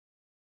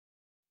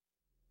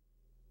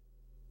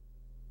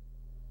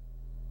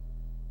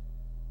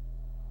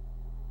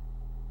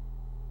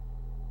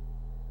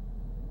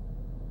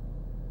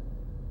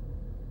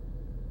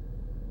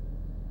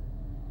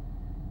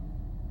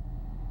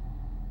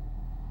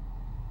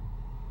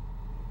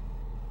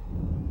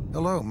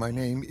Hello, my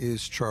name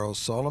is Charles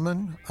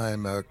Solomon.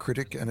 I'm a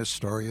critic and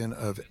historian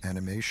of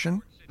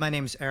animation. My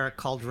name is Eric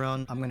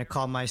Calderon. I'm going to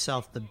call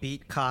myself the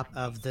beat cop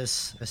of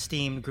this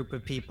esteemed group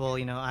of people.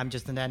 I'm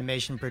just an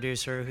animation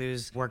producer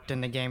who's worked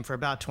in the game for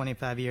about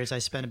 25 years. I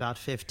spent about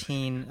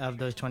 15 of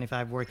those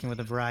 25 working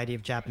with a variety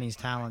of Japanese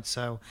talents.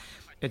 So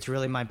it's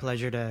really my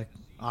pleasure to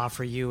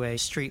offer you a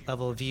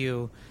street-level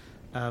view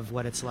of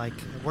what it's like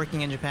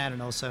working in Japan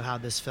and also how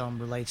this film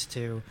relates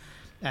to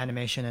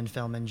animation and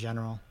film in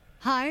general.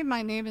 Hi,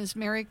 my name is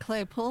Mary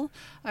Claypool.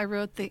 I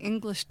wrote the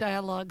English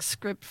dialogue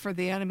script for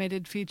the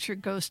animated feature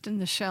Ghost in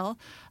the Shell.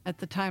 At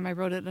the time, I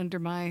wrote it under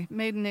my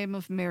maiden name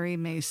of Mary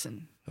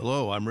Mason.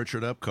 Hello, I'm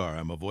Richard Epcar.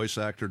 I'm a voice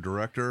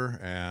actor-director,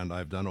 and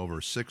I've done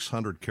over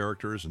 600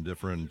 characters in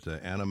different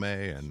anime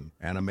and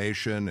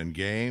animation and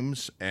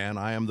games, and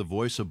I am the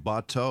voice of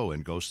Bateau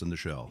in Ghost in the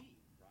Shell.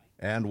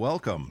 And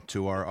welcome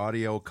to our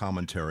audio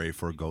commentary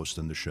for Ghost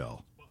in the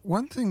Shell.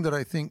 One thing that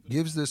I think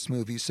gives this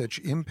movie such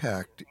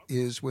impact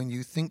is when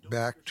you think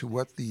back to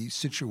what the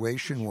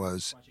situation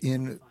was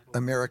in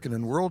American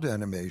and world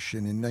animation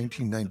in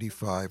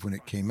 1995 when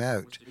it came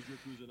out.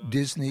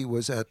 Disney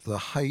was at the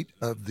height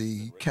of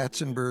the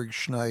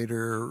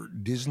Katzenberg-Schneider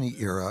Disney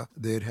era.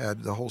 They'd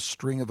had the whole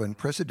string of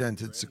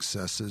unprecedented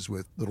successes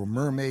with Little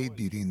Mermaid,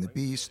 Beauty and the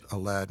Beast,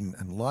 Aladdin,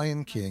 and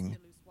Lion King.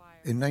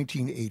 In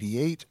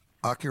 1988,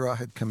 Akira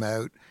had come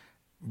out.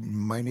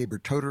 My Neighbor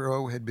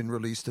Totoro had been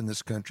released in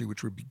this country,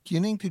 which were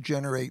beginning to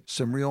generate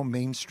some real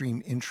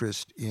mainstream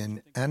interest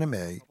in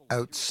anime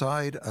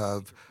outside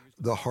of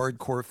the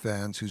hardcore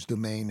fans whose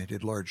domain it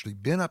had largely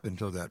been up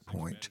until that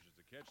point.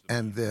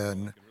 And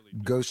then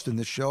Ghost in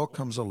the Shell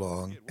comes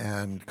along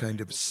and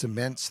kind of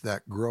cements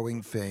that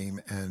growing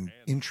fame and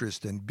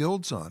interest and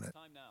builds on it.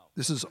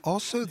 This is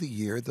also the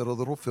year that a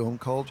little film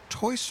called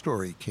Toy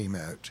Story came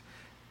out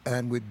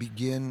and would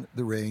begin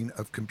the reign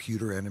of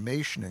computer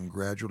animation and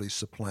gradually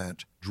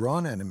supplant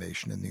drawn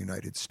animation in the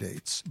United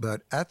States.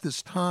 But at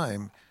this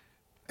time,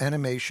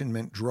 animation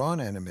meant drawn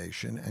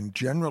animation, and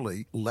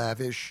generally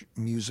lavish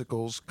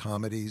musicals,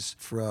 comedies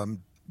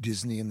from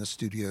Disney and the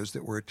studios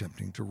that were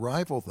attempting to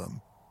rival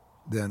them.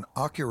 Then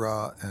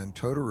Akira and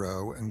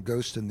Totoro and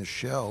Ghost in the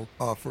Shell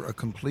offer a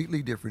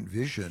completely different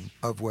vision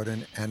of what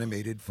an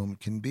animated film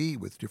can be,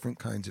 with different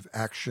kinds of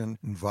action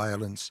and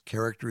violence,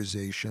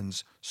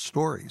 characterizations,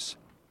 stories.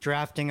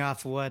 Drafting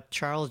off what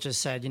Charles just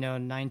said,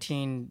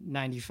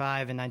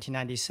 1995 and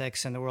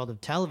 1996 in the world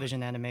of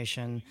television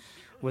animation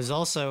was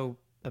also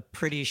a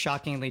pretty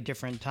shockingly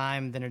different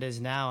time than it is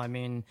now. I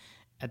mean,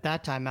 at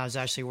that time, I was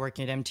actually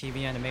working at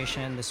MTV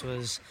Animation. This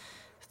was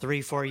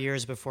 3-4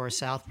 years before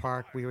South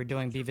Park. We were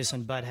doing Beavis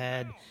and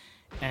Butthead,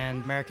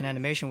 and American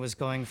animation was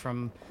going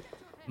from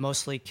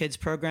mostly kids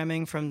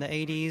programming from the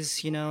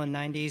 80s, and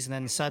 90s, and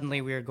then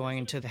suddenly we were going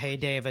into the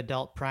heyday of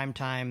adult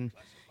primetime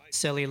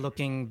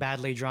silly-looking,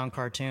 badly drawn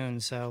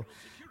cartoons. So,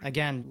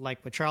 again,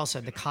 like what Charles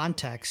said, the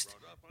context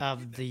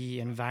of the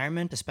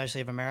environment,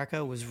 especially of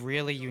America, was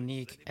really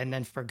unique. And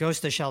then for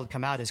Ghost in the Shell to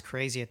come out is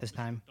crazy at this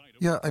time.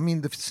 Yeah, I mean,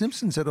 The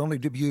Simpsons had only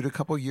debuted a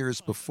couple years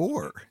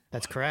before.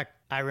 That's correct.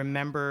 I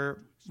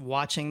remember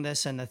watching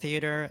this in the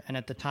theater, and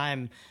at the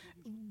time,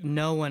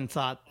 no one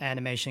thought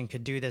animation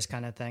could do this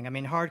kind of thing. I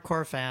mean,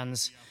 hardcore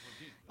fans...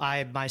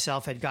 I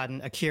myself had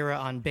gotten Akira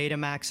on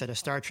Betamax at a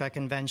Star Trek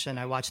convention.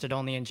 I watched it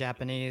only in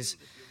Japanese.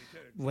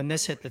 When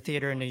this hit the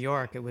theater in New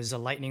York, it was a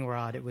lightning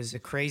rod. It was a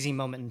crazy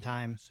moment in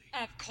time.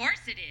 Of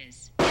course it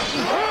is.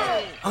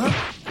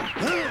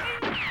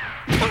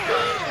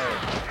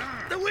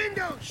 The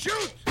window!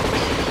 Shoot!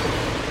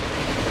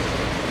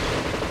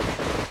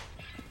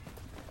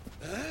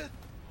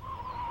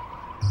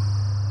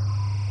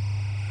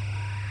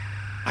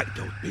 I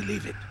don't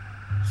believe it.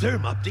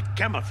 Thermoptic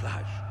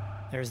camouflage.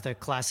 There's the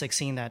classic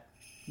scene that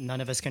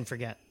none of us can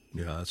forget.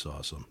 Yeah, that's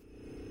awesome.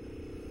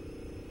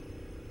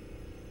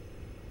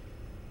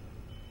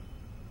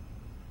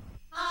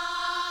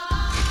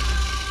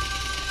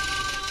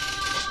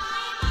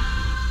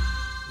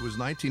 It was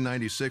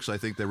 1996, I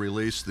think they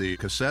released the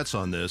cassettes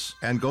on this,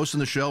 and Ghost in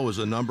the Shell was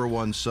a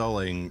 #1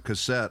 selling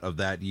cassette of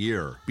that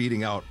year,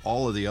 beating out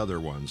all of the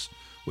other ones,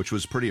 which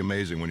was pretty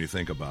amazing when you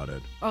think about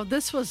it. Oh,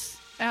 this was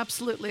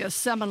absolutely a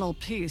seminal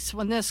piece.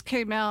 When this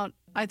came out,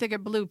 I think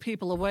it blew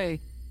people away.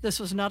 This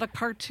was not a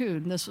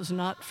cartoon. This was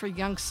not for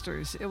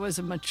youngsters. It was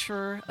a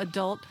mature,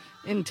 adult,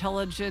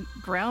 intelligent,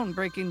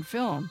 groundbreaking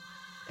film.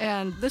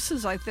 And this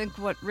is, I think,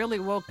 what really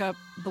woke up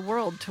the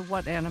world to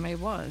what anime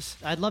was.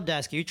 I'd love to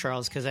ask you,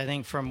 Charles, because I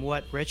think from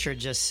what Richard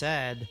just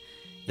said,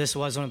 this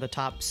was one of the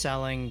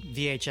top-selling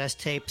VHS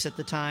tapes at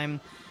the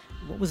time.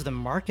 What was the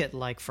market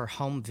like for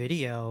home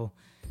video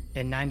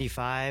in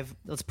 95?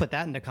 Let's put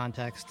that into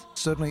context.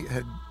 Suddenly it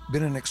had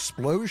been an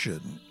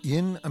explosion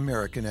in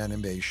American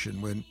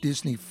animation. When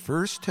Disney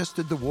first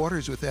tested the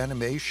waters with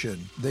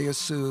animation, they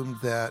assumed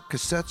that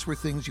cassettes were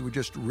things you would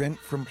just rent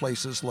from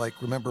places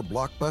like, remember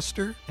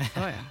Blockbuster? Oh,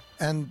 yeah.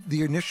 And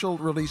the initial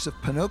release of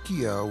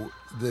Pinocchio,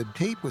 the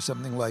tape was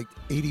something like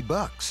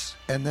 $80.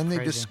 And then they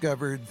Crazy.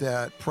 discovered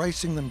that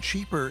pricing them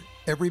cheaper,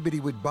 everybody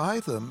would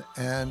buy them.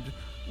 And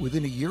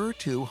Within a year or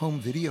two, home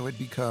video had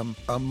become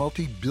a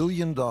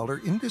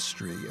multi-billion-dollar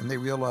industry, and they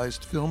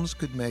realized films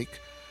could make,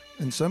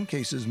 in some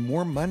cases,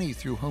 more money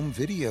through home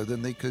video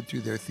than they could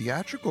through their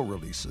theatrical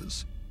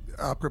releases.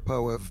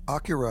 Apropos of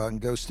Akira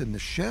and Ghost in the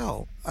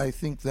Shell, I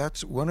think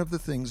that's one of the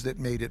things that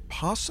made it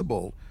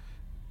possible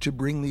to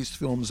bring these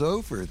films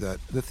over, that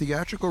the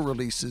theatrical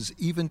releases,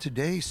 even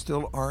today,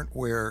 still aren't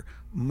where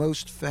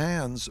most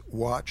fans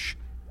watch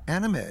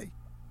anime.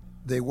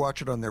 They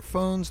watch it on their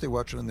phones, they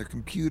watch it on their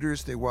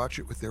computers, they watch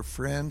it with their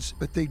friends,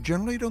 but they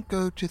generally don't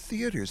go to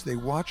theaters. They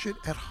watch it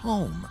at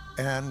home.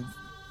 And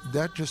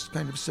that just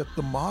kind of set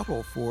the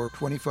model for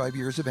 25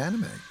 years of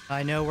anime.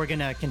 I know we're going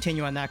to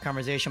continue on that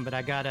conversation, but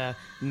I got to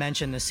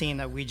mention the scene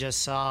that we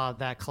just saw,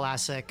 that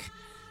classic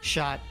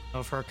shot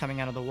of her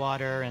coming out of the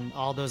water and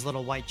all those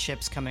little white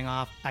chips coming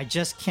off. I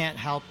just can't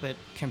help but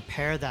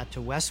compare that to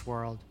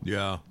Westworld.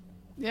 Yeah.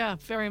 Yeah,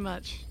 very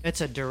much.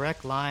 It's a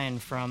direct line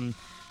from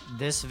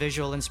this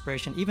visual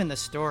inspiration, even the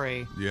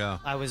story. Yeah.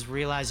 I was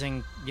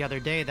realizing the other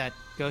day that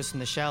Ghost in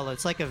the Shell,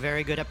 it's like a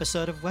very good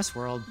episode of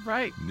Westworld.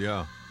 Right.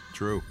 Yeah,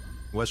 true.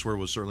 Westworld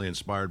was certainly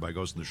inspired by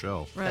Ghost in the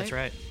Shell. Right. That's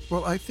right.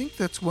 Well, I think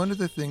that's one of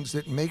the things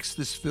that makes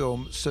this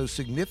film so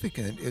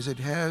significant is it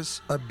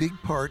has a big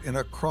part in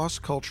a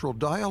cross-cultural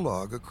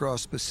dialogue, a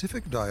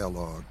cross-Pacific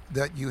dialogue,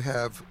 that you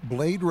have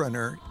Blade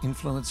Runner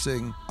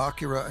influencing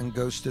Akira and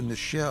Ghost in the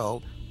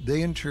Shell.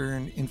 They, in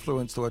turn,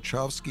 influenced the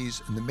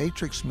Wachowskis and the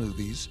Matrix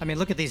movies. I mean,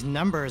 look at these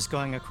numbers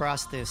going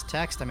across this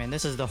text. I mean,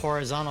 this is the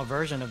horizontal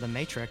version of the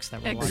Matrix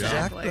that we're watching.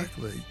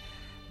 Exactly.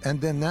 And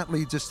then that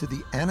leads us to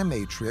the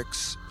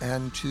Animatrix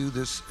and to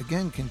this,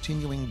 again,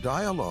 continuing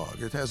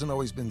dialogue. It hasn't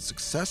always been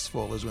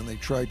successful, as when they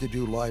tried to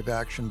do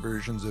live-action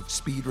versions of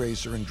Speed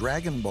Racer and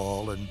Dragon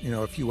Ball and,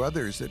 a few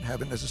others that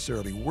haven't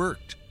necessarily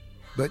worked.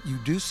 But you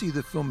do see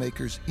the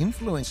filmmakers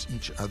influence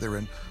each other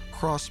and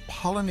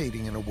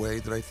cross-pollinating in a way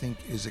that I think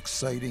is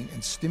exciting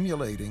and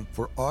stimulating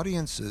for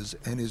audiences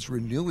and is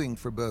renewing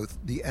for both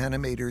the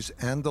animators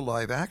and the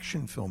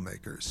live-action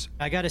filmmakers.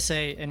 I got to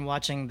say, in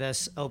watching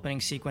this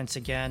opening sequence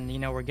again,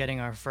 we're getting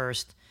our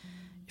first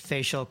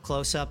facial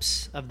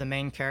close-ups of the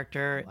main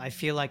character. I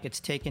feel like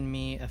it's taken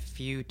me a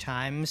few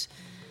times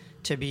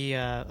to be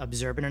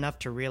observant enough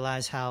to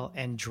realize how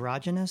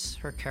androgynous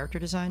her character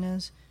design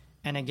is.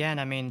 And again,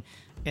 I mean,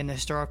 in the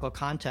historical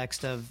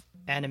context of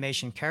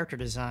animation character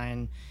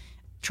design,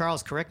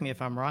 Charles, correct me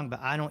if I'm wrong, but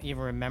I don't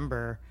even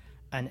remember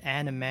an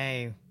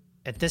anime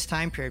at this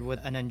time period with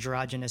an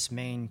androgynous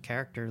main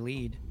character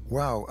lead.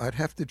 Wow, I'd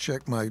have to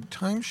check my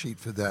timesheet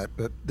for that,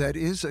 but that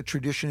is a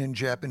tradition in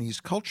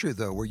Japanese culture,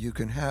 though, where you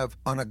can have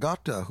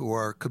anagata, who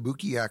are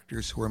kabuki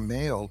actors who are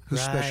male, who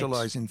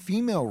specialize in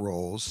female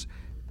roles,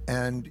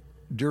 and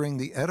during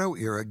the Edo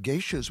era,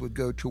 geishas would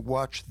go to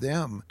watch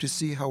them to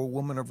see how a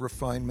woman of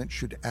refinement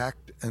should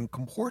act and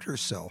comport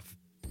herself.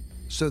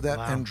 So that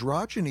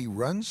androgyny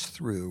runs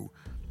through,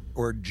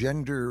 or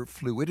gender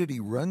fluidity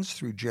runs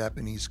through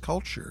Japanese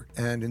culture.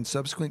 And in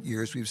subsequent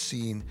years, we've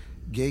seen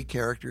gay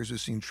characters, we've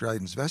seen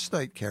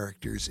transvestite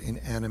characters in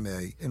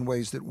anime in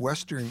ways that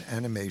Western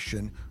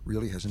animation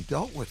really hasn't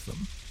dealt with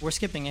them. We're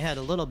skipping ahead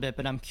a little bit,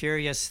 but I'm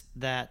curious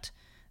that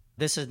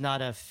this is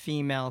not a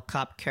female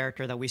cop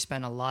character that we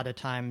spend a lot of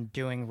time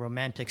doing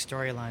romantic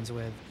storylines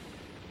with.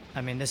 I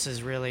mean, this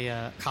is really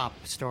a cop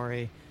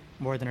story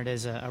more than it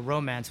is a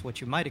romance, which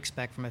you might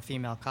expect from a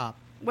female cop.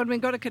 When we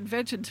go to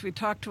conventions, we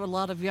talk to a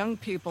lot of young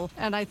people,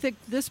 and I think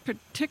this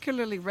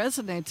particularly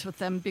resonates with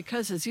them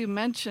because, as you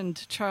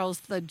mentioned, Charles,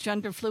 the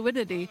gender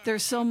fluidity,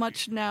 there's so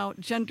much now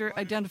gender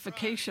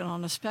identification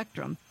on a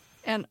spectrum.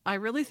 And I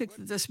really think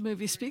that this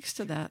movie speaks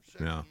to that.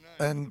 Yeah.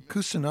 And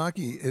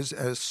Kusanagi is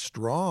as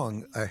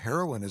strong a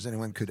heroine as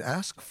anyone could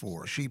ask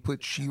for. She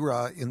put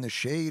She-Ra in the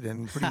shade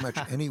and pretty much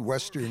any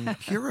Western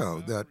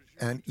hero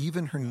and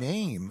even her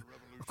name,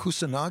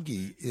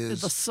 Kusanagi,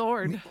 is the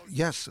sword.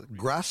 Yes,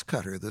 grass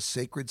cutter, the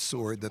sacred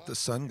sword that the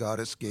sun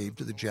goddess gave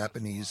to the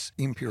Japanese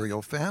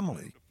imperial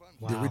family.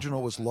 Wow. The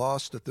original was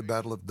lost at the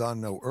Battle of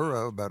Dan no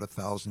Ura about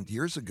 1,000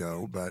 years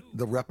ago, but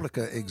the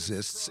replica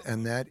exists,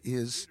 and that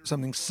is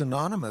something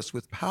synonymous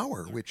with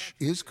power, which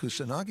is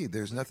Kusanagi.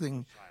 There's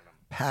nothing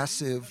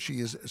passive. She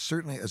is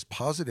certainly as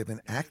positive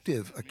and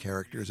active a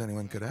character as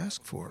anyone could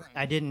ask for.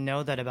 I didn't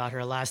know that about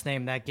her last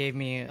name. That gave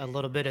me a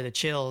little bit of the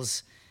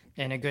chills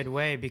in a good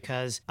way,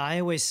 because I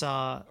always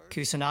saw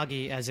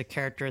Kusanagi as a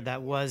character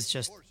that was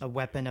just a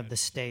weapon of the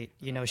state.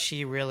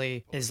 She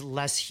really is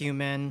less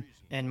human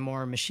and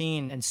more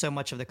machine, and so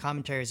much of the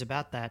commentary is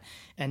about that.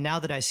 And now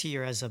that I see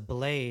her as a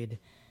blade,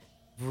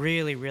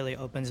 really, really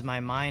opens my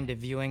mind to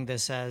viewing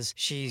this as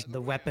she's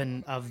the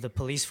weapon of the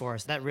police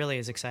force. That really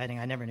is exciting.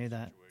 I never knew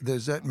that.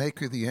 Does that make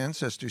her the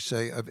ancestor,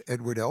 say, of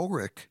Edward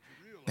Elric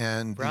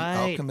and the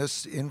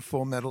alchemists in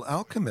Full Metal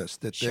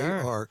Alchemist, that they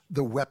are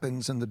the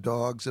weapons and the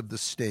dogs of the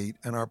state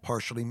and are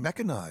partially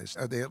mechanized?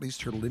 Are they at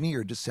least her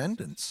linear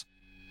descendants?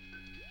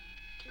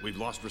 We've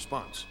lost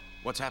response.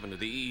 What's happened to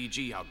the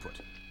EEG output?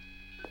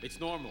 It's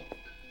normal.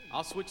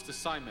 I'll switch to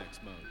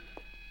Cymex mode.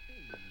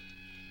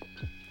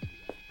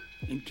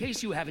 In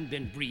case you haven't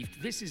been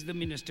briefed, this is the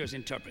minister's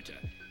interpreter.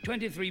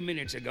 23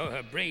 minutes ago,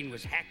 her brain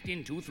was hacked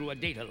into through a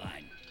data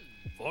line.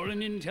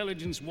 Foreign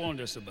intelligence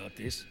warned us about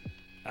this.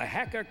 A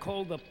hacker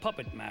called the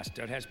Puppet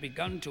Master has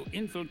begun to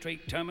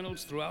infiltrate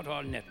terminals throughout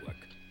our network.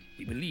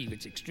 We believe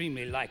it's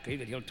extremely likely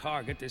that he'll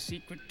target the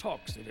secret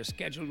talks that are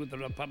scheduled with the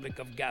Republic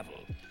of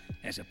Gavel.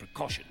 As a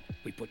precaution,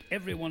 we put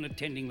everyone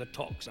attending the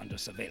talks under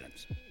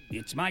surveillance.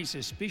 It's my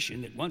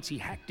suspicion that once he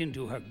hacked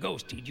into her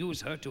ghost, he'd use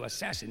her to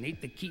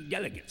assassinate the key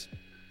delegates.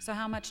 So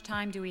how much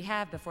time do we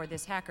have before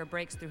this hacker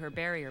breaks through her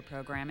barrier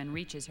program and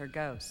reaches her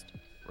ghost?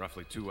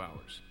 Roughly 2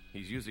 hours.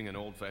 He's using an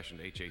old-fashioned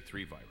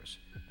HA3 virus.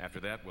 After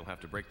that, we'll have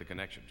to break the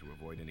connection to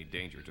avoid any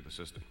danger to the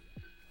system.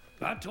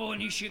 Bato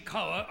and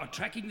Ishikawa are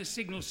tracking the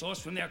signal source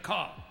from their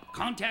car.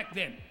 Contact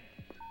them.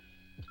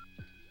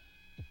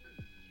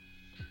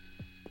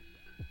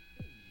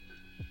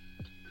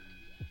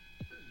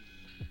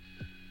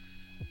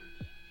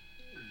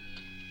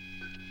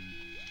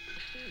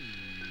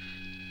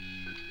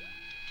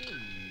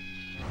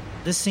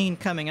 This scene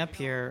coming up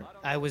here,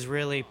 I was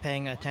really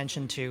paying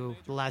attention to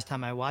the last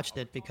time I watched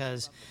it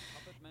because,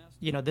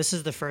 this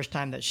is the first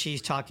time that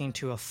she's talking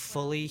to a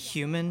fully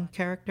human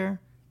character.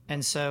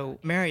 And so,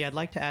 Mary, I'd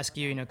like to ask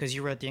you, because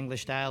you wrote the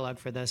English dialogue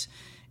for this,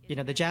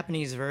 the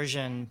Japanese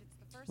version,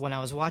 when I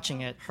was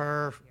watching it,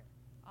 her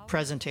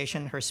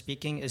presentation, her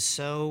speaking is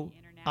so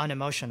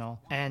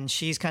unemotional. And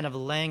she's kind of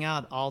laying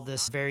out all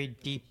this very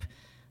deep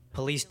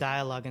police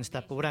dialogue and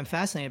stuff. But what I'm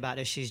fascinated about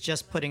is she's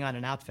just putting on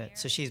an outfit.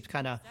 So she's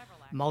kind of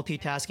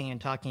multitasking and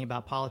talking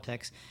about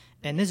politics.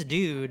 And this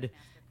dude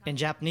in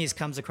Japanese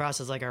comes across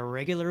as like a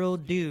regular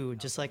old dude,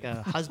 just like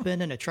a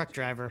husband and a truck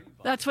driver.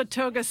 That's what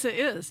Togasa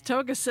is.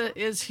 Togasa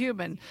is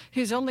human.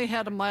 He's only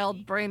had a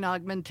mild brain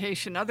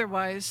augmentation.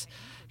 Otherwise,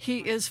 he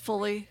is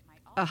fully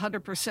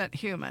 100%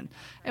 human,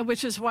 and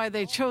which is why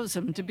they chose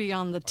him to be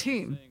on the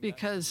team,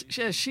 because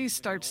as she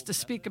starts to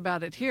speak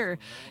about it here,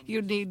 you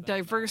need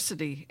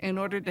diversity in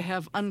order to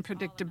have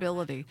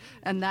unpredictability,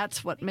 and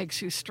that's what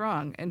makes you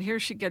strong. And here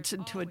she gets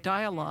into a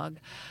dialogue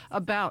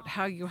about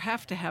how you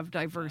have to have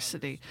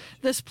diversity.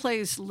 This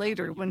plays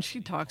later when she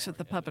talks with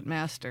the puppet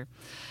master,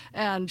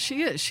 and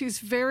she's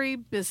very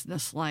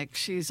businesslike.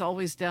 She's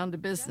always down to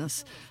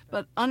business,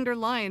 but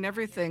underlying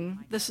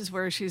everything, this is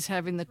where she's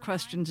having the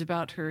questions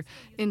about her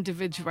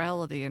individuality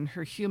and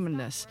her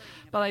humanness.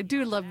 But I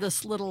do love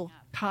this little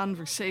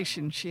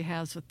conversation she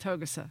has with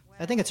Togasa.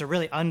 I think it's a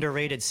really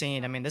underrated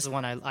scene. I mean, this is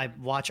one I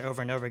watch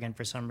over and over again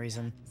for some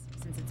reason.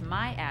 Since it's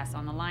my ass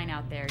on the line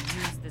out there,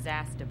 use the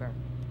Zastaber.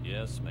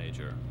 Yes,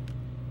 Major.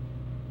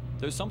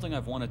 There's something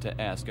I've wanted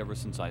to ask ever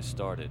since I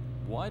started.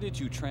 Why did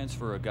you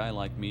transfer a guy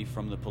like me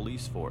from the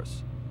police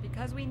force?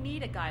 Because we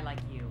need a guy like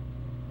you.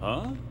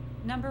 Huh?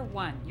 Number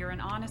 1, you're an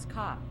honest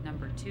cop.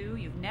 Number 2,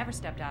 you've never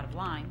stepped out of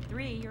line.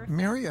 3, you're a...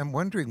 Mary, I'm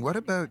wondering, what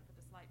about...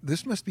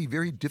 This must be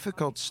very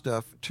difficult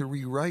stuff to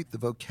rewrite. The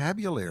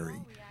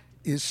vocabulary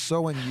is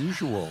so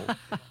unusual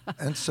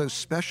and so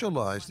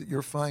specialized that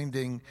you're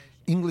finding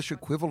English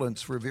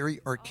equivalents for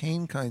very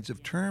arcane kinds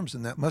of terms,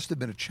 and that must have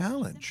been a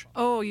challenge.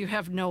 Oh, you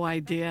have no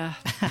idea.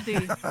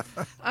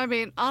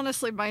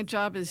 Honestly, my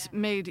job is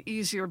made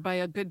easier by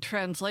a good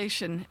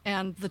translation,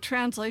 and the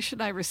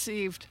translation I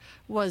received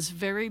was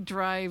very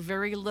dry,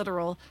 very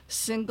literal,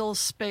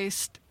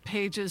 single-spaced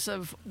pages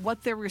of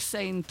what they were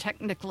saying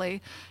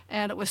technically,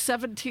 and it was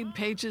 17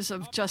 pages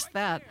of just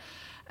that.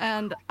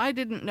 And I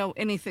didn't know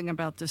anything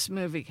about this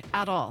movie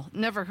at all,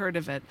 never heard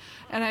of it.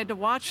 And I had to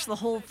watch the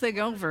whole thing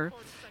over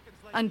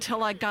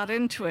until I got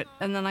into it,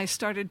 and then I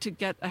started to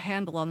get a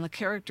handle on the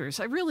characters.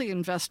 I really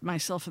invest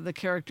myself in the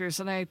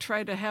characters, and I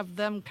try to have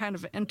them kind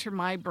of enter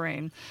my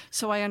brain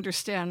so I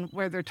understand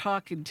where they're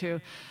talking to.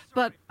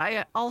 But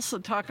I also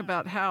talk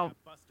about how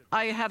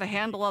I had a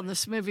handle on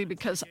this movie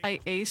because I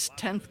aced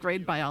 10th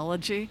grade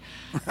biology,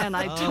 and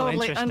I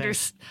totally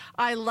understood.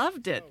 I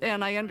loved it,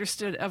 and I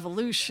understood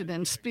evolution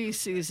and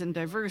species and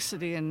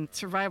diversity and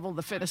survival of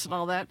the fittest and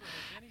all that.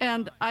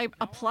 And I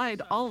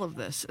applied all of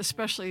this,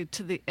 especially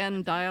to the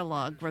end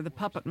dialogue where the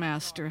puppet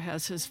master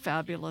has his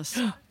fabulous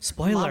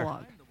Spoiler.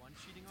 monologue.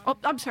 Oh,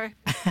 I'm sorry.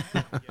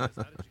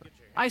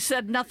 I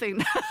said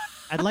nothing.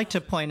 I'd like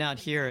to point out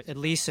here, at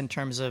least in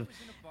terms of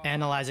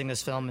analyzing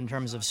this film in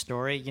terms of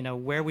story,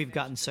 where we've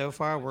gotten so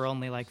far, we're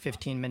only like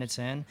 15 minutes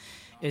in,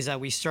 is that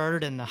we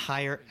started in the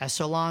higher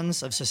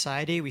echelons of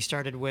society. We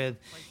started with,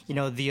 the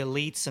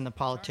elites and the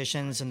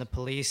politicians and the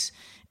police,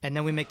 and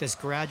then we make this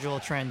gradual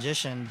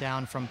transition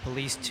down from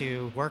police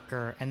to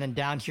worker, and then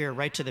down here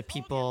right to the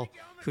people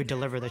who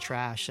deliver the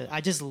trash. I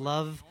just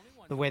love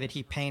the way that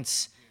he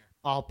paints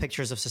all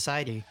pictures of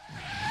society.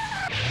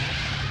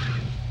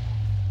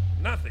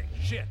 Nothing.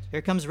 Shit.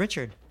 Here comes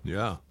Richard.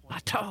 Yeah.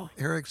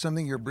 Eric,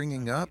 something you're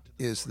bringing up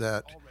is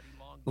that,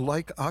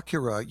 like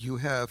Akira, you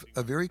have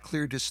a very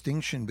clear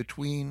distinction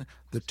between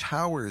the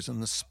towers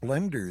and the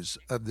splendors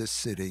of this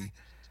city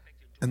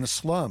and the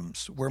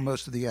slums where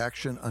most of the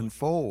action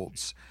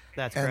unfolds.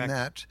 That's correct. And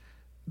that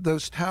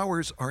those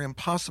towers are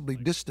impossibly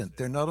distant.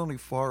 They're not only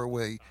far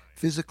away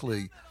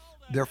physically,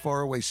 they're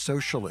far away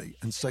socially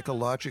and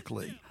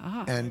psychologically.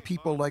 And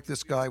people like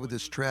this guy with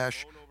his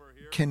trash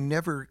can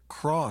never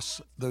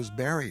cross those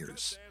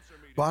barriers.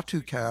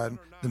 Batu can,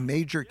 the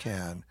Major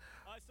can,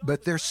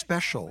 but they're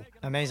special.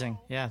 Amazing.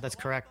 Yeah, that's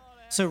correct.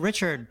 So,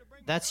 Richard,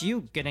 that's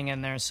you getting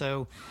in there.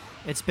 So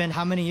it's been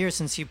how many years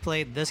since you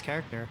played this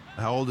character?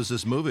 How old is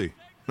this movie?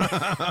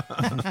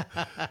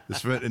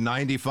 It's in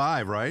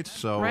 95, right?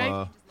 So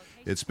Right.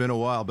 It's been a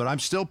while, but I'm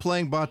still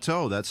playing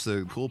Bateau. That's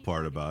the cool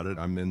part about it.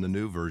 I'm in the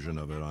new version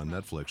of it on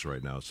Netflix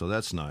right now, so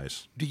that's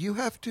nice. Do you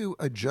have to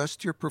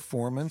adjust your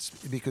performance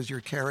because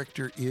your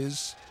character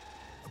is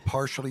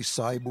partially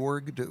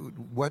cyborg?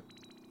 What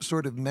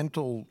sort of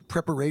mental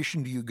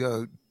preparation do you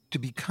go to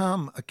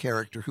become a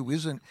character who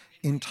isn't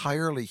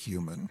entirely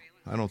human?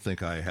 I don't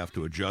think I have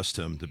to adjust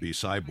him to be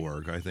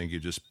cyborg. I think you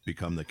just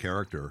become the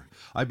character.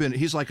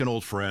 He's like an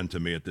old friend to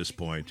me at this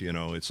point. You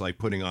know, it's like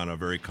putting on a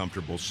very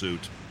comfortable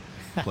suit,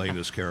 playing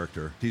this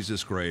character. He's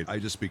just great. I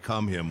just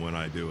become him when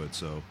I do it,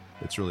 so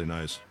it's really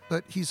nice.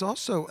 But he's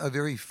also a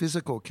very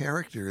physical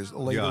character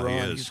later on.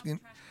 He is.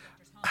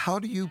 How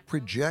do you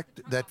project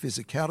that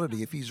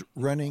physicality? If he's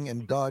running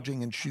and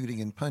dodging and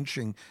shooting and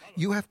punching,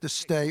 you have to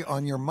stay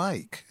on your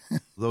mic.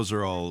 Those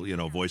are all,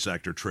 voice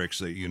actor tricks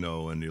that you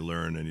know and you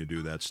learn and you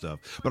do that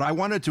stuff. But I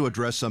wanted to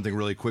address something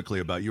really quickly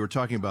about, you were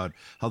talking about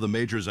how the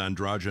Major's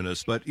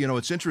androgynous. But,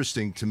 it's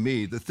interesting to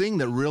me. The thing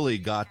that really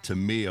got to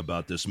me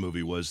about this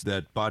movie was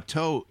that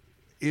Bateau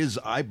is,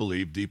 I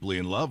believe, deeply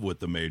in love with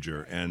the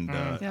Major. And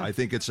I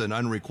think it's an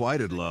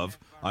unrequited love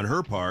on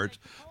her part,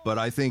 but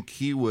I think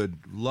he would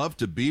love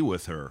to be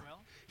with her.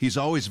 He's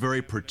always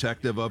very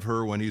protective of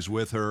her when he's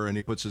with her, and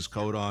he puts his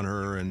coat on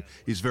her, and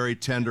he's very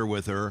tender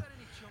with her.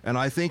 And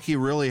I think he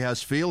really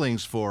has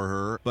feelings for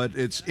her, but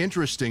it's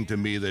interesting to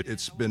me that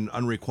it's been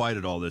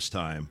unrequited all this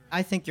time.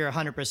 I think you're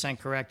 100%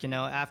 correct.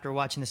 After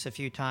watching this a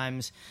few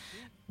times,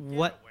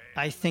 what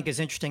I think is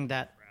interesting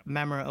that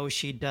Mamoru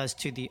Oshii does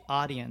to the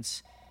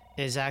audience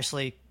is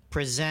actually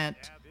present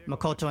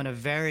Makoto in a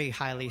very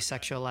highly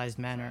sexualized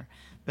manner.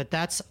 But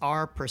that's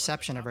our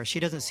perception of her. She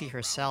doesn't see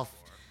herself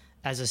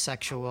as a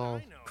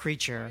sexual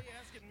creature.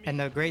 And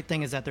the great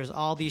thing is that there's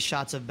all these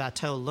shots of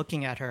Bateau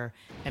looking at her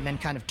and then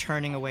kind of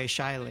turning away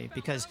shyly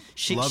because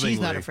she's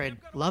not afraid,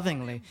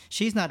 lovingly.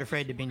 She's not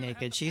afraid to be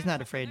naked. She's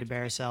not afraid to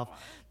bare herself.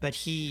 But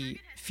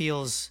he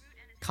feels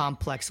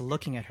complex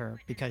looking at her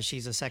because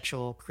she's a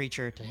sexual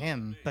creature to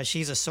him, but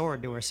she's a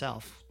sword to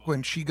herself.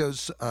 When she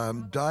goes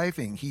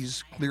diving,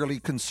 he's clearly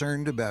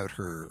concerned about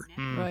her.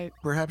 Right.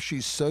 Perhaps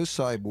she's so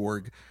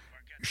cyborg,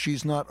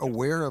 she's not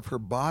aware of her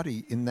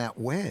body in that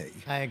way.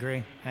 I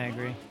agree.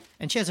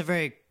 And she has a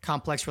very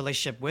complex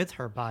relationship with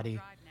her body,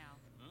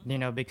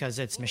 because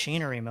it's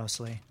machinery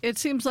mostly. It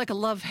seems like a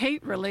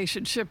love-hate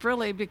relationship,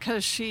 really,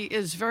 because she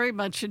is very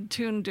much in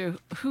tune to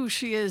who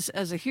she is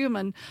as a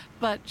human,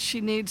 but she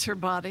needs her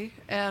body,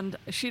 and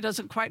she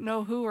doesn't quite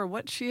know who or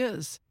what she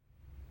is.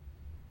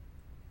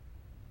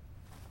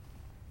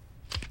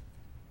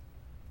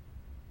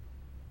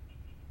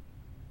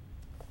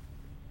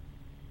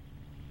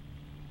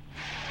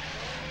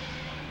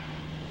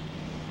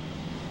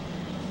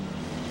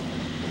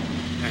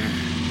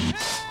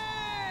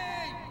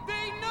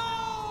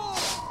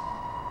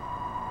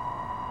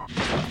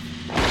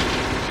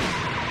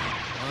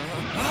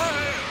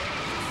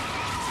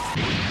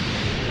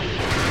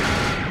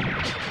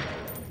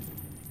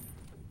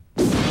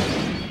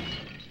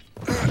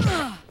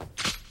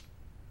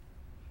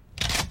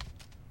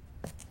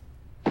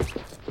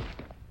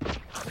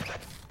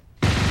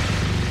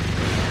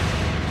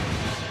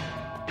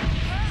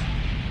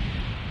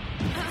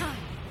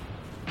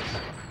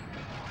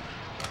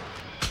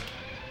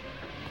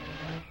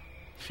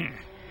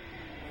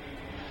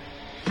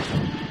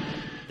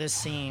 This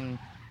scene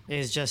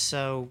is just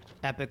so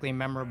epically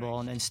memorable.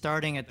 And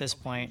starting at this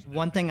point,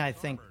 one thing I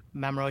think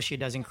Mamoru Oshii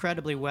does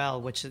incredibly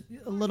well, which is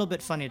a little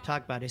bit funny to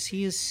talk about, is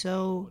he is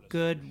so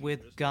good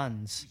with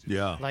guns.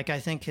 Yeah. Like, I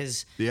think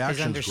his great.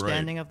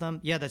 understanding of them.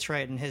 Yeah, that's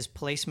right. And his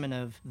placement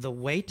of the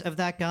weight of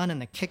that gun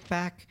and the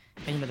kickback.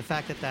 And, the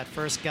fact that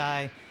first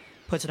guy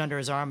puts it under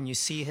his arm and you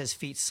see his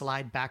feet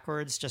slide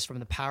backwards just from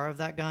the power of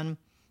that gun.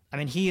 I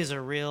mean, he is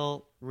a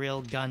real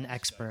gun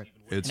expert.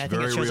 It's and I think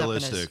very it shows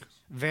realistic. Up in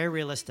very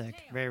realistic.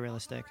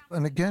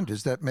 And again,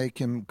 does that make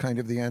him kind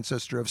of the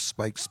ancestor of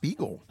Spike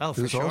Spiegel? Oh,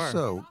 for who's sure.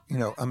 also,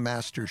 a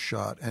master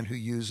shot and who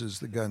uses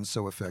the gun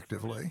so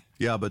effectively.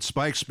 Yeah, but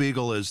Spike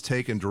Spiegel is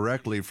taken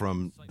directly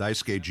from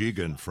Daisuke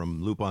Jigen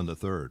from Lupin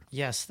III.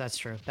 Yes, that's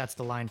true. That's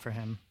the line for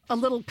him. A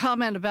little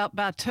comment about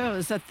Bateau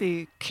is that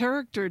the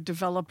character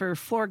developer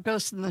for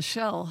Ghost in the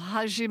Shell,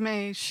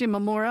 Hajime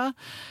Shimamura,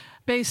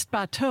 based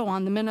Bateau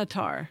on the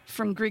Minotaur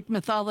from Greek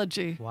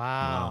mythology.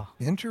 Wow.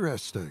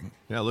 Interesting.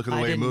 Yeah, look at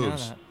the way he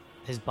moves. Know that.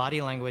 His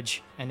body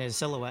language and his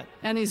silhouette.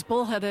 And he's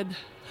bullheaded.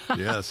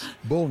 Yes.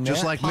 Bull neck.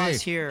 Just like me.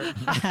 Pause here.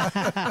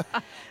 I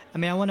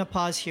want to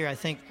pause here. I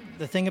think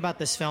the thing about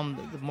this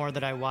film, the more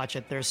that I watch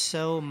it, there's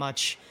so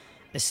much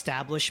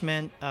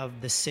establishment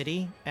of the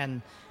city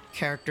and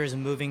characters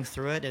moving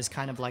through it is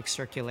kind of like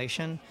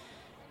circulation.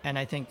 And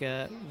I think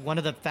one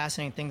of the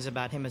fascinating things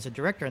about him as a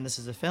director, and this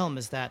is a film,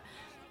 is that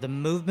the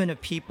movement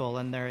of people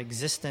and their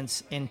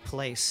existence in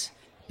place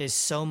is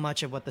so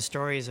much of what the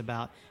story is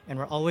about. And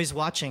we're always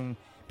watching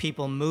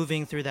people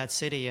moving through that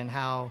city and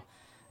how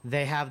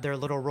they have their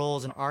little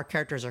roles, and our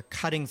characters are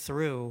cutting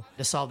through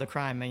to solve the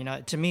crime.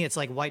 And, to me, it's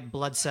like white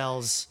blood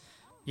cells,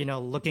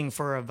 looking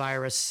for a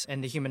virus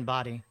in the human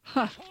body.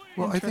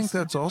 Well, I think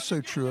that's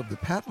also true of the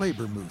Pat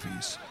Labor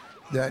movies,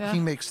 that he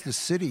makes the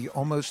city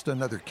almost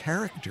another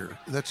character.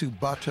 That's who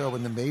Bato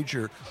and the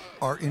Major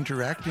are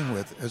interacting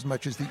with as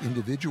much as the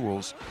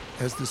individuals,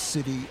 as the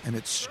city and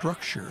its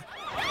structure.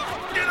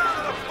 Get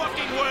out of the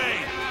fucking way!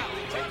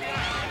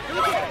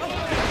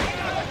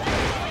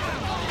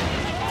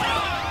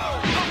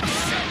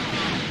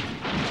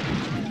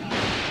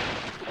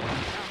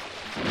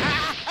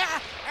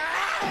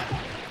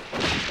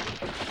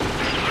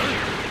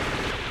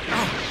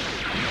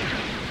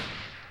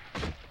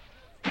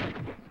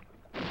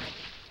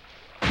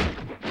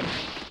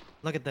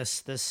 Look at this.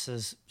 This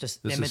is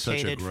just This is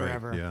imitated such a great,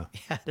 forever.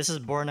 Yeah, this is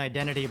Bourne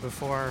Identity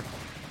before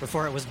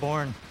it was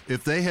born.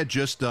 If they had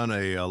just done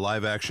a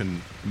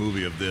live-action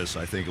movie of this,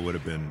 I think it would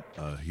have been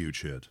a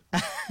huge hit.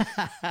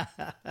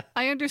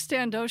 I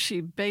understand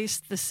Oshii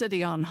based the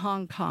city on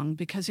Hong Kong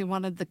because he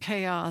wanted the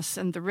chaos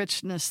and the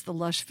richness, the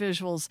lush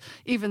visuals,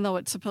 even though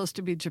it's supposed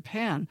to be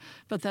Japan.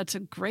 But that's a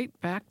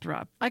great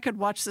backdrop. I could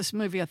watch this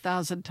movie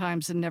 1,000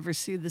 times and never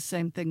see the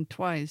same thing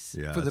twice.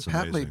 Yeah, For the it's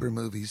Pat amazing. Labor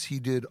movies, he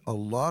did a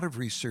lot of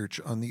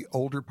research on the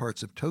older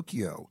parts of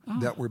Tokyo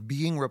that were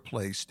being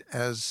replaced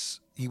as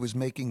he was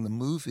making the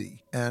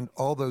movie. And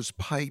all those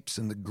pipes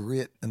and the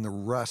grit and the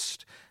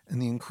rust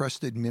and the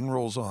encrusted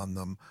minerals on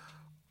them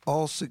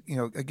all,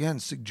 again,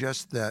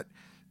 suggest that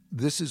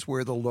this is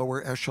where the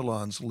lower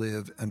echelons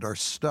live and are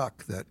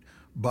stuck, that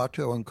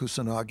Bato and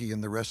Kusanagi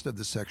and the rest of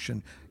the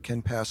section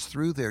can pass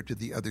through there to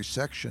the other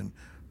section,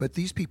 but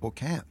these people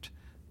can't.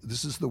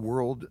 This is the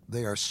world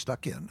they are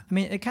stuck in. I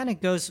mean, it kind of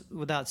goes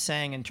without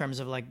saying in terms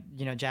of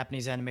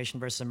Japanese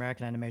animation versus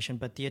American animation,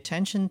 but the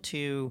attention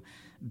to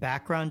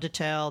background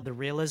detail, the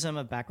realism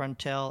of background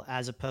detail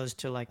as opposed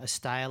to a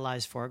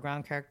stylized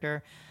foreground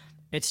character,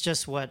 it's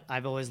just what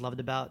I've always loved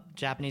about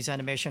Japanese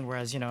animation,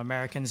 whereas,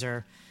 Americans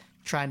are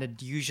trying to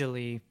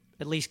usually,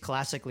 at least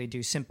classically,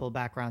 do simple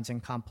backgrounds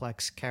and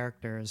complex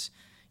characters.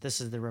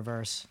 This is the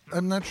reverse.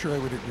 I'm not sure I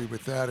would agree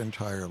with that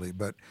entirely,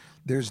 but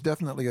there's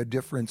definitely a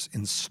difference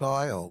in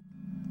style.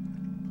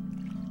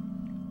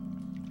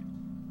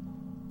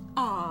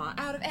 Aw,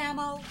 out of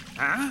ammo?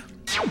 Huh?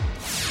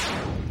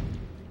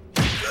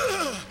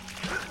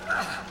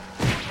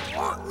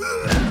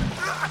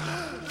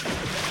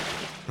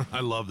 I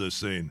love this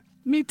scene.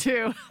 Me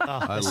too.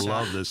 I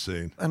love this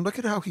scene. And look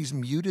at how he's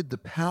muted the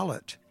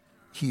palette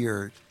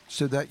here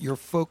so that you're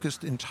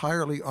focused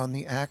entirely on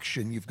the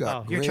action. You've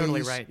got You're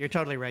totally grays. right. You're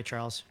totally right,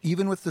 Charles.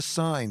 Even with the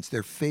signs,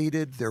 they're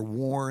faded, they're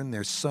worn,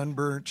 they're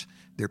sunburnt,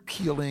 they're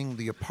peeling.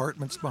 The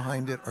apartments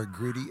behind it are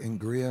gritty and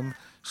grim.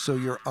 So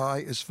your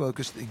eye is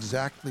focused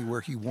exactly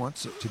where he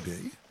wants it to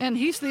be. And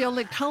he's the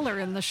only color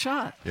in the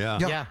shot. Yeah.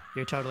 Yeah,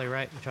 you're totally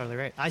right. You're totally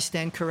right. I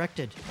stand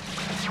corrected.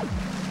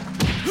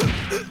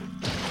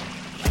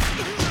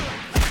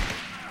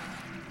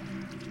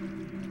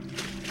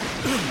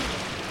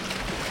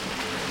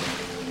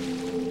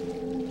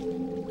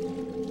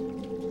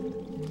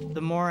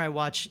 The more I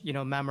watch,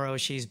 Mamoru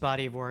Oshii's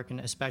body of work, and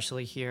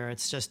especially here,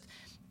 it's just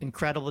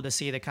incredible to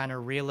see the kind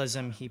of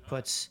realism he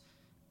puts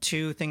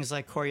to things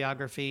like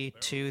choreography,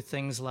 to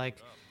things like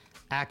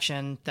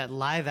action that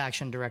live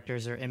action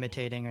directors are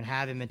imitating and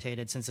have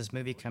imitated since this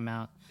movie came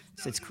out.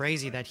 So it's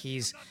crazy that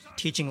he's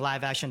teaching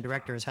live action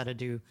directors how to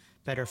do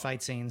better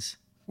fight scenes.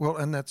 Well,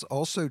 and that's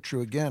also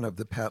true, again, of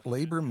the Pat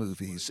Labor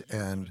movies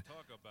and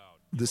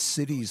the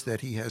cities that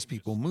he has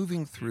people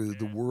moving through,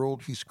 the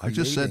world he's I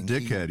creating. just said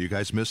dickhead. You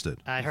guys missed it.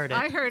 I heard it.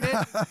 I heard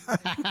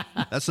it.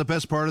 That's the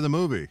best part of the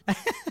movie.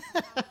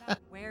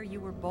 Where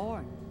you were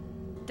born.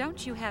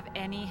 Don't you have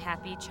any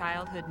happy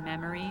childhood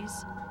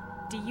memories?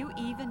 Do you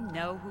even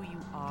know who you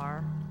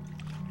are?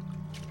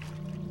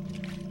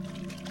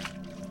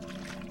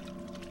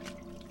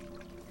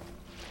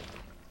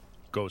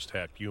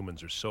 Ghost-hacked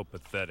humans are so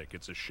pathetic,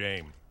 it's a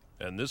shame.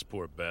 And this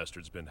poor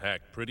bastard's been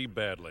hacked pretty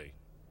badly.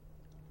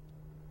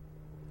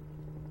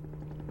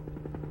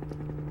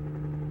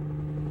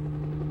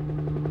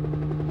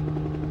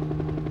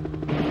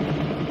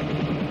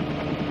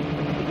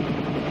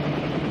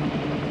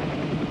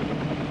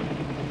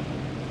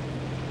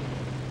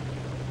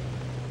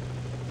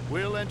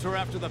 We'll enter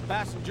after the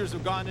passengers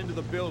have gone into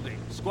the building.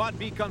 Squad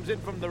B comes in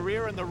from the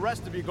rear, and the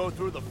rest of you go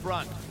through the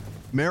front.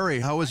 Mary,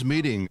 how was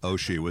meeting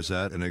Oshii? Was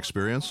that an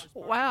experience?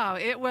 Wow,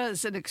 it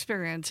was an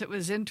experience. It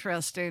was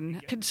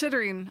interesting,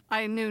 considering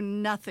I knew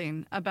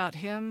nothing about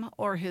him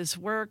or his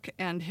work,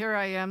 and here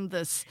I am,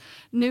 this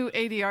new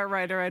ADR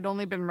writer. I'd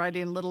only been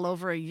writing a little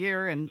over a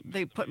year, and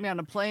they put me on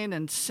a plane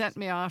and sent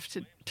me off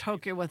to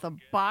Tokyo with a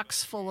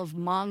box full of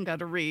manga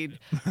to read.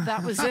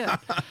 That was it.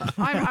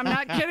 I'm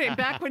not kidding.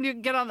 Back when you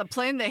get on the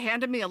plane, they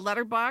handed me a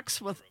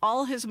letterbox with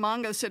all his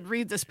manga, said,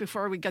 read this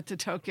before we get to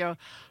Tokyo.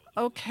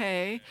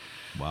 okay.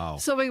 Wow.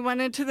 So we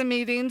went into the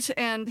meetings,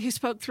 and he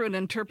spoke through an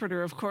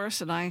interpreter, of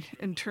course, and I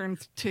in turn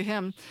to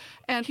him.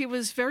 And he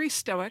was very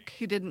stoic.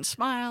 He didn't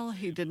smile.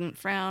 He didn't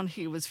frown.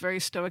 He was very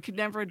stoic. He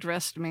never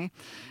addressed me.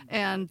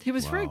 And he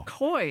was very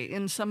coy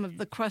in some of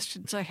the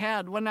questions I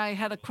had. When I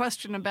had a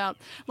question about,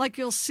 like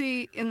you'll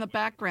see in the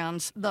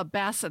backgrounds, the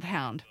basset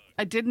hound.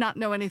 I did not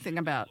know anything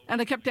about.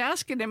 And I kept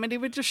asking him, and he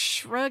would just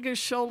shrug his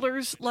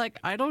shoulders like,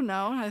 I don't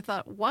know. And I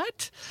thought,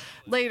 what?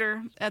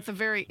 Later, at the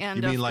very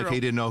end. You mean like he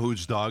didn't know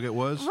whose dog it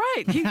was?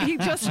 Right. He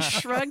just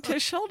shrugged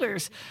his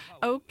shoulders.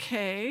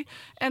 Okay.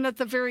 And at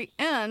the very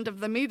end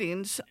of the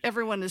meetings,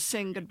 everyone is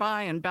saying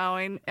goodbye and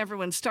bowing.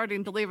 Everyone's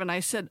starting to leave. And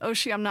I said,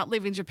 Oshii, I'm not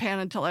leaving Japan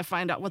until I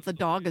find out what the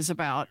dog is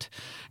about.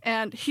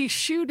 And he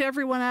shooed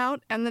everyone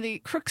out, and then he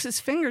crooks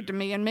his finger to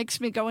me and makes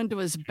me go into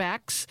his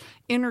back's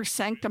inner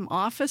sanctum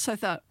office. I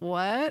thought,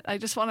 what? I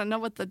just want to know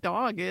what the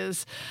dog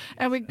is.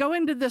 And we go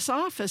into this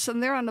office,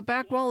 and there on the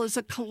back wall is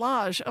a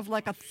collage of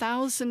like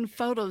 1,000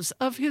 photos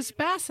of his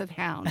basset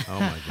hound. Oh,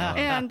 my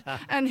God.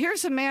 And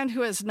here's a man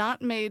who has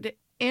not made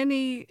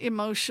any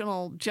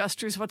emotional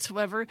gestures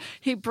whatsoever.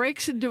 He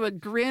breaks into a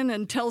grin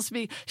and tells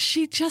me,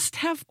 she just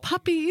have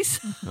puppies.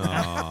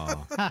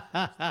 Oh.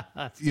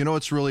 You know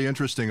what's really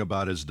interesting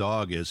about his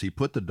dog is he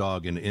put the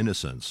dog in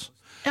innocence.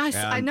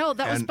 I know,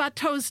 that was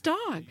Bateau's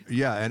dog.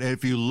 Yeah, and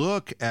if you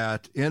look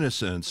at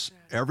Innocence,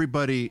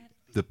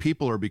 the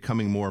people are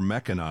becoming more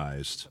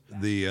mechanized.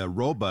 The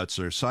robots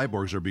or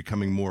cyborgs are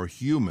becoming more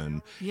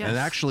human. Yes. And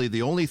actually,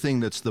 the only thing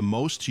that's the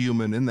most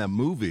human in that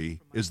movie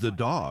is the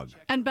dog.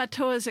 And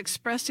Bateau is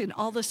expressing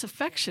all this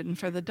affection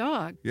for the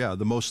dog. Yeah,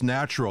 the most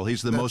natural.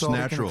 He's the most all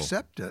natural. He can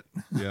accept it.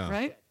 Yeah.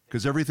 Right?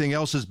 Because everything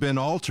else has been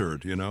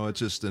altered, it's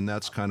just, and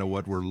that's kind of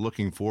what we're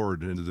looking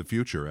forward into the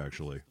future,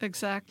 actually.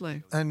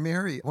 Exactly. And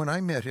Mary, when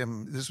I met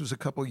him, this was a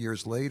couple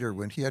years later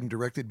when he hadn't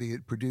directed, but he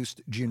had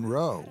produced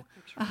Jinro,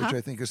 which I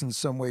think is in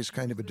some ways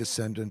kind of a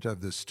descendant of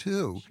this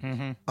too.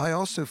 Mm-hmm. I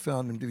also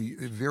found him to be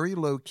very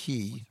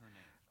low-key,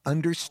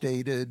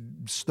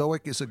 understated,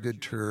 stoic is a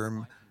good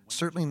term,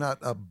 certainly not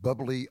a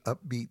bubbly,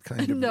 upbeat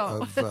kind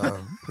of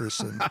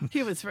person.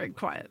 He was very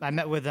quiet. I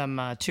met with him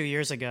 2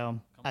 years ago.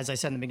 As I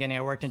said in the beginning,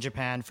 I worked in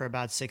Japan for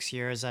about 6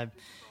 years. I've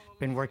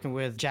been working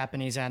with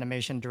Japanese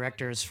animation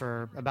directors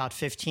for about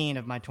 15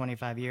 of my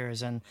 25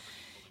 years. And,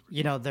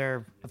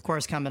 they're, of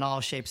course, come in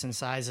all shapes and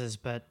sizes.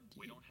 But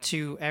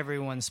to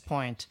everyone's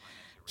point,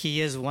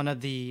 he is one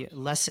of the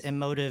less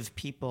emotive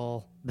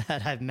people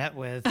that I've met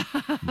with.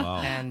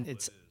 Wow. And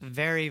it's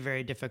very,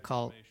 very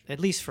difficult, at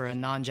least for a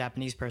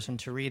non-Japanese person,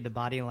 to read the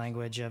body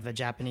language of a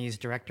Japanese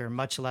director,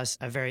 much less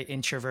a very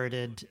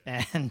introverted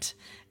and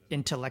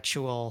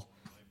intellectual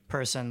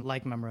person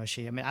like Mamoru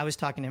Oshii. I mean, I was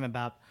talking to him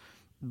about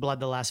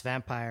Blood the Last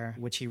Vampire,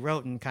 which he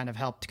wrote and kind of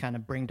helped kind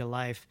of bring to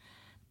life.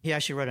 He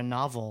actually wrote a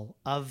novel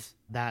of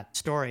that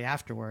story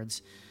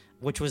afterwards,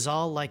 which was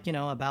all like,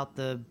 about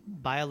the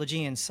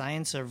biology and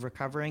science of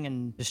recovering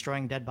and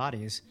destroying dead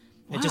bodies.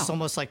 Wow. It just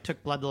almost like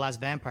took Blood the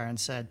Last Vampire and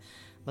said,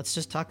 let's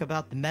just talk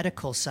about the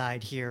medical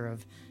side here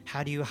of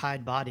how do you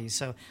hide bodies.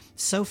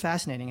 So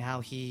fascinating how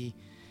he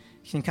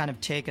can kind of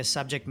take a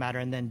subject matter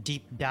and then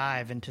deep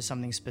dive into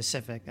something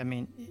specific. I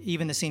mean,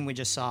 even the scene we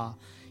just saw,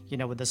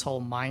 with this whole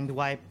mind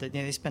wipe, that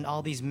they spend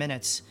all these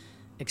minutes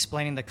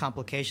explaining the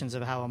complications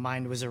of how a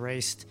mind was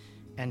erased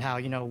and how,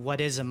 what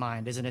is a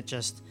mind? Isn't it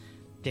just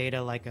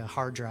data like a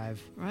hard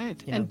drive?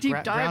 Right. And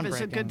deep dive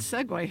is a good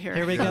segue here.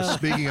 Here we go.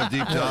 Speaking of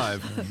deep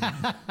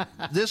dive,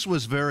 this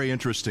was very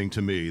interesting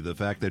to me, the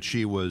fact that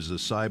she was a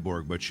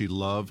cyborg, but she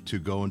loved to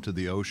go into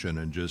the ocean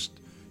and just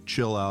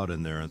chill out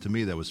in there. And to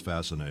me, that was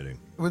fascinating.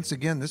 Once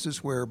again, this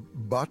is where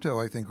Bateau,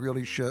 I think,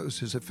 really shows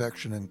his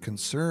affection and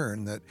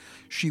concern that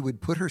she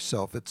would put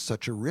herself at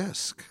such a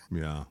risk.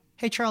 Yeah.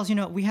 Hey, Charles,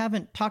 we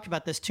haven't talked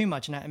about this too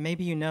much, and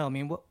maybe I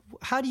mean,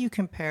 how do you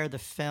compare the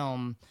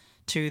film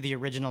to the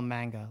original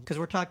manga? Because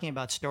we're talking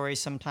about stories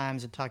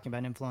sometimes and talking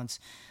about influence.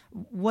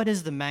 What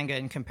is the manga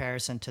in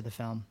comparison to the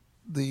film?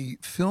 The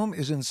film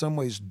is in some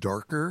ways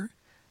darker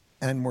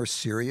and more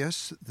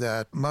serious,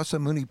 that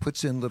Masamune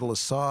puts in little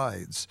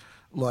asides.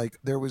 Like,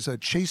 there was a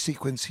chase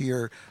sequence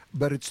here,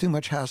 but it's too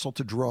much hassle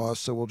to draw,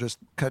 so we'll just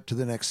cut to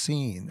the next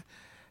scene.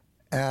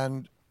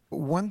 And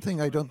one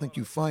thing I don't think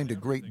you find a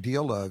great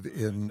deal of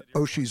in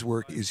Oshii's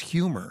work is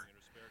humor.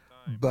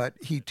 But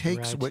he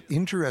takes what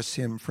interests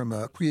him from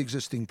a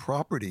pre-existing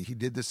property. He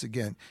did this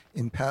again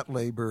in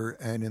Patlabor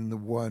and in the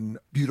one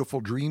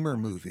Beautiful Dreamer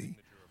movie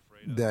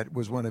that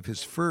was one of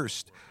his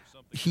first.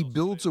 He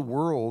builds a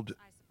world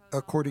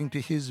according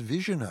to his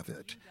vision of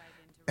it.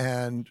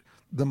 And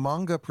the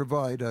manga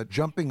provide a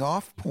jumping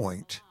off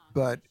point,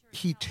 but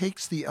he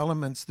takes the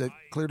elements that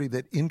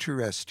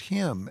interest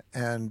him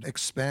and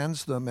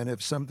expands them. And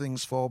if some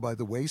things fall by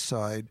the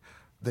wayside,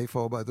 they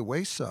fall by the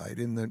wayside.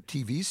 In the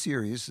TV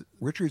series,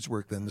 Richard's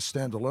work then, the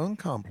standalone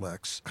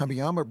complex,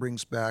 Kamiyama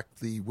brings back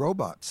the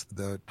robots,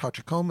 the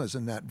Tachikomas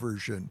in that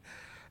version.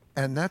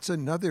 And that's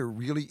another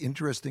really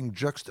interesting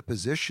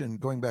juxtaposition,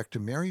 going back to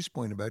Mary's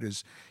point about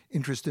his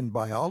interest in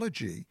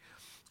biology,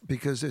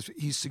 because if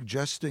he's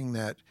suggesting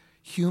that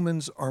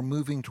humans are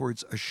moving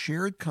towards a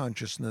shared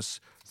consciousness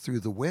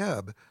through the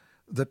web.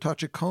 The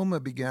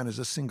Tachikoma began as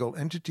a single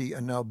entity,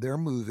 and now they're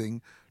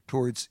moving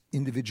towards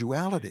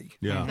individuality.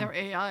 Yeah. They're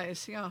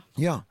AIs, yeah.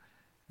 Yeah.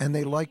 And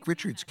they like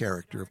Richard's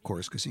character, of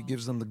course, because he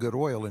gives them the good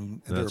oil,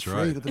 and they're That's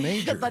afraid right. of the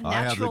major. The I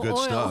have the natural good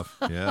oil. stuff.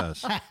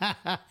 Yes.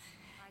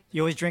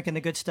 You always drinking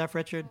the good stuff,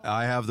 Richard?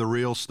 I have the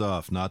real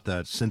stuff, not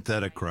that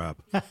synthetic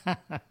crap.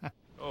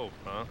 Oh,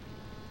 huh?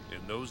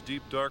 In those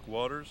deep, dark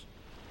waters?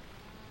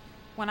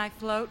 When I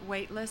float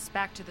weightless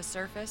back to the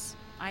surface,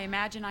 I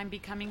imagine I'm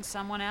becoming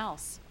someone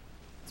else.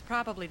 It's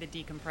probably the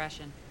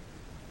decompression.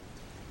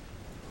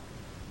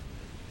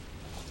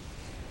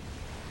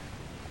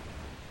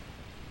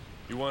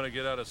 You want to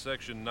get out of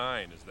Section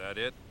 9, is that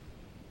it?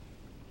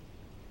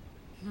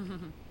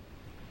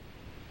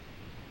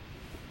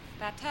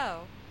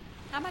 Bateau,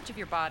 how much of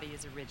your body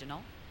is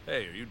original?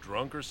 Hey, are you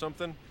drunk or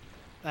something?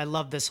 I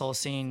love this whole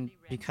scene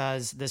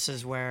because this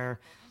is where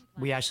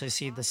we actually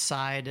see the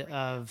side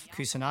of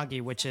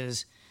Kusanagi, which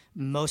is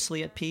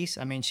mostly at peace.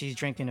 I mean, she's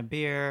drinking a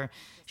beer,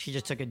 she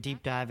just took a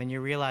deep dive, and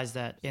you realize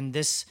that in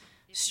this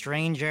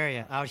strange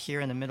area out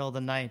here in the middle of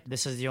the night,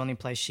 this is the only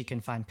place she can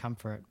find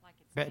comfort.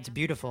 It's a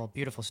beautiful,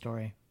 beautiful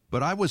story.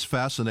 But I was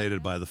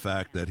fascinated by the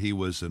fact that he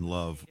was in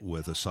love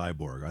with a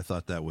cyborg. I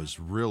thought that was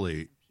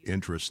really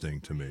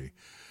interesting to me.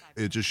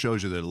 It just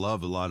shows you that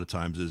love a lot of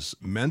times is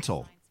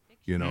mental.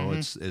 You know,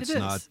 it's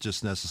not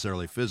just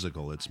necessarily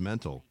physical, it's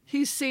mental.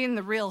 He's seeing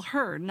the real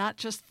her, not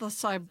just the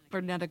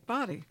cybernetic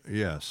body.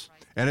 Yes.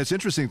 And it's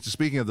interesting,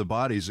 speaking of the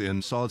bodies,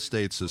 in Solid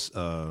State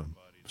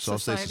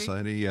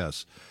Society,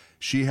 yes.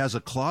 She has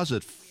a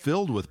closet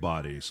filled with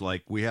bodies,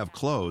 like we have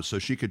clothes, so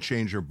she could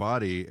change her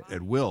body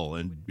at will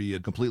and be a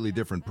completely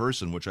different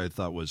person, which I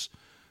thought was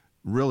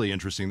really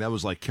interesting. That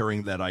was like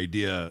carrying that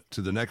idea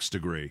to the next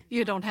degree.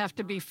 You don't have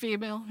to be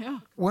female, yeah.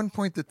 One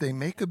point that they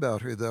make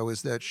about her, though,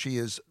 is that she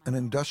is an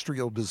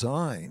industrial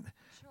design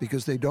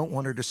because they don't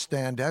want her to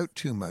stand out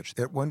too much.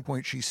 At one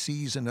point, she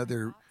sees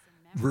another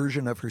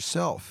version of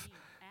herself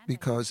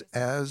because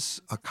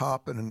as a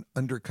cop and an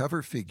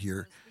undercover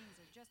figure,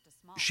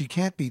 she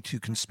can't be too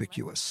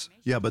conspicuous.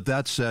 Yeah, but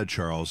that said,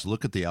 Charles,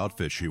 look at the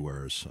outfit she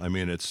wears. I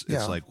mean, it's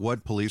like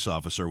what police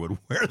officer would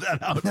wear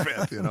that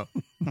outfit, you know?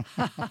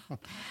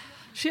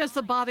 She has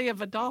the body of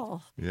a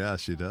doll. Yeah,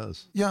 she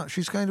does. Yeah,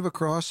 she's kind of a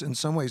cross in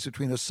some ways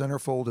between a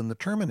centerfold and the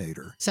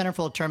Terminator.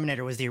 Centerfold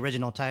Terminator was the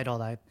original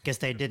title. I guess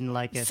they didn't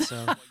like it,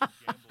 so...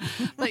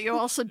 But you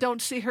also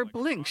don't see her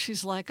blink.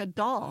 She's like a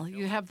doll.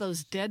 You have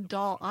those dead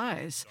doll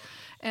eyes.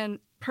 And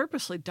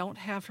purposely don't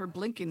have her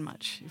blinking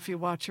much if you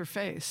watch her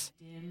face.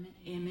 Dim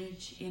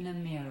image in a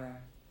mirror.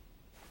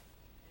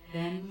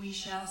 Then we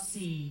shall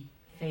see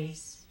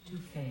face to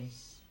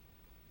face.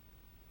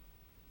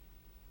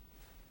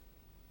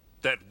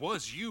 That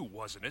was you,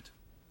 wasn't it?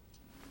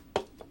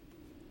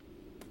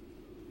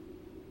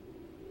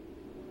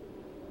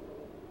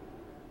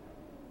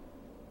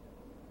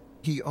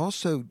 He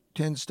also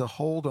tends to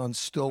hold on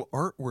still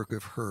artwork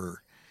of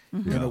her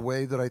in a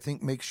way that I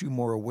think makes you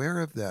more aware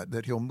of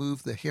that he'll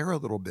move the hair a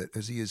little bit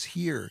as he is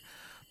here,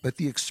 but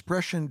the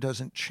expression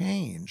doesn't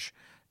change,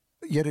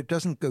 yet it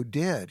doesn't go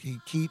dead. He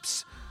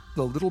keeps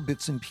the little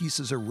bits and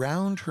pieces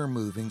around her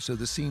moving so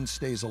the scene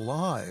stays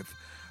alive,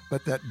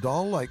 but that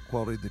doll-like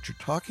quality that you're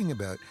talking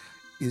about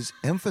is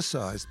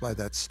emphasized by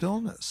that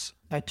stillness.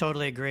 I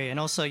totally agree.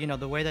 And also, you know,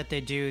 the way that they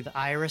do the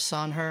iris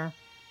on her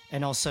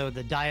and also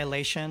the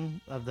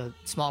dilation of the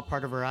small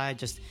part of her eye,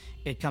 just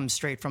it comes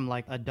straight from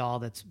like a doll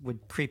that would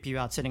creep you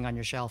out sitting on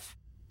your shelf.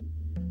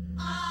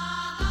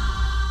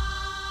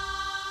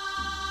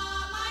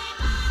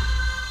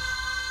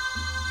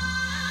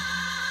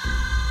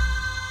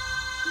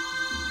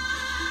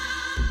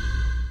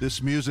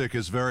 This music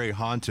is very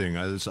haunting.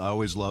 I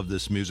always love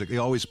this music. He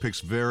always picks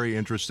very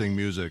interesting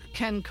music.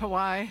 Ken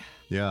Kawai.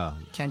 Yeah.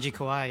 Kenji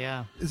Kawai,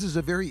 yeah. This is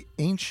a very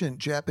ancient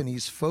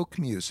Japanese folk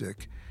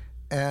music,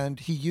 and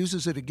he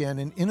uses it again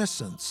in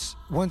Innocence.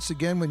 Once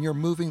again, when you're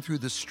moving through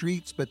the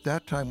streets, but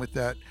that time with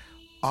that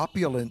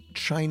opulent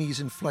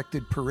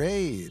Chinese-inflected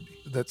parade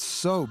that's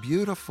so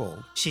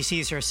beautiful. She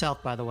sees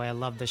herself, by the way. I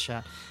love this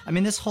shot. I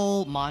mean, this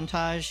whole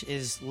montage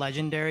is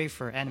legendary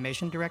for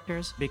animation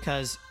directors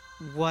because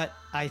what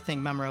I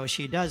think Mamoru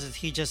Oshii does is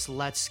he just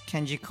lets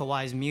Kenji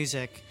Kawai's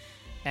music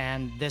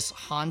and this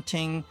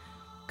haunting,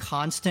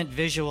 constant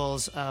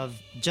visuals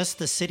of just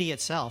the city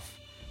itself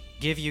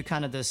give you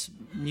kind of this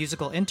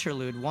musical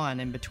interlude, one,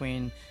 in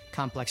between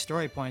complex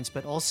story points,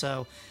 but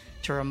also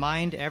to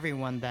remind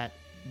everyone that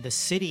the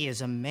city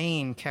is a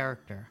main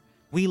character.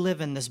 We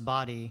live in this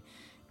body,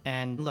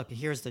 and look,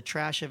 here's the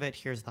trash of it,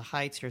 here's the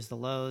heights, here's the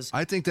lows.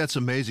 I think that's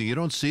amazing. You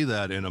don't see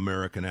that in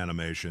American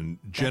animation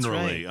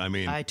generally. That's right. I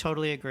mean, I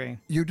totally agree.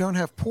 You don't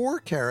have poor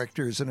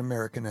characters in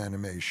American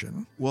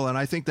animation. Well, and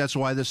I think that's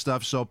why this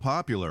stuff's so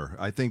popular.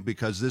 I think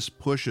because this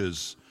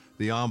pushes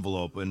the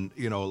envelope, and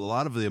you know, a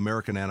lot of the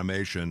American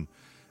animation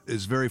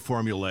is very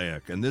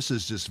formulaic, and this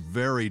is just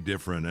very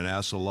different and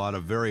asks a lot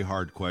of very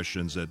hard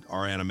questions that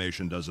our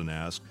animation doesn't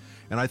ask.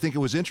 And I think it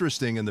was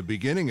interesting in the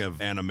beginning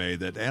of anime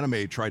that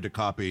anime tried to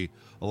copy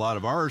a lot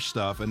of our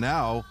stuff, and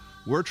now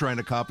we're trying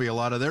to copy a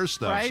lot of their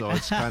stuff. Right? So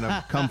it's kind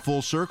of come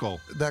full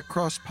circle. That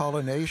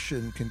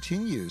cross-pollination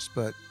continues,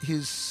 but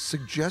his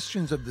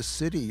suggestions of the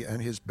city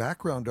and his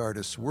background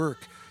artist's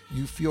work,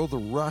 you feel the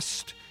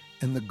rust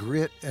and the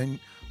grit, and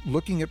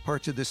looking at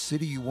parts of the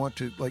city you want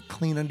to like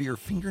clean under your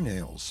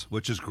fingernails.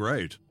 Which is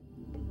great.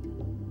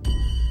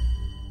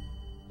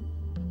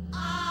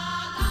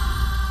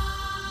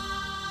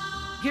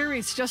 Here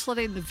he's just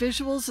letting the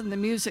visuals and the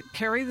music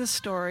carry the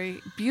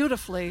story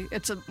beautifully.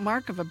 It's a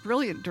mark of a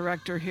brilliant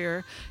director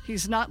here.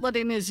 He's not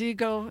letting his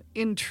ego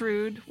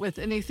intrude with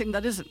anything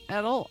that isn't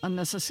at all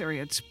unnecessary.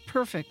 It's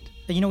perfect.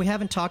 You know, we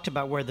haven't talked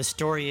about where the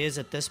story is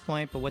at this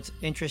point, but what's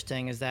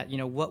interesting is that, you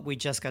know, what we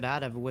just got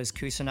out of was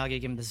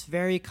Kusanagi giving this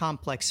very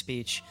complex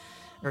speech,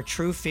 her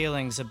true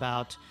feelings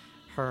about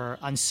her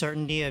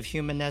uncertainty of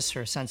humanness,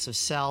 her sense of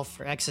self,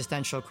 her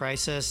existential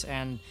crisis,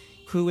 and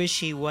who is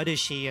she, what is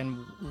she,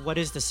 and what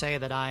is to say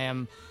that I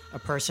am a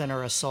person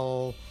or a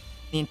soul.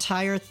 The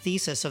entire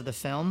thesis of the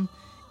film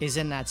is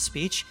in that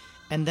speech,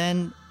 and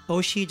then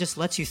Oshii just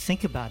lets you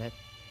think about it,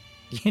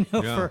 you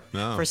know,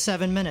 for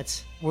 7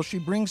 minutes. Well, she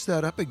brings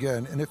that up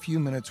again in a few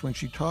minutes when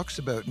she talks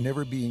about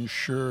never being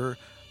sure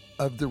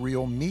of the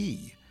real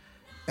me.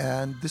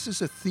 And this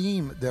is a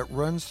theme that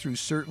runs through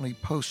certainly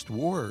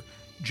post-war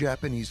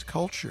Japanese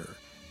culture.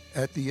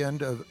 At the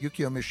end of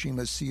Yukio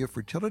Mishima's Sea of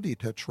Fertility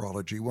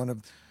tetralogy, one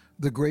of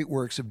the great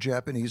works of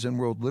Japanese and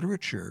world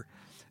literature,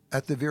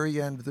 at the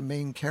very end, the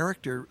main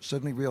character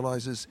suddenly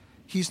realizes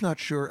he's not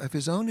sure of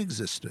his own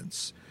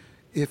existence.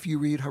 If you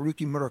read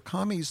Haruki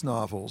Murakami's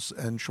novels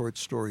and short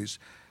stories,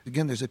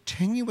 again, there's a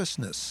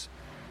tenuousness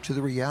to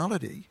the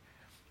reality.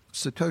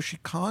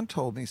 Satoshi Kon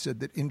told me,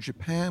 said that in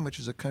Japan, which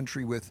is a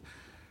country with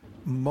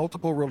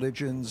multiple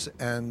religions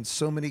and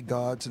so many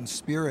gods and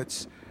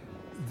spirits,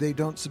 they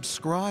don't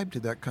subscribe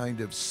to that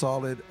kind of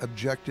solid,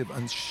 objective,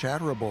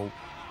 unshatterable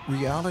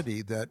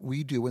reality that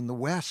we do in the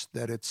West,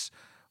 that it's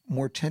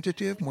more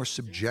tentative, more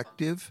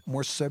subjective,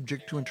 more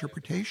subject to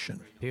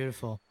interpretation.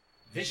 Beautiful.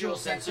 Visual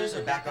sensors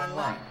are back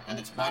online, and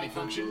its body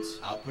functions,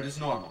 output is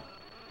normal.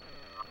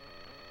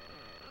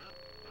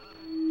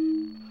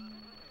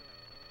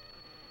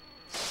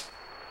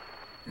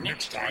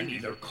 Next time,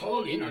 either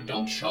call in or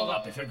don't show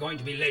up if you're going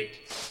to be late.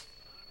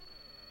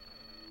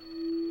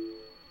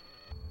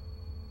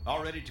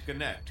 All ready to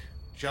connect,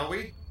 shall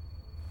we?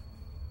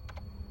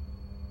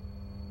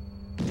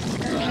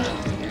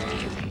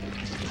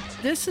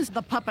 This is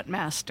the Puppet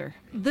Master.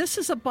 This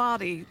is a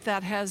body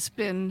that has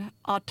been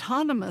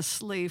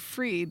autonomously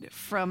freed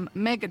from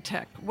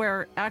Megatech,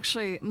 where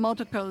actually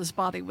Motoko's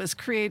body was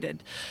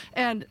created.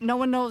 And no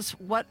one knows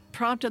what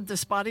prompted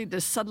this body to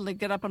suddenly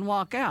get up and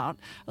walk out.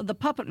 The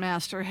Puppet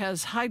Master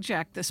has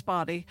hijacked this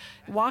body,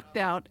 walked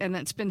out, and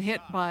it's been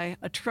hit by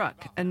a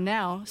truck. And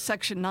now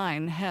Section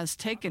 9 has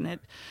taken it,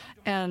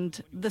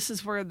 and this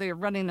is where they're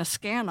running a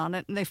scan on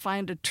it, and they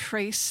find a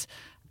trace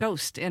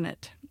ghost in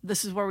it.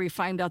 This is where we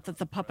find out that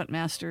the Puppet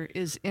Master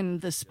is in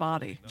this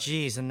body.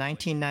 Geez, in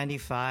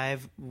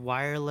 1995,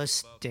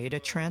 wireless data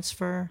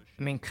transfer?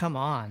 I mean, come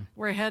on.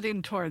 We're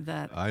heading toward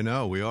that. I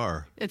know, we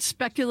are. It's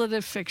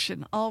speculative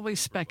fiction,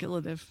 always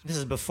speculative. This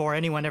is before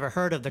anyone ever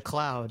heard of the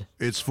cloud.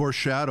 It's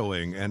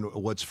foreshadowing, and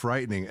what's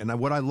frightening, and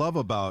what I love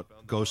about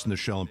Ghost in the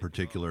Shell in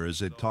particular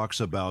is it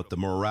talks about the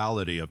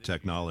morality of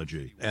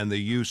technology and the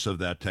use of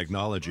that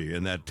technology,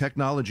 and that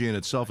technology in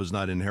itself is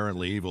not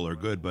inherently evil or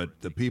good,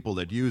 but the people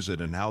that use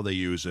it and how they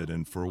use it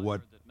and for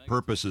what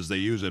purposes they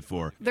use it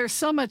for. There's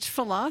so much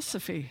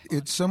philosophy.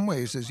 In some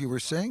ways, as you were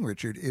saying,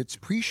 Richard, it's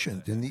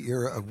prescient in the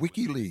era of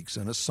WikiLeaks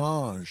and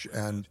Assange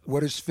and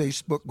what is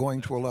Facebook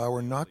going to allow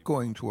or not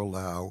going to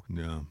allow.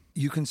 Yeah.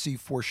 You can see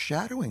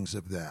foreshadowings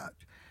of that.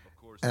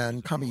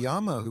 And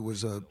Kamiyama, who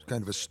was a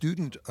kind of a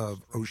student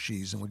of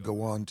Oshii's and would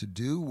go on to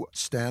do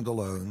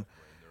Standalone,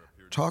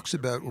 talks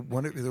about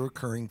one of the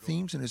recurring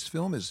themes in his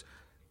film is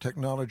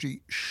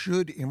technology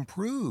should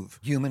improve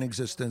human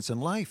existence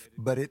and life,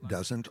 but it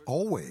doesn't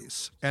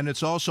always. And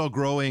it's also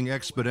growing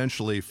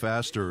exponentially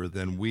faster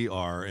than we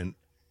are, and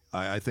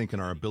I think in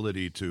our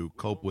ability to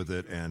cope with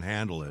it and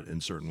handle it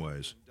in certain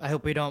ways. I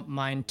hope we don't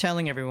mind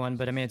telling everyone,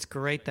 but I mean, it's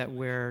great that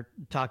we're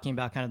talking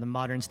about kind of the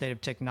modern state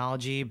of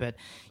technology. But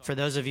for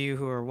those of you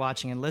who are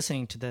watching and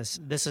listening to this,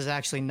 this is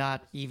actually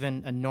not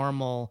even a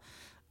normal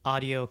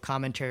audio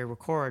commentary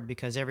record,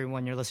 because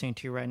everyone you're listening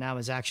to right now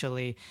is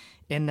actually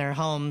in their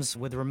homes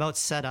with remote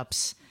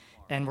setups,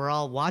 and we're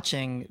all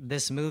watching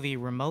this movie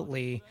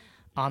remotely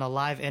on a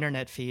live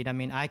internet feed. I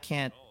mean, I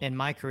can't in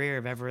my career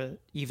have ever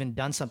even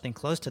done something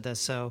close to this,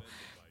 so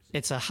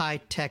it's a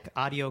high-tech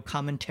audio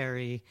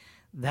commentary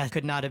that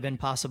could not have been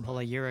possible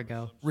a year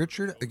ago.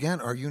 Richard, again,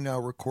 are you now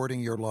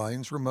recording your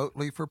lines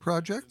remotely for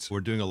projects?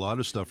 We're doing a lot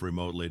of stuff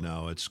remotely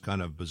now. It's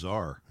kind of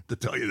bizarre, to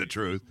tell you the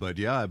truth. But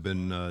yeah, I've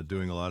been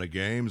doing a lot of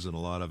games and a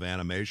lot of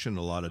animation,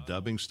 a lot of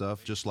dubbing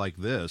stuff, just like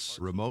this,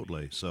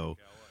 remotely. So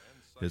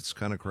it's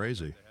kind of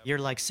crazy. You're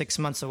like 6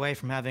 months away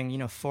from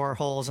having, 4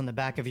 holes in the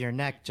back of your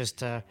neck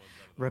just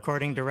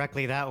recording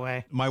directly that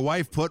way. My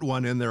wife put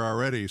one in there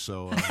already,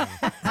 so...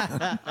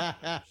 I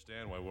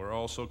understand why we're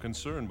all so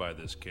concerned by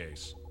this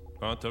case.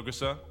 Huh,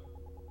 Tokusa?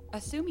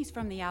 Assume he's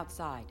from the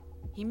outside.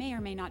 He may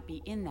or may not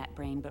be in that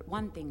brain, but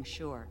one thing's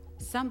sure.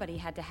 Somebody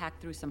had to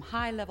hack through some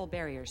high-level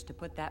barriers to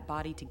put that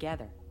body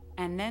together,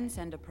 and then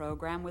send a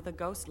program with a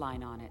ghost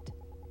line on it.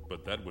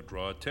 But that would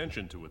draw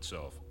attention to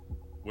itself.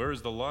 Where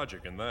is the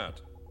logic in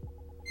that?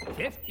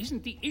 Theft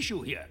isn't the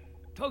issue here.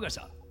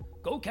 Toga-san,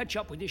 go catch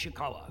up with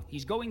Ishikawa.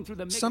 He's going through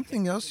the...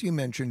 Something else you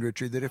mentioned,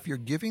 Richard, that if you're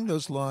giving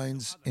those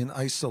lines in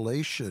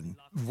isolation,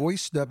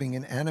 voice dubbing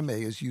in anime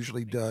is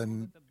usually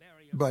done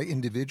by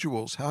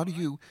individuals. How do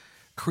you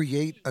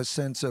create a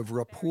sense of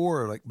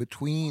rapport, like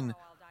between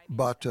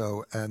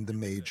Bato and the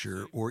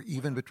major, or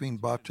even between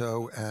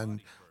Bato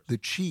and the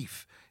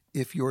chief,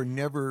 if you're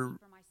never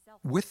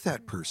with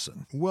that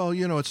person? Well,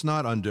 it's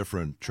not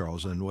undifferent,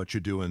 Charles, than what you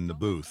do in the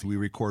booth. We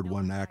record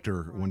one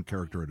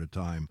character at a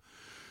time.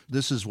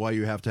 This is why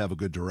you have to have a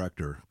good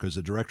director, because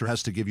the director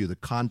has to give you the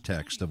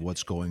context of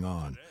what's going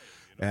on.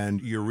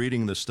 And you're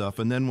reading the stuff,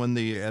 and then when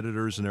the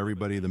editors and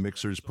everybody, the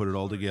mixers, put it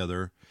all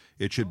together,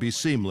 it should be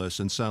seamless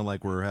and sound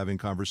like we're having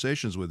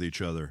conversations with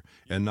each other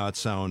and not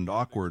sound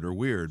awkward or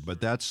weird.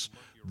 But that's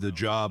the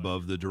job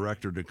of the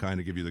director, to kind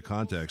of give you the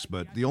context.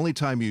 But the only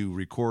time you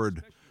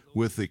record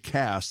with the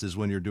cast is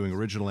when you're doing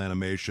original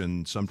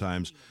animation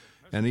sometimes,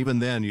 and even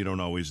then you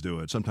don't always do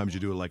it. Sometimes you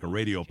do it like a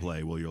radio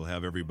play where you'll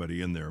have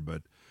everybody in there,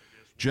 but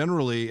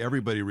generally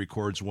everybody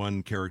records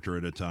one character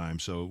at a time,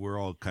 so we're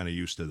all kind of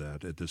used to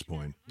that at this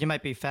point. You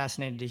might be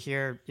fascinated to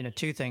hear,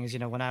 two things.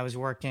 When I was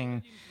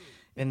working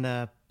in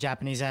the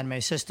Japanese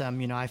anime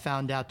system, I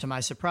found out to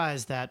my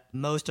surprise that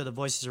most of the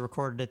voices are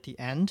recorded at the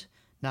end,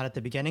 not at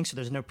the beginning, so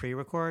there's no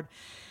pre-record.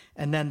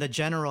 And then the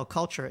general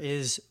culture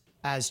is,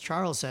 as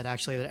Charles said,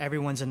 actually, that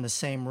everyone's in the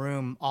same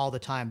room all the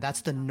time.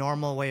 That's the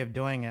normal way of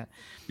doing it.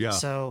 Yeah.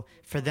 So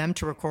for them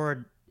to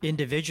record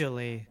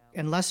individually,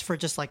 unless for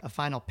just like a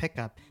final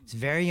pickup, it's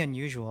very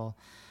unusual.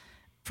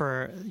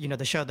 For,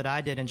 the show that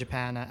I did in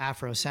Japan,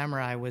 Afro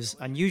Samurai, was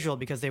unusual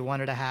because they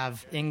wanted to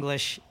have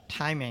English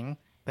timing,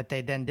 but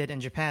they then did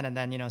in Japan, and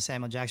then,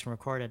 Samuel Jackson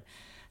recorded.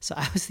 So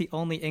I was the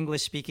only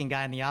English-speaking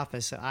guy in the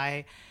office.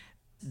 So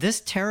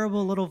this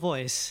terrible little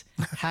voice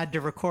had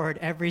to record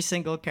every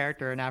single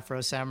character in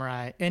Afro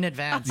Samurai in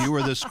advance. You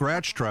were the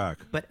scratch track.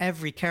 But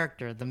every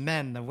character, the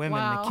men, the women,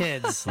 Wow. the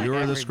kids. You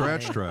were the everybody.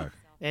 scratch track.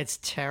 It's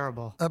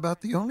terrible. About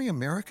the only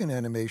American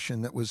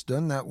animation that was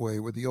done that way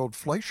were the old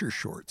Fleischer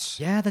shorts.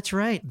 Yeah, that's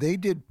right. They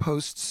did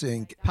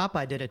post-sync.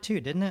 Popeye did it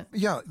too, didn't it?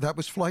 Yeah, that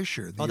was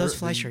Fleischer. Oh, that's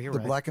Fleischer, you're the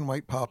right. black and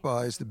white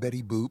Popeyes, the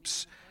Betty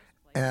Boops.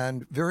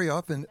 And very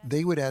often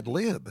they would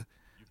ad-lib.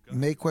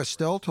 Mae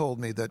Questel told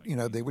me that,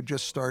 they would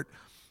just start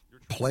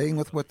playing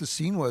with what the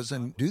scene was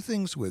and do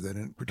things with it.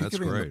 And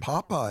particularly in the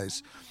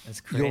Popeyes,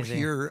 That's crazy. you'll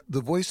hear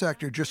the voice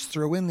actor just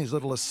throw in these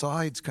little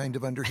asides kind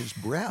of under his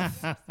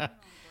breath.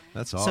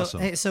 That's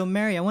awesome. So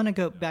Mary, I want to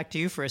go back to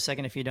you for a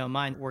second, if you don't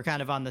mind. We're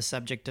kind of on the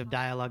subject of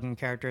dialogue and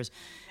characters.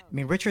 I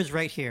mean, Richard's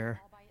right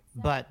here,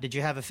 but did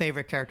you have a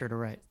favorite character to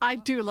write? I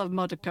do love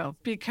Motoko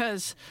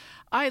because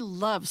I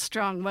love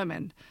strong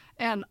women.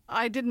 And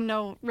I didn't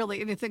know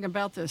really anything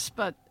about this,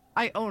 but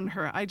I own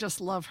her. I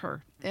just love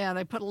her. And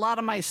I put a lot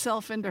of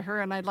myself into her,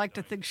 and I'd like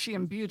to think she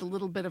imbued a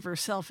little bit of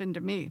herself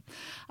into me.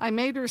 I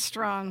made her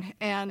strong,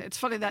 and it's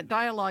funny, that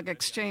dialogue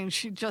exchange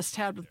she just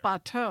had with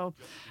Bateau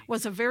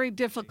was a very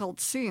difficult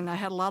scene I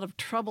had a lot of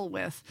trouble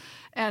with.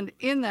 And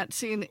in that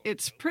scene,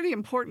 it's pretty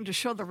important to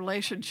show the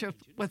relationship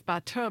with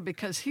Bateau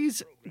because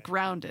he's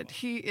grounded.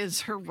 He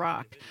is her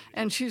rock.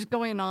 And she's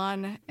going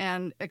on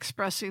and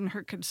expressing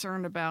her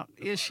concern about,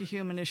 is she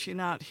human, is she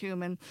not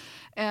human?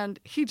 And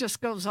he just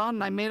goes on,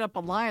 and I made up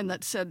a line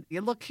that said, you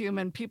look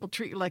human, people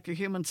treat you like you're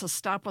human, so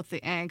stop with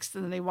the angst.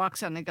 And then he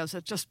walks out and he goes,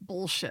 it's just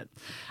bullshit.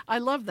 I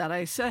love that.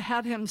 I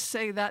had him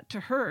say that to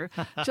her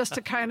just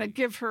to kind of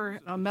give her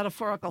a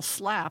metaphorical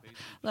slap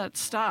that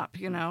stop,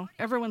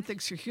 everyone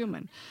thinks you're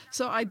human.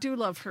 So I do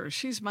love her.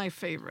 She's my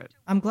favorite.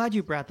 I'm glad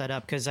you brought that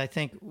up because I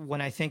think when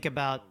I think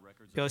about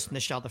Ghost in the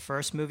Shell, the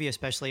first movie,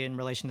 especially in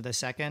relation to the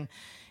second,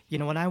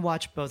 when I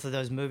watched both of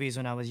those movies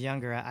when I was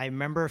younger, I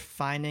remember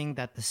finding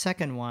that the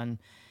second one,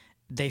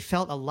 they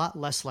felt a lot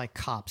less like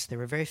cops. They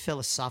were very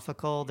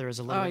philosophical. There was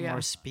a little bit more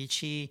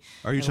speechy.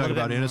 Are you talking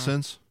about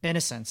Innocence?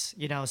 Innocence,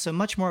 so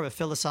much more of a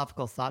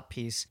philosophical thought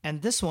piece.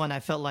 And this one,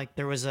 I felt like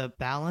there was a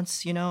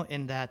balance,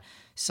 in that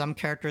some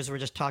characters were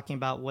just talking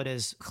about what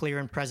is clear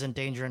and present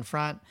danger in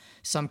front.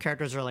 Some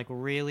characters are like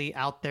really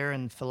out there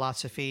in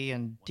philosophy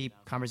and deep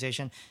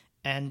conversation.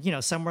 And,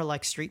 some were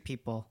like street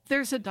people.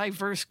 There's a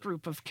diverse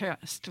group of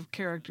cast of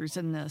characters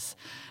in this.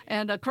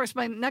 And, of course,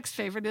 my next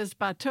favorite is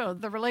Bateau.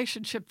 The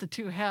relationship the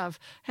two have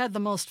had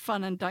the most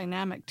fun and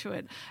dynamic to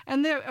it.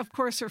 And they, of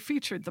course, are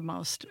featured the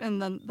most.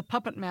 And then the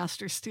puppet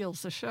master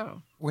steals the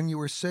show. When you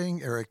were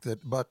saying, Eric,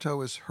 that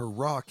Bateau is her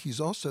rock, he's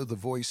also the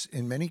voice,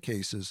 in many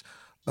cases,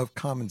 of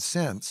common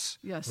sense.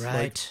 Yes.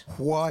 Right. Like,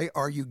 why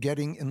are you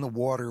getting in the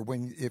water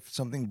when if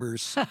something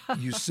bursts,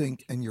 you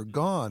sink and you're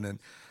gone? And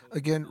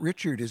again,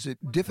 Richard, is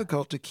it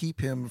difficult to keep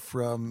him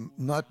from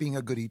not being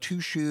a goody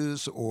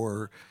two-shoes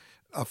or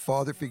a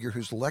father figure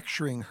who's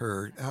lecturing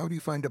her? How do you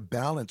find a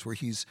balance where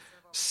he's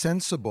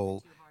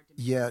sensible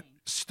yet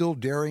still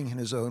daring in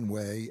his own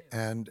way,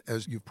 and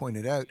as you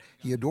pointed out,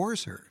 he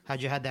adores her.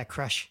 How'd you have that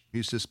crush?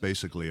 He's just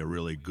basically a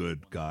really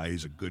good guy.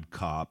 He's a good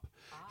cop.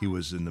 He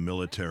was in the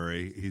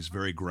military. He's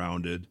very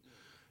grounded.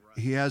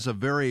 He has a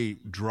very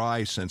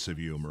dry sense of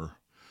humor,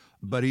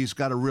 but he's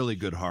got a really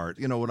good heart.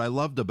 You know, what I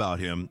loved about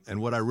him and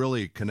what I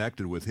really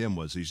connected with him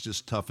was he's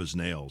just tough as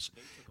nails,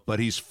 but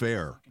he's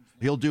fair.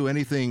 He'll do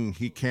anything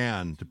he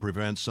can to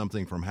prevent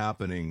something from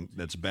happening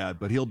that's bad,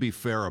 but he'll be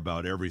fair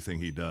about everything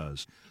he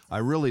does. I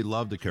really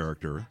loved the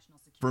character.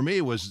 For me,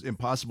 it was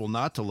impossible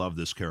not to love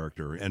this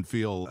character and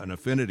feel an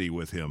affinity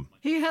with him.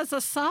 He has a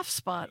soft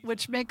spot,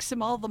 which makes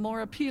him all the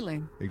more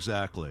appealing.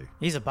 Exactly.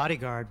 He's a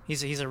bodyguard.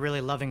 He's a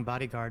really loving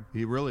bodyguard.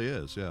 He really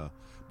is, yeah.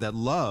 That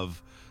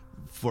love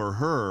for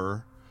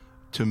her,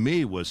 to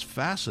me, was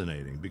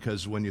fascinating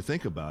because when you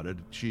think about it,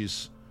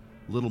 she's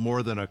little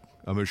more than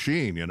a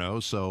machine, you know,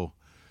 so...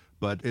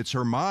 But it's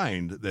her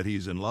mind that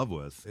he's in love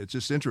with. It's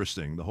just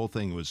interesting. The whole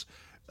thing was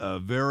a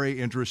very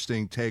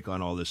interesting take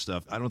on all this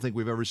stuff. I don't think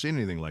we've ever seen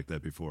anything like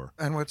that before.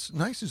 And what's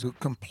nice is the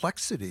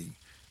complexity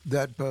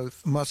that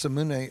both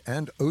Masamune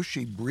and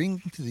Oshii bring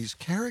to these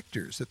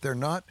characters, that they're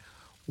not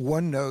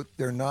one note,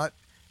 they're not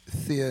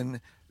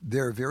thin,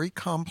 they're very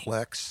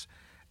complex.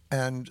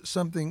 And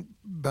something,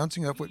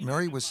 bouncing off what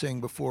Mary was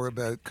saying before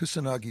about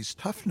Kusanagi's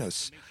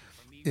toughness,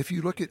 if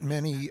you look at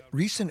many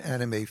recent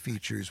anime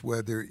features,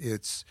 whether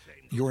it's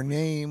Your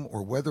Name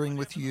or Weathering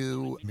with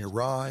You,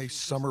 Mirai,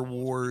 Summer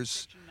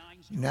Wars,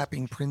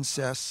 Napping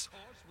Princess,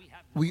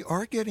 we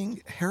are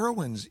getting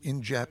heroines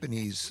in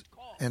Japanese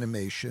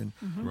animation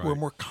who are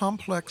more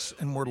complex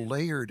and more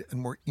layered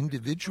and more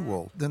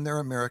individual than their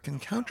American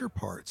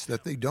counterparts,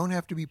 that they don't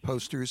have to be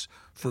posters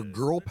for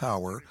girl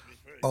power,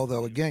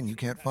 although, again, you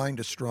can't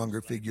find a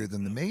stronger figure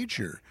than the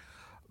Major.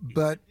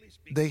 But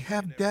they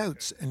have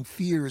doubts and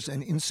fears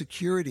and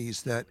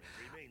insecurities that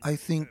I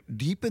think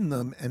deepen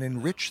them and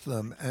enrich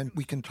them, and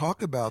we can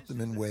talk about them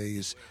in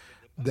ways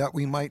that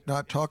we might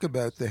not talk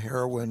about the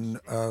heroine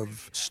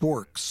of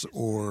Storks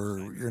or,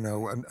 you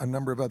know, a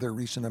number of other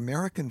recent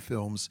American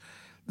films,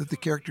 that the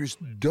characters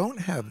don't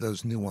have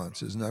those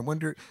nuances. And I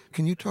wonder,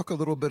 can you talk a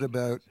little bit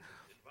about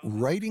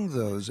writing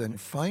those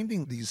and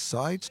finding these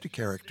sides to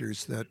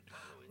characters that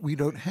we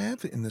don't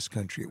have in this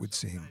country, it would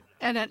seem?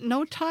 And at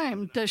no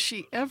time does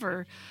she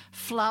ever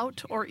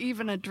flout or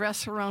even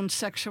address her own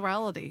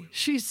sexuality.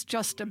 She's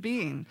just a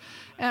being.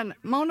 And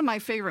one of my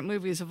favorite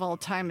movies of all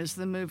time is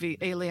the movie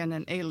Alien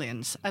and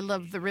Aliens. I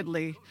love the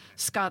Ridley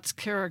Scott's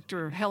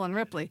character, Helen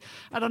Ripley.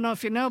 I don't know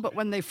if you know, but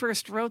when they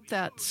first wrote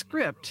that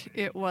script,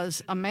 it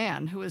was a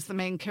man who was the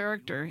main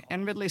character.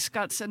 And Ridley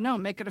Scott said, no,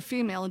 make it a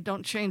female and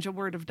don't change a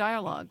word of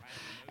dialogue.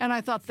 And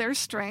I thought their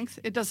strength,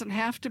 it doesn't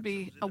have to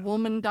be a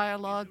woman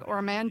dialogue or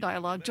a man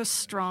dialogue, just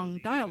strong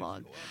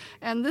dialogue.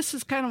 And this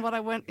is kind of what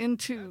I went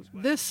into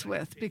this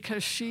with,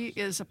 because she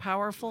is a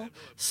powerful,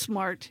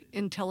 smart,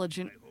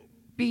 intelligent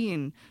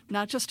being,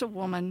 not just a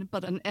woman,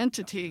 but an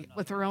entity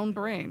with her own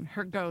brain,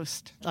 her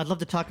ghost. I'd love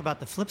to talk about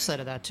the flip side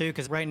of that, too,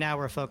 because right now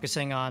we're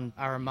focusing on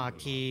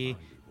Aramaki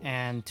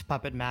and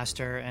Puppet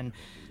Master, and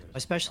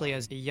especially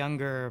as a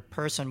younger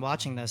person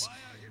watching this,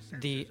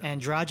 the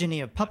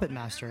androgyny of Puppet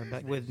Master,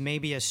 but with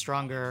maybe a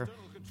stronger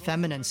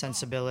feminine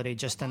sensibility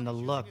just in the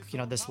look, you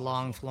know, this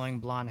long flowing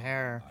blonde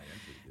hair.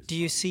 Do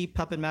you see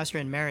Puppet Master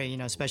and Mary, you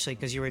know, especially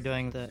because you were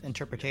doing the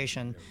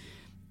interpretation,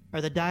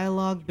 are the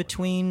dialogue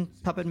between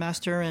Puppet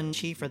Master and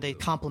Chief, are they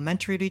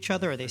complementary to each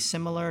other? Are they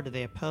similar? Do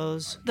they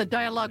oppose? The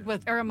dialogue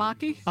with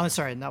Aramaki? Oh,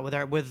 sorry, not with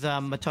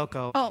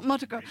Motoko. Oh,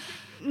 Motoko.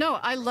 No,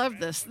 I love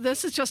this.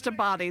 This is just a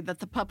body that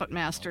the Puppet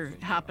Master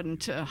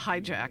happened to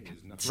hijack.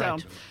 So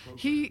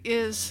he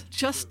is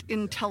just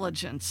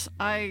intelligence.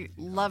 I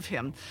love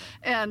him.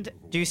 And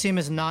do you see him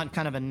as not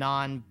kind of a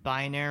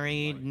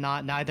non-binary,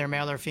 neither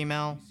male or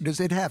female? Does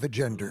it have a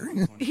gender?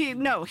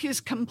 No,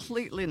 he's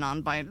completely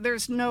non-binary.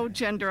 There's no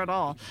gender at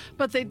all.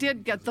 But they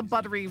did get the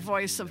buttery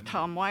voice of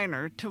Tom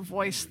Weiner to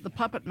voice the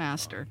Puppet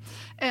Master.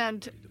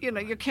 And, you know,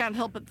 you can't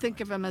help but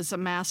think of him as a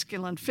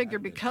masculine figure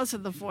because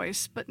of the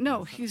voice. But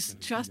no, he's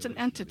just an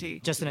entity.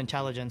 Just an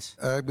intelligence.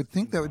 I would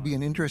think that would be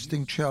an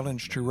interesting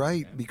challenge to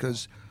write,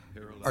 because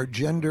our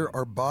gender,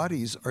 our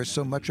bodies are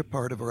so much a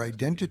part of our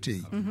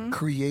identity.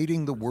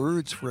 Creating the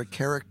words for a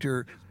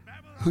character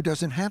who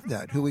doesn't have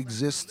that, who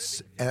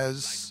exists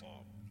as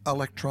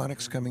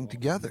electronics coming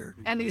together.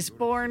 And he's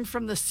born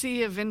from the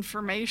sea of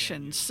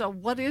information. So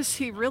what is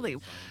he really?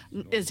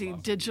 Is he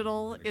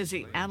digital? Is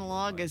he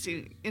analog? Is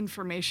he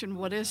information?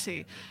 What is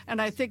he?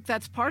 And I think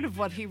that's part of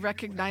what he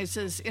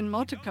recognizes in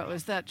Motoko,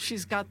 is that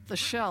she's got the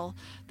shell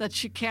that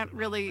she can't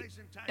really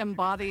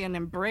embody and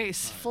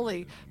embrace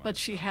fully, but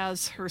she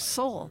has her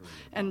soul.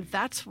 And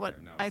that's what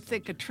I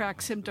think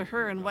attracts him to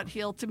her, and what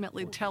he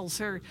ultimately tells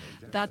her,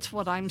 that's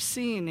what I'm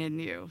seeing in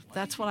you.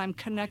 That's what I'm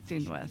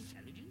connecting with.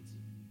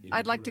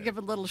 I'd like to give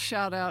a little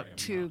shout out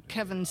to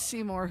Kevin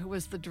Seymour, who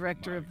was the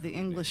director of the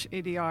English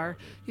ADR.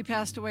 He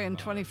passed away in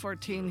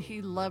 2014.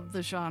 He loved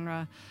the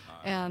genre,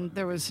 and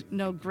there was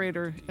no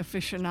greater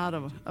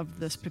aficionado of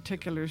this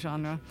particular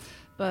genre.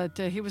 But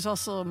he was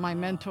also my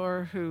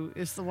mentor, who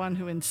is the one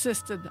who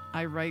insisted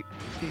I write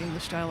the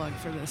English dialogue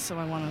for this. So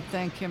I want to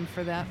thank him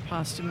for that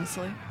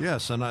posthumously.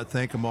 Yes, and I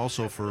thank him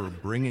also for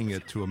bringing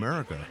it to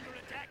America,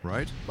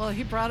 right? Well,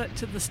 he brought it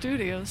to the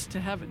studios to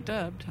have it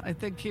dubbed. I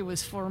think he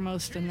was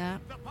foremost in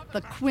that.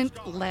 The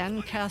Quint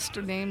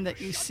Lancaster name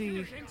that you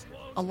see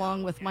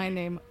along with my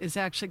name is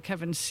actually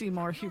Kevin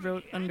Seymour. He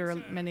wrote under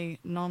many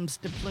noms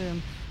de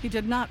plume. He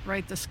did not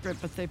write the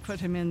script, but they put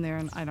him in there,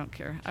 and I don't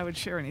care. I would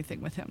share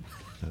anything with him.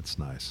 That's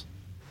nice.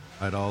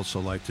 I'd also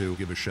like to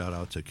give a shout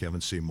out to Kevin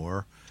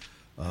Seymour.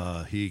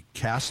 He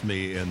cast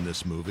me in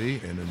this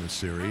movie and in this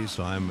series,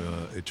 so I'm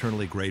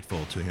eternally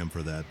grateful to him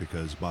for that,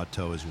 because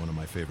Bateau is one of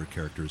my favorite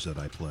characters that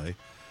I play.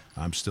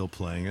 I'm still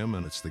playing him,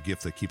 and it's the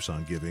gift that keeps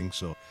on giving,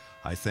 so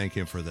I thank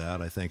him for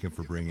that. I thank him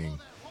for bringing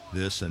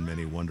this and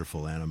many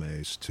wonderful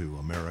animes to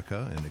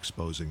America and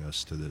exposing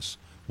us to this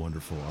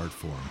wonderful art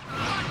form.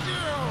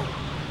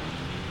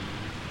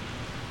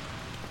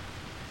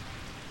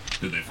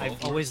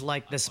 I've always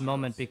liked this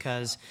moment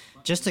because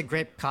just a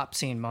great cop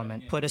scene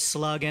moment. Put a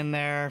slug in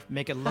there,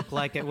 make it look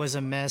like it was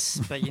a miss,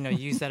 but,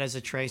 use that as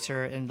a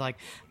tracer. And, I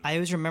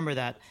always remember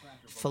that.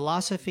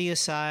 Philosophy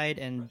aside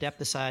and depth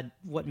aside,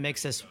 what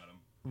makes this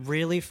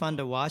really fun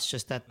to watch,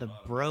 just at the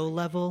bro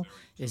level,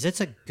 is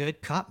it's a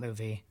good cop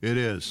movie. It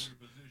is,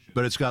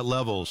 but it's got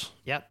levels.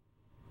 Yep.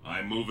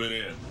 I'm moving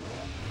in.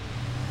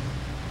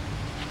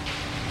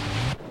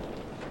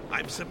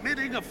 I'm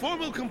submitting a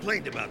formal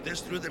complaint about this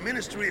through the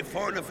Ministry of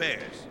Foreign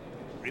Affairs.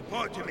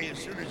 Report to me as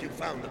soon as you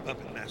found the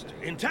puppet master.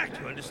 Intact,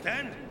 you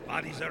understand?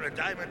 Bodies are a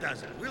dime a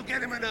dozen. We'll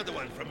get him another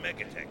one from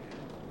Megatech.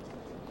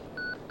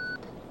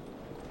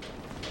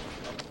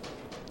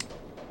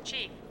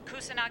 Chief,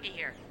 Kusanagi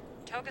here.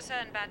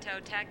 Tokusa and Bateau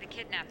tagged the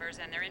kidnappers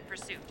and they're in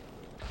pursuit.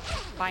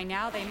 By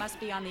now, they must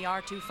be on the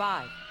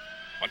R25.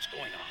 What's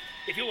going on?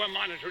 If you were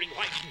monitoring,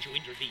 why didn't you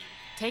intervene?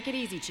 Take it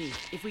easy, Chief.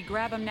 If we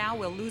grab him now,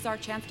 we'll lose our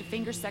chance to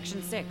finger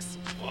Section 6.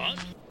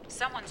 What?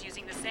 Someone's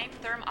using the same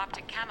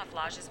therm-optic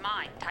camouflage as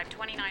mine, Type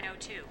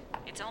 2902.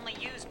 It's only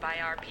used by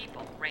our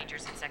people,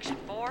 Rangers in Section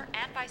 4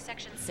 and by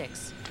Section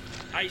 6.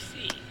 I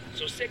see.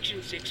 So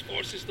Section 6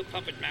 forces the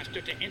Puppet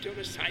Master to enter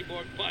a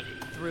cyborg body.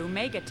 Through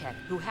Megatech,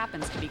 who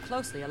happens to be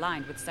closely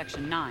aligned with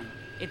Section 9.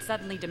 It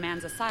suddenly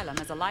demands asylum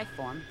as a life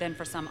form, then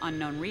for some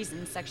unknown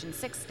reason, Section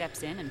 6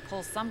 steps in and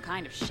pulls some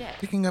kind of shit.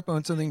 Picking up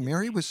on something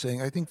Mary was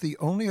saying, I think the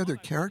only other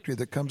character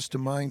that comes to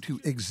mind who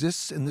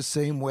exists in the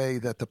same way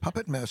that the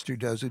Puppet Master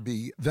does would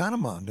be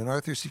Vanamond in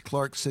Arthur C.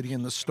 Clarke's City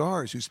in the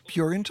Stars, who's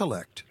pure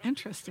intellect.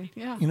 Interesting,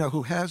 yeah.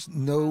 Who has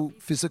no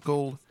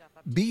physical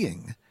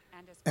being.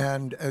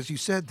 And as you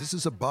said, this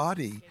is a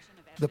body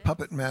the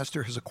Puppet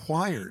Master has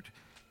acquired.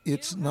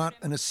 It's not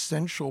an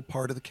essential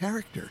part of the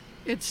character.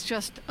 It's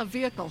just a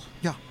vehicle.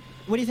 Yeah.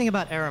 What do you think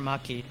about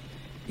Aramaki?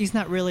 He's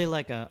not really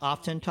a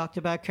often talked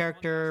about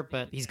character,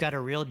 but he's got a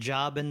real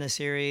job in the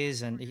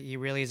series, and he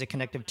really is a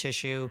connective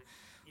tissue.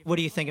 What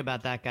do you think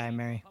about that guy,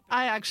 Mary?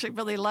 I actually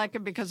really like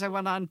him because I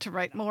went on to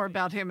write more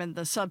about him in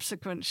the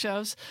subsequent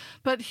shows.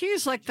 But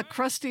he's like the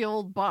crusty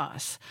old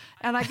boss.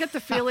 And I get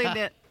the feeling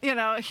that,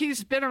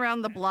 he's been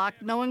around the block.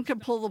 No one can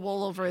pull the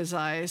wool over his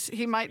eyes.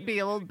 He might be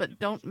old, but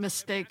don't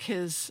mistake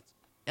his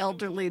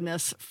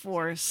elderliness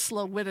for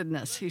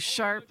slow-wittedness. He's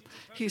sharp,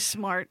 he's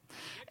smart,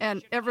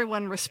 and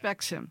everyone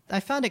respects him.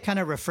 I found it kind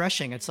of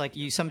refreshing. It's like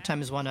you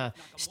sometimes want to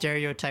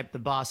stereotype the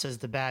boss as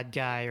the bad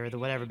guy or the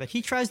whatever, but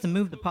he tries to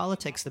move the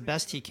politics the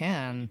best he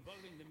can,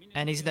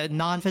 and he's the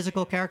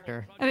non-physical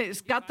character. And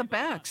he's got the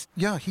backs.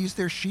 Yeah, he's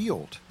their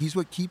shield. He's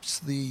what keeps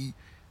the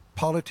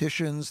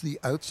politicians, the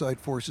outside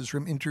forces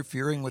from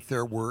interfering with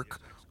their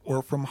work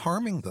or from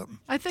harming them.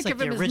 I think it's of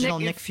like him the original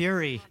as Nick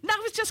Fury. No, I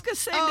was just going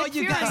to say Oh, Nick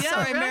you Fury. guys,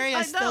 sorry, Mary.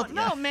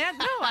 No, man,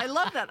 no. I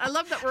love that. I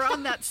love that we're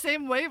on that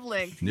same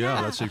wavelength.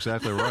 Yeah, that's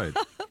exactly right.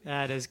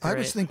 That is great. I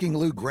was thinking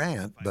Lou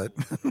Grant, but...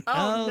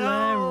 Oh,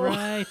 no.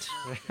 Right.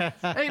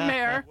 Hey,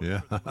 Mayor.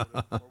 Yeah.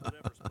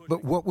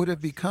 But what would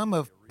have become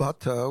of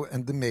Bateau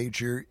and the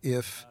Major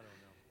if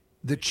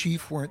the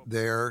chief weren't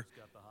there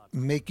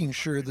making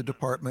sure the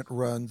department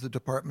runs, the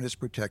department is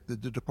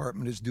protected, the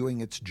department is doing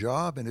its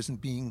job and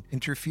isn't being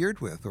interfered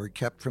with or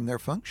kept from their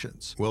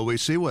functions? Well, we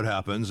see what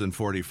happens in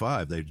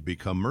 45. They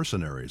become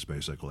mercenaries,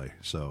 basically.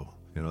 So,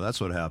 that's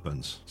what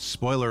happens.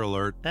 Spoiler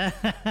alert.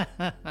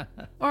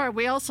 Or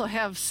we also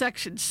have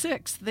Section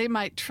 6. They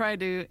might try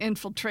to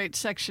infiltrate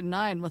Section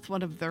 9 with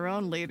one of their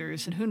own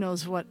leaders, and who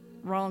knows what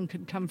wrong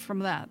could come from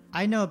that.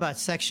 I know about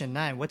Section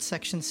 9. What's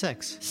Section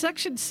 6?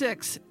 Section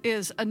 6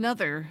 is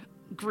another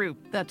group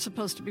that's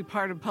supposed to be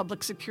part of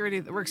public security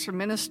that works for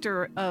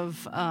Minister of...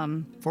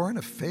 Foreign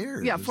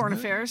Affairs. Yeah, Foreign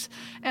Affairs.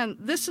 And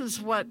this is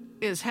what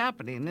is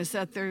happening, is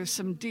that there's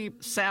some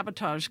deep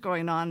sabotage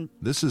going on.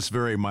 This is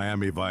very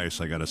Miami Vice,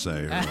 I gotta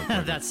say.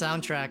 That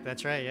soundtrack,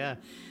 that's right, yeah.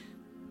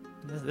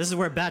 This is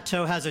where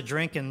Bateau has a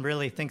drink and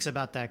really thinks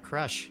about that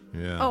crush.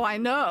 Yeah. Oh, I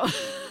know.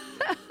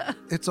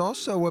 It's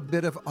also a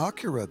bit of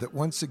Akira that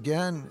once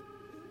again,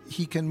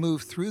 he can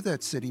move through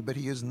that city, but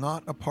he is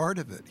not a part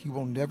of it. He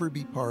will never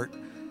be part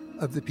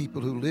of the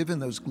people who live in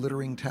those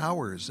glittering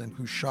towers and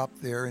who shop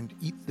there and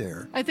eat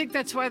there. I think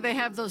that's why they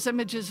have those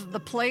images of the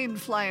plane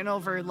flying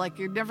over, like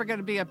you're never going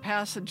to be a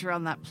passenger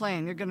on that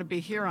plane. You're going to be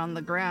here on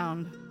the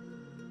ground.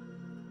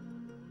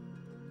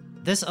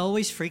 This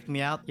always freaked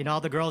me out. You know,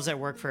 all the girls that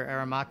work for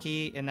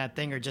Aramaki in that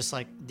thing are just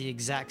like the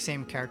exact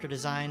same character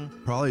design.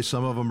 Probably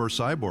some of them are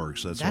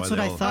cyborgs. That's what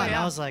I thought. Oh,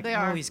 yeah, I was like,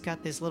 oh, he's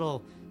got this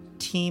little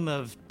team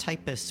of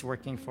typists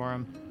working for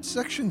him.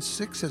 Section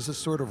 6 has a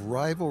sort of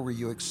rivalry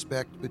you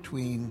expect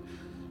between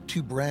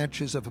two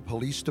branches of a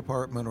police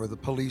department, or the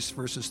police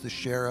versus the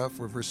sheriff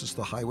or versus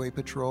the highway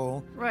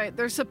patrol. Right.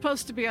 They're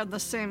supposed to be on the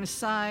same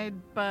side,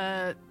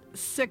 but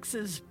 6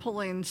 is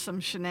pulling some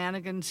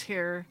shenanigans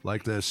here.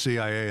 Like the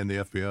CIA and the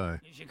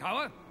FBI.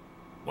 Ishikawa?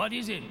 What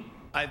is it?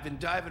 I've been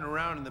diving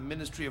around in the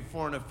Ministry of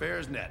Foreign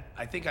Affairs net.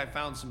 I think I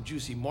found some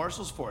juicy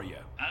morsels for you.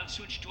 I'll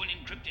switch to an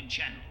encrypted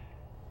channel.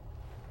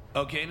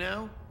 Okay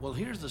now? Well,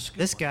 here's the scoop.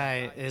 This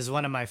guy is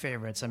one of my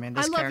favorites. I mean,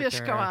 this I love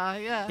character,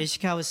 Ishikawa, yeah.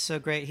 Ishikawa is so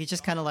great. He's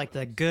just kind of like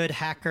the good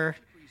hacker.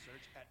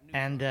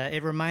 And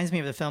it reminds me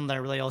of the film that I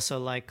really also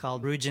like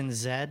called Rujin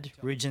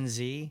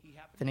Z.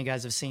 If any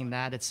guys have seen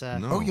that, it's a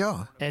Oh,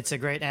 yeah. It's a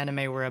great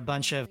anime where a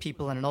bunch of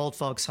people in an old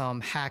folks'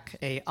 home hack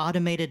a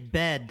automated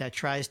bed that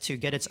tries to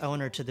get its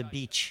owner to the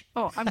beach.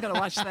 Oh, I'm going to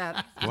watch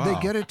that. Wow. They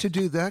get it to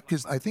do that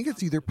because I think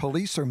it's either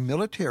police or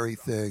military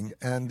thing,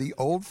 and the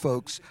old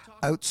folks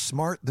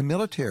outsmart the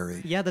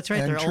military. Yeah, that's right.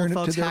 And They're turn old it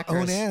folks to their hackers.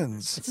 own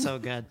ends. It's so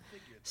good.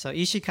 So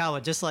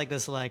Ishikawa, just like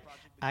this, like,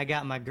 I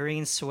got my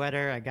green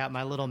sweater, I got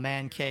my little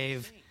man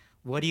cave.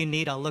 What do you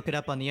need? I'll look it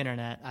up on the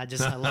internet. I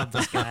love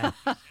this guy.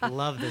 I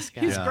love this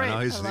guy. He's Yeah, great. no,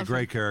 he's I a love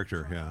great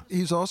character, yeah.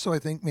 He's also, I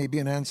think, maybe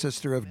an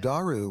ancestor of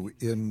Daru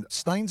in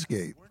Steins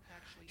Gate.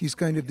 He's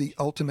kind of the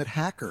ultimate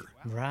hacker.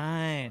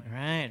 Right.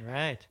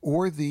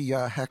 Or the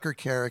hacker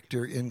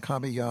character in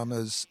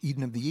Kamiyama's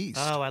Eden of the East.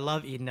 Oh, I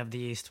love Eden of the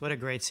East. What a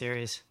great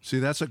series. See,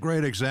 that's a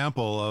great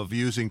example of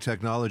using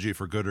technology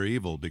for good or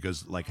evil,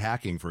 because like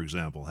hacking, for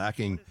example,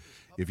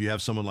 if you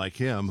have someone like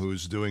him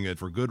who's doing it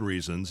for good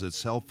reasons,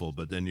 it's helpful.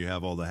 But then you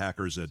have all the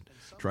hackers that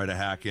try to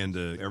hack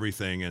into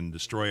everything and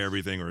destroy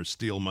everything or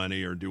steal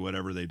money or do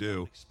whatever they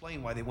do.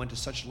 Explain why they went to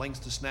such lengths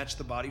to snatch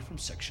the body from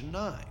Section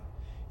 9.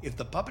 If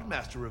the Puppet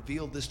Master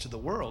revealed this to the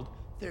world,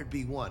 there'd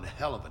be one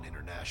hell of an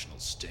international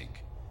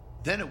stink.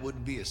 Then it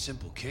wouldn't be a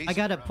simple case. I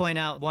got to point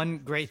out one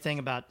great thing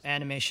about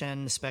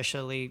animation,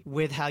 especially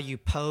with how you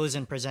pose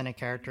and present a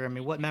character. I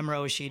mean, what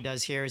Mamoru Oshii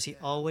does here is he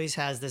always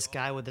has this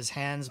guy with his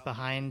hands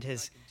behind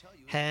his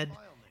head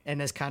in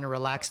this kind of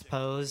relaxed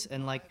pose.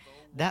 And like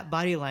that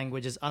body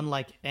language is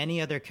unlike any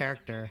other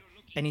character.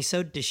 And he's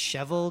so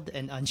disheveled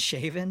and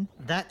unshaven.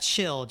 That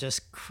chill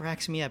just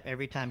cracks me up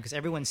every time because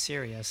everyone's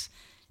serious.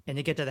 And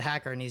you get to the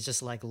hacker, and he's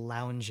just like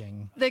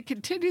lounging. They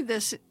continue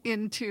this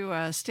into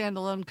a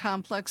standalone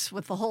complex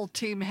with the whole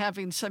team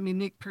having some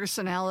unique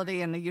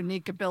personality and a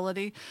unique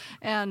ability.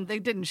 And they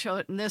didn't show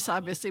it in this,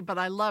 obviously, but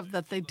I love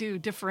that they do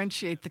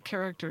differentiate the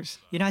characters.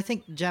 You know, I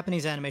think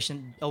Japanese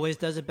animation always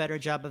does a better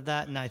job of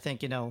that. And I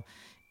think, you know,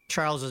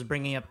 Charles was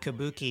bringing up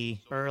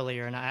kabuki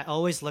earlier, and I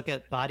always look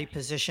at body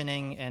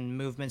positioning and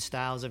movement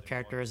styles of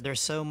characters. They're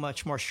so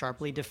much more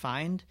sharply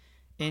defined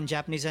in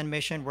Japanese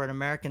animation, where in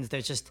Americans, they're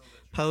just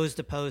pose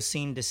to pose,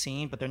 scene to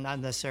scene, but they're not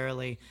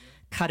necessarily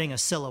cutting a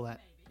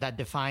silhouette that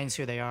defines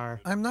who they are.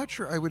 I'm not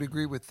sure I would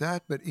agree with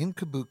that, but in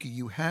kabuki,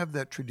 you have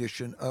that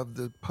tradition of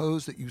the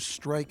pose that you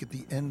strike at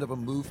the end of a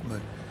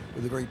movement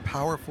with a very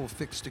powerful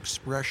fixed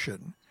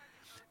expression.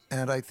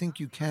 And I think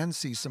you can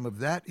see some of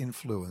that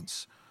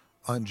influence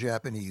on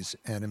Japanese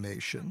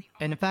animation.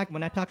 And in fact,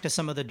 when I talk to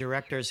some of the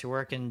directors who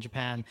work in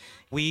Japan,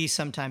 we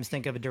sometimes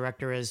think of a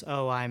director as,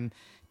 oh, I'm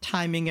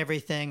timing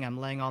everything, I'm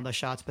laying all the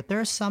shots. But there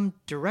are some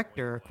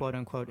director, quote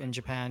unquote, in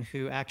Japan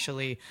who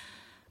actually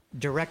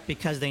direct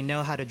because they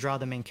know how to draw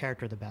the main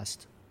character the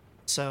best.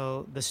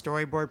 So the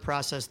storyboard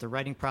process, the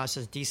writing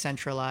process,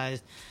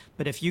 decentralized.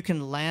 But if you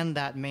can land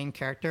that main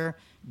character,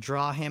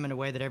 draw him in a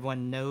way that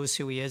everyone knows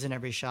who he is in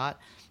every shot,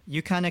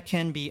 you kind of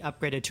can be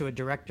upgraded to a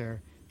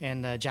director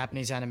in the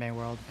Japanese anime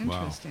world.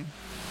 Interesting.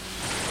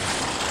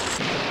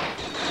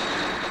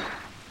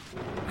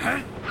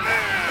 Huh?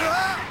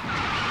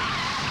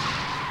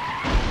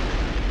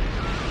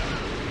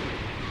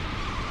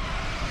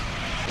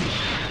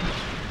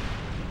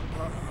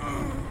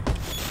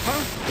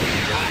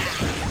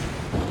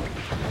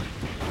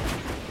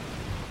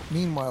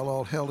 Meanwhile,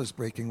 all hell is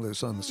breaking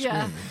loose on the screen.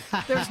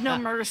 Yeah, there's no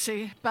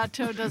mercy.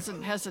 Bateau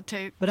doesn't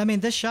hesitate. But I mean,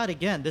 this shot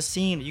again, this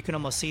scene, you can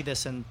almost see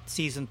this in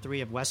season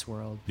 3 of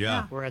Westworld.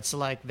 Yeah. Where it's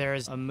like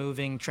there's a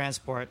moving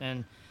transport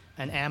and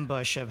an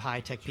ambush of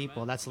high-tech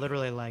people. That's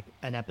literally like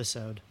an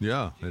episode.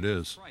 Yeah, it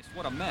is. Christ,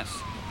 what a mess.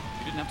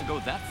 You didn't have to go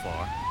that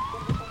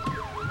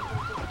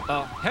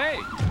far. Hey!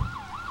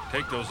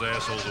 Take those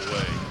assholes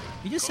away.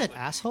 You just said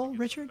asshole,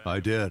 Richard? I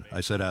did. I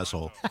said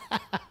asshole.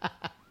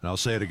 And I'll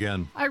say it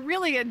again. I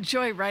really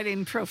enjoy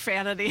writing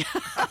profanity.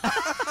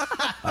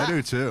 I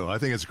do too. I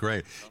think it's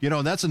great. You know,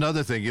 and that's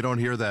another thing. You don't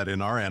hear that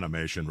in our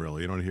animation,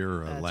 really. You don't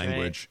hear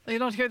language. You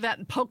don't hear that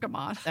in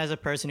Pokemon. As a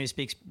person who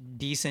speaks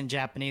decent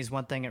Japanese,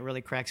 one thing that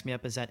really cracks me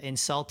up is that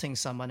insulting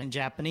someone in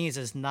Japanese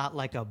is not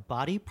like a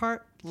body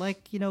part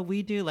like,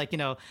 we do. Like,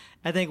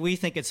 I think we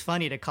think it's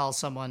funny to call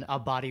someone a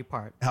body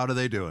part. How do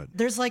they do it?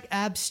 There's like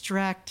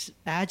abstract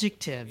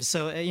adjectives.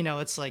 So,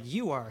 it's like,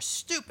 you are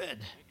stupid.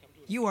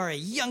 You are a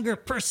younger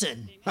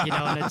person,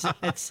 and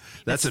it's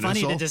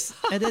funny insult? to just,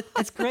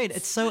 it's great.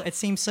 It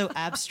seems so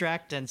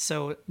abstract and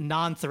so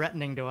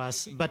non-threatening to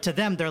us. But to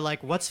them, they're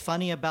like, what's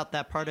funny about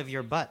that part of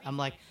your butt? I'm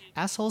like,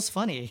 asshole's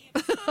funny.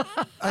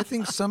 I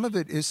think some of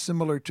it is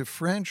similar to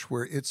French,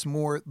 where it's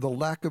more the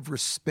lack of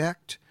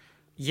respect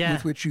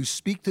with which you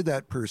speak to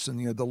that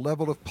person, the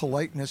level of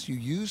politeness you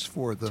use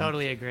for them.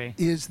 Totally agree.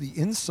 Is the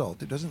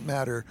insult. It doesn't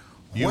matter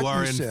You what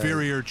are you say.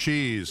 inferior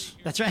cheese.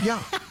 That's right.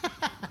 Yeah.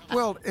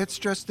 Well, it's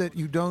just that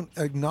you don't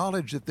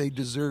acknowledge that they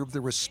deserve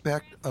the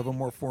respect of a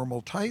more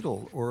formal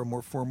title or a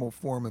more formal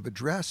form of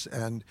address,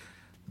 and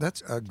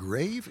that's a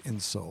grave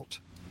insult.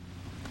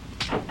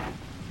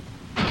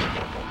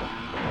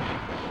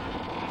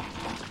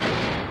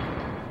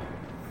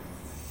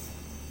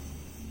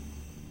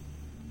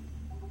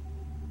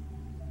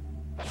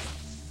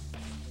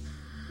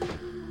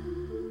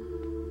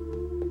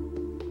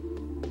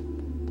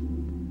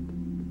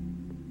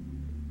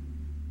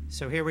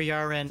 So here we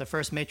are in the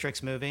first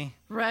Matrix movie.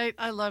 Right.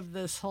 I love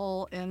this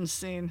whole end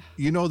scene.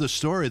 You know the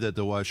story that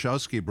the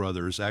Wachowski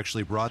brothers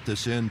actually brought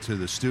this into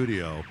the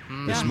studio,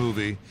 this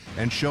movie,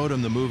 and showed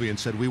them the movie and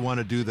said, we want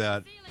to do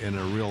that in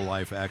a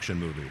real-life action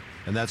movie.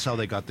 And that's how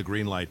they got the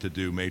green light to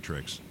do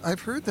Matrix. I've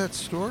heard that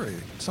story.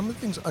 Some of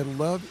the things I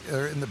love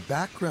are in the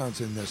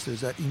backgrounds in this. There's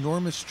that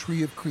enormous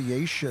tree of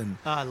creation.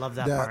 Oh, I love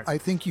that part. I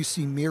think you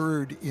see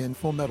mirrored in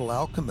Full Metal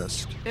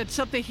Alchemist. It's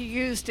something he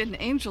used in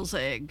Angel's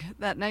Egg,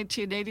 that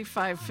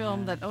 1985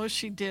 film that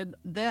Oshii did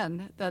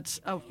then. That's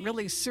a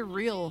really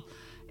surreal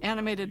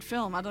animated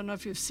film. I don't know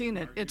if you've seen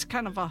it. It's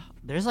kind of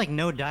There's like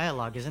no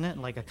dialogue, isn't it?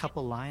 Like a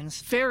couple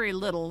lines? Very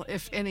little,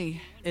 if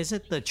any. Is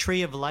it the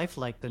Tree of Life,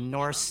 like the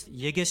Norse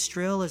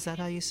Yggdrasil? Is that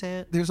how you say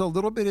it? There's a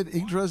little bit of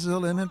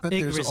Yggdrasil in it, but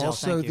there's Yggdrasil,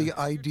 also the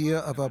idea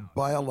of a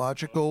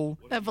biological...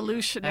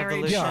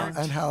 Evolutionary. Yeah,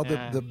 and how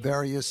the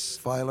various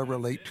phyla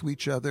relate to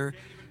each other.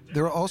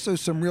 There are also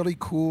some really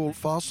cool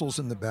fossils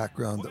in the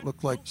background that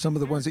look like some of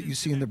the ones that you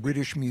see in the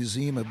British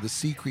Museum of the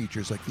sea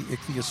creatures, like the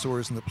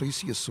ichthyosaurs and the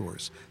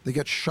plesiosaurs. They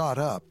get shot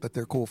up, but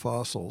they're cool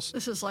fossils.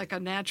 This is like a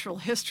natural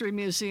history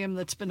museum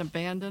that's been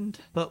abandoned.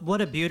 But what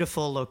a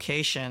beautiful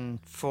location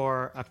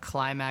for a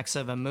climax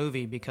of a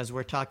movie, because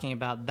we're talking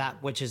about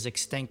that which is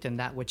extinct and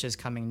that which is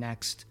coming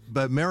next.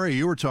 But Mary,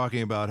 you were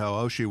talking about how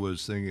Oshii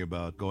was thinking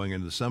about going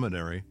into the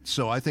seminary.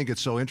 So I think it's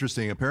so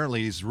interesting.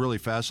 Apparently he's really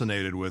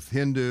fascinated with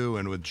Hindu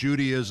and with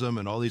Judaism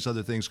and all these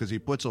other things because he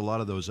puts a lot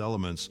of those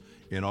elements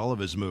in all of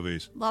his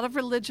movies. A lot of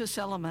religious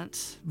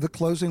elements. The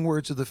closing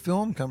words of the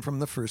film come from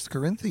the 1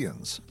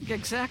 Corinthians.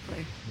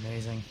 Exactly.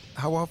 Amazing.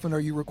 How often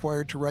are you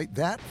required to write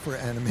that for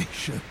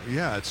animation?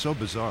 Yeah, it's so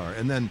bizarre.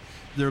 And then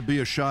there'll be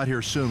a shot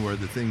here soon where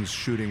the thing's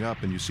shooting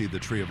up and you see the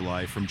Tree of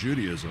Life from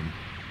Judaism,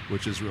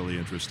 which is really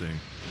interesting.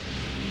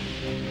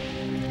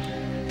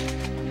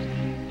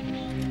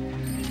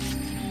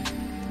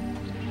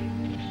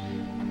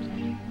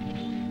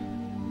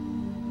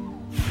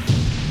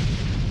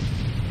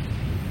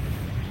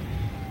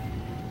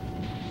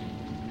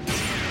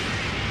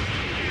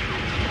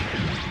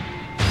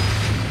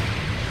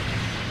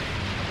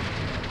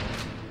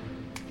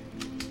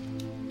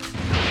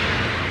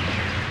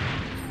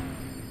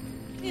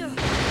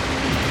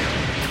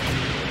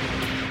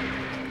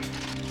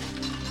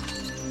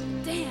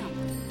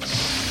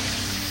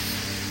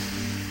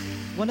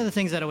 One of the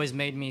things that always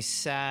made me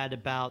sad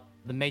about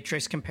the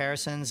Matrix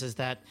comparisons is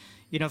that,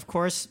 of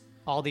course,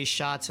 all these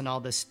shots and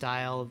all this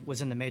style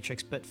was in the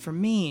Matrix, but for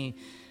me,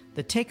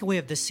 the takeaway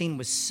of this scene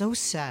was so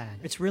sad.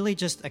 It's really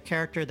just a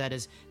character that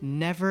is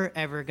never,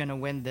 ever going to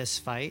win this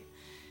fight,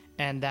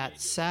 and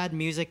that sad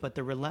music, but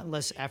the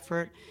relentless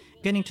effort,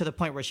 getting to the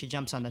point where she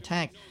jumps on the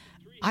tank.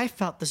 I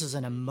felt this is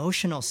an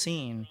emotional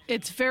scene.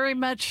 It's very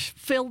much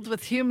filled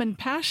with human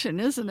passion,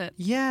 isn't it?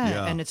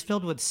 Yeah, and it's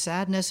filled with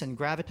sadness and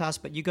gravitas,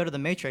 but you go to the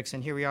Matrix,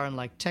 and here we are in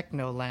like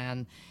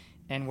techno-land,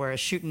 and we're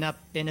shooting up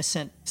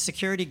innocent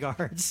security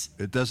guards.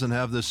 It doesn't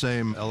have the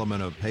same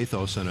element of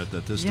pathos in it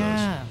that this does.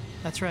 Yeah,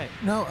 that's right.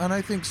 No, and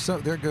I think so.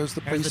 There goes the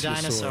There's the plesiosaur.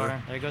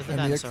 dinosaur. There goes the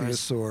and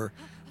dinosaurs. the ichthyosaur.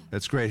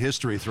 That's great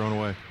history thrown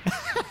away.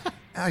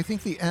 I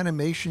think the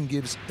animation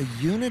gives a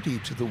unity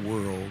to the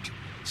world.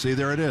 See,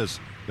 there it is.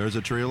 There's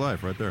a Tree of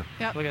Life right there.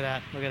 Yep. Look at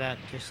that. Look at that.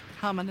 Just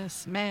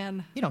Hominous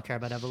man. You don't care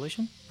about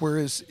evolution.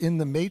 Whereas in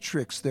The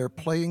Matrix, they're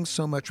playing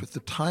so much with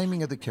the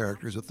timing of the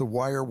characters, with the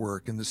wire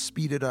work and the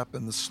speeded up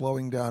and the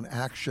slowing down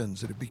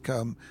actions that have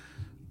become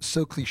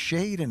so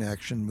cliched in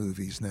action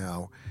movies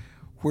now.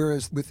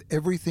 Whereas with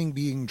everything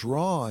being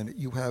drawn,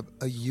 you have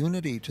a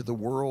unity to the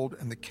world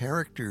and the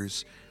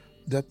characters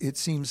that it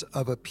seems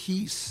of a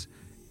piece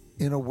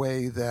in a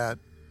way that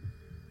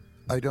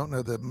I don't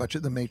know that much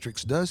of The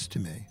Matrix does to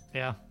me.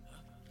 Yeah.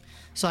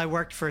 So I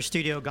worked for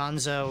Studio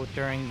Gonzo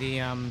during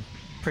the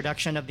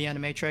production of The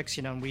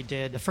Animatrix, and we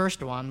did the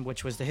first one,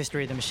 which was The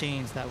History of the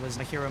Machines. That was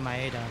Akira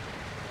Maeda.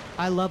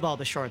 I love all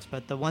the shorts,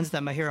 but the ones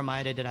that Mahiro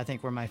Maeda did, I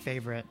think, were my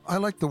favorite. I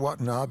like the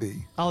Watanabe.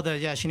 Oh,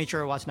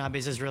 Shinichiro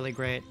Watanabe's is really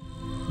great.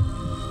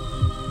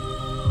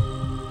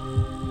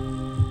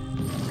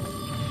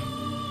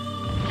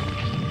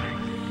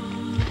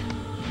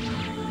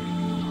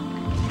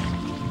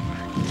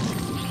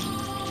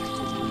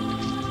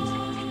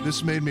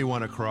 This made me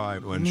want to cry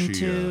when Me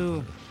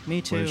too.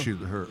 When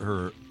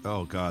her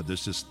oh God,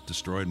 this just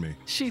destroyed me.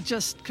 She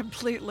just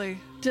completely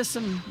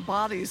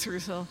disembodies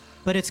herself.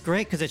 But it's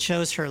great because it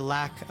shows her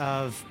lack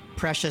of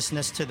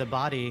preciousness to the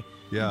body.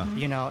 Yeah.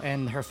 You know,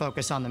 and her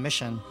focus on the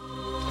mission.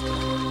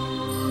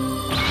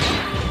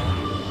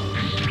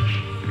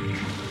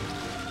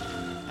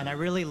 And I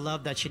really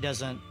love that she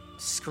doesn't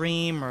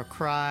scream or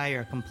cry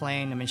or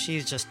complain. I mean,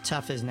 she's just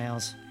tough as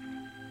nails,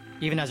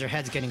 even as her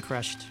head's getting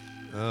crushed.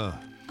 Ugh.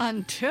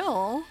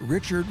 Until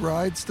Richard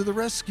rides to the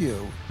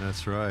rescue.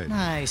 That's right.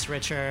 Nice,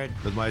 Richard.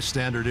 With my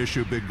standard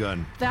issue big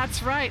gun.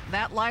 That's right.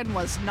 That line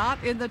was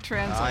not in the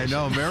translation. I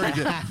know. Mary,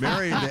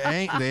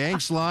 the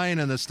Yanks line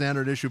and the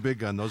standard issue big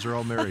gun. Those are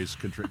all Mary's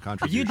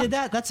contributions. You did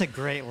that? That's a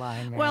great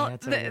line, Mary. Well,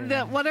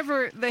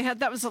 whatever they had,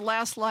 that was the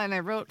last line I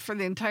wrote for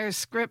the entire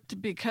script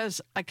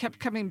because I kept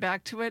coming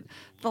back to it.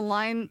 The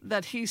line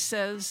that he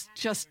says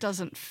just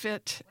doesn't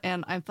fit.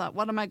 And I thought,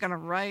 what am I going to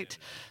write?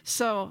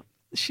 So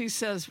she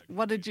says,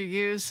 what did you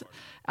use?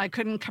 I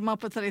couldn't come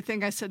up with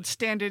anything. I said,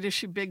 standard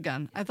issue big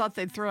gun. I thought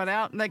they'd throw it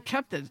out, and they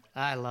kept it.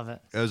 I love it.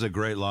 It was a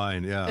great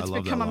line. Yeah, It's I love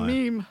that become a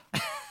line. meme.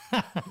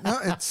 No,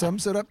 it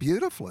sums it up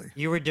beautifully.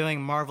 You were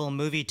doing Marvel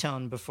movie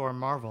tone before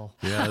Marvel.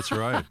 Yeah, that's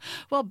right.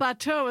 Well,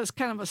 Bateau is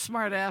kind of a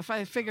smart ass.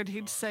 I figured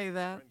he'd say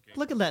that.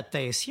 Look at that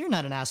face. You're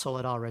not an asshole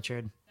at all,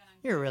 Richard.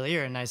 You're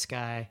a nice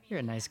guy.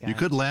 You're a nice guy. You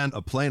could land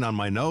a plane on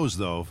my nose,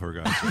 though, for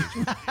God's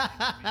sake.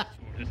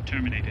 Has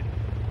terminated.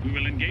 We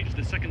will engage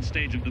the second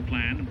stage of the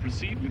plan and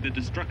proceed with the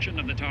destruction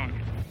of the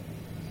target.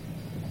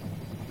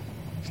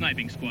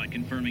 Sniping squad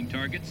confirming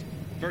targets.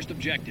 First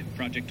objective,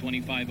 Project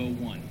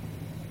 2501.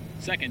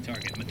 Second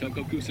target,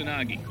 Motoko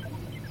Kusanagi.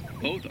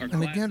 Both are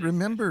And again,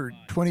 remember,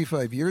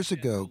 25 years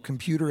ago,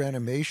 computer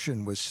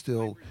animation was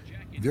still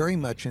very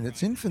much in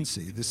its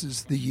infancy. This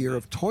is the year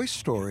of Toy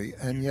Story,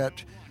 and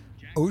yet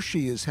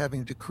Oshii is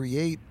having to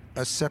create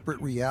a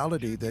separate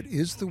reality that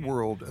is the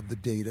world of the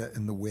data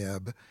and the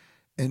web,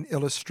 and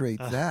illustrate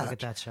that, look at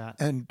that shot,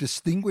 and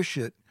distinguish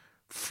it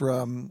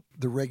from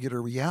the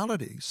regular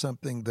reality,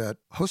 something that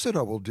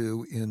Hosoda will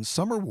do in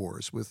Summer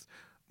Wars with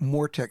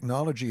more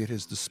technology at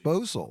his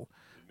disposal.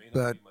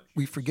 But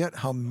we forget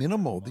how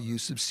minimal the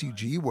use of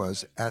CG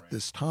was at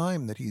this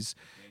time that he's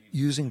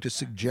using to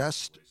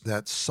suggest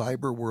that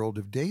cyber world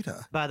of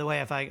data. By the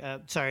way, if I,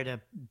 sorry to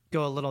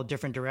go a little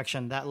different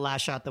direction, that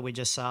last shot that we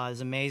just saw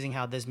is amazing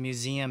how this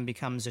museum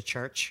becomes a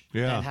church.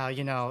 Yeah. And how,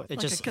 you know, it Like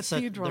just, a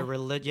cathedral.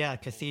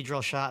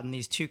 Cathedral shot, and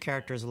these two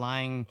characters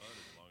lying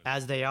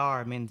as they are.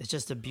 I mean, it's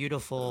just a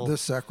beautiful... The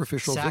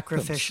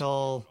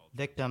sacrificial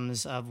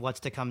victims of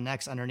what's to come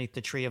next underneath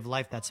the tree of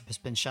life that's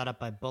been shot up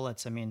by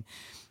bullets. I mean,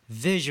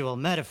 visual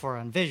metaphor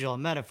on visual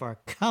metaphor.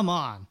 Come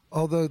on.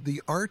 Although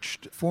the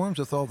arched forms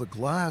with all the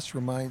glass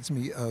reminds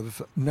me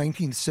of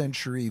 19th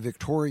century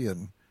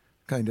Victorian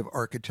kind of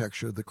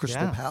architecture, the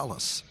Crystal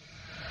Palace.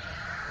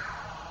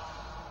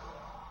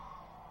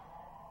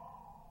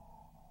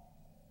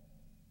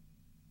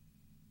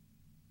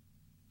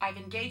 I've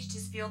engaged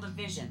his field of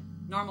vision.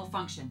 Normal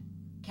function.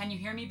 Can you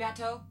hear me,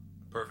 Bateau?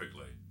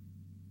 Perfectly.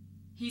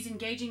 He's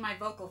engaging my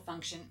vocal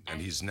function.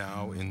 And he's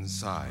now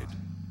inside.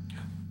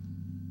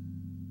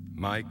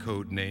 My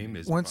code name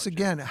is... Once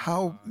again,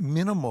 how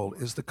minimal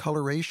is the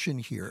coloration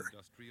here?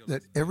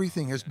 That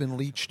everything has been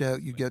leached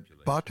out. You get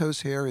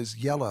Bato's hair is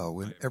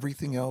yellow and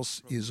everything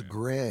else is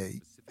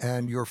gray.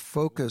 And you're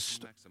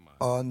focused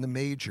on the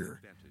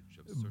major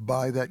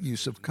by that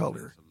use of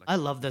color. I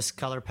love this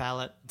color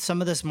palette. Some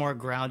of this more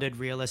grounded,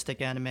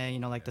 realistic anime, you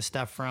know, like the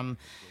stuff from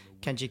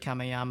Kenji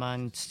Kamiyama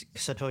and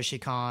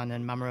Satoshi Kon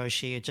and Mamoru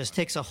Oshii. It just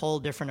takes a whole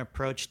different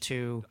approach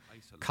to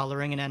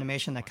coloring an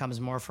animation that comes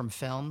more from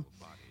film.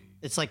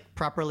 It's like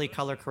properly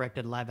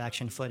color-corrected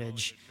live-action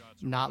footage,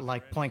 not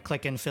like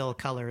point-click-and-fill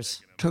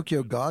colors.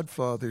 Tokyo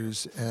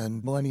Godfathers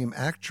and Millennium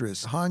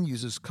Actress, Han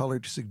uses color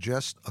to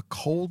suggest a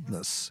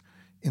coldness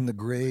in the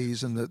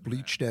grays and the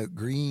bleached-out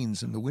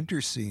greens in the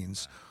winter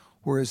scenes,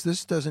 whereas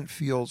this doesn't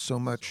feel so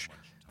much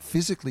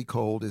physically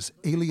cold as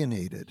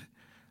alienated,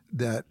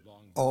 that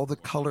all the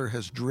color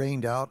has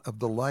drained out of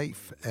the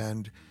life,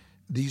 and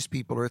these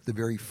people are at the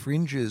very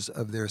fringes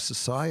of their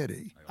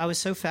society. I was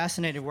so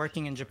fascinated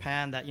working in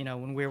Japan that, you know,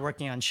 when we were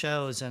working on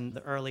shows and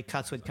the early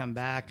cuts would come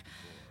back,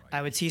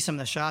 I would see some of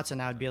the shots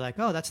and I would be like,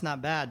 oh, that's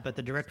not bad. But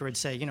the director would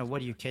say, you know,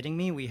 what, are you kidding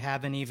me? We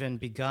haven't even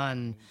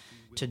begun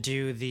to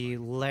do the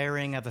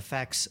layering of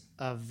effects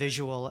of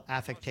visual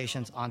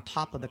affectations on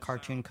top of the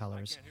cartoon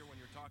colors.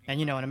 And,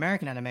 you know, in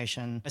American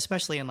animation,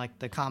 especially in like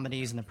the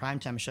comedies and the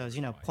primetime shows,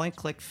 you know, point,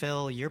 click,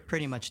 fill, you're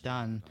pretty much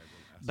done.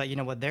 But, you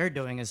know, what they're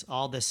doing is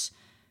all this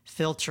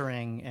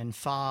filtering and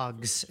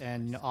fogs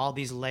and all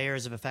these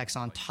layers of effects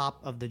on top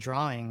of the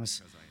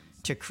drawings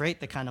to create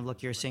the kind of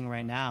look you're seeing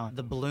right now.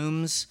 The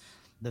blooms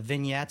the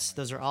vignettes,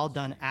 those are all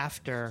done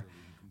after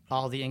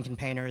all the ink and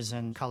painters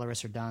and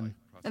colorists are done.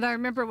 And I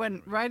remember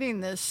when writing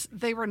this,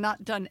 they were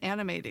not done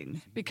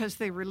animating because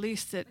they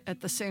released it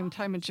at the same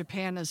time in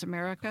Japan as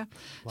America.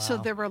 Wow. So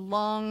there were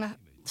long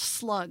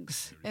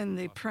slugs in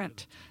the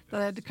print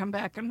that I had to come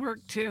back and work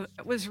to.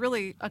 It was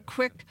really a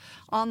quick,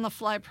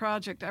 on-the-fly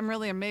project. I'm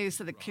really amazed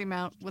that it came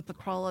out with the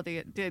quality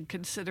it did,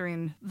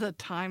 considering the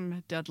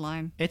time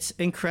deadline. It's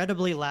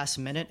incredibly last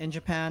minute in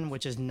Japan,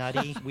 which is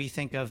nutty. We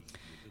think of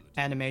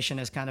animation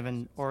as kind of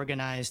an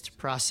organized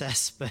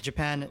process, but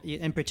Japan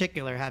in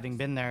particular, having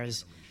been there,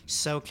 is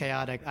so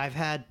chaotic. I've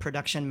had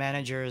production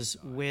managers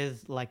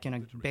with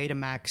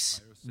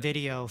Betamax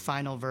video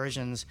final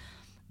versions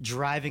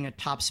driving at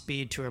top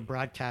speed to a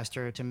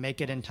broadcaster to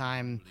make it in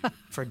time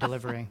for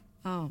delivery.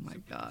 Oh my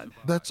God.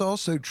 That's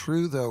also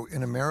true, though,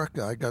 in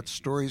America. I got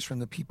stories from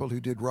the people who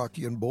did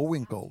Rocky and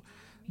Bullwinkle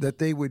that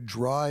they would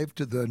drive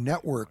to the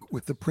network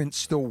with the print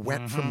still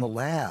wet from the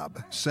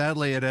lab.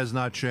 Sadly, it has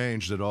not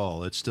changed at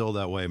all. It's still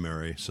that way,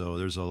 Mary. So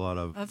there's a lot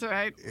of... That's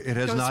right. It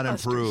has not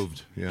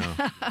improved.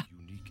 Yeah.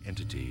 Unique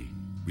entity.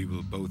 We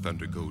will both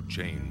undergo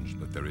change,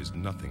 but there is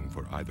nothing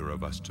for either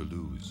of us to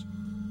lose.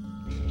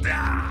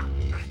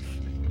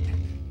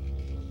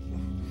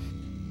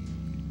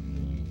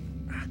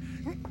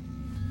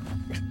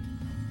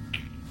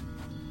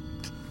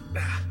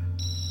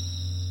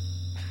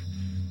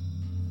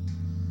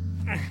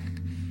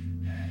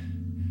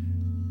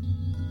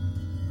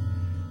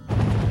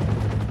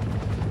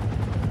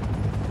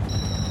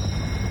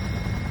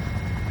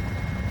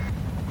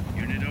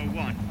 Unit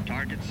 01,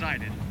 target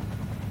sighted.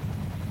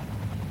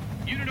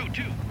 Unit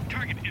 02,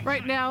 target in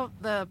Right sight. now,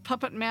 the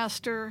Puppet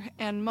Master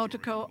and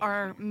Motoko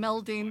are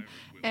melding,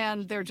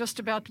 and they're just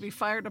about to be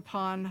fired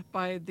upon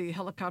by the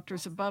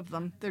helicopters above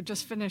them. They're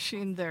just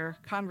finishing their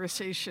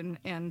conversation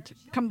and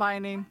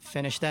combining.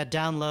 Finish that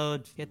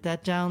download. Get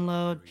that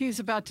download. He's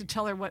about to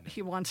tell her what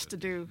he wants to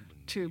do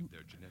to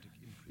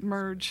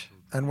merge.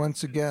 And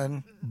once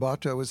again,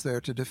 Bato is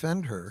there to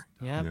defend her.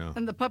 Yep. Yeah.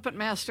 And the Puppet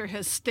Master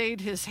has stayed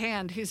his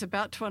hand. He's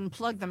about to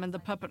unplug them, and the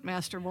Puppet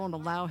Master won't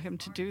allow him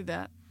to do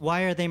that.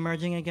 Why are they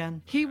merging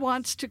again? He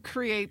wants to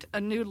create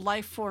a new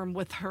life form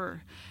with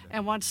her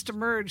and wants to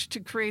merge to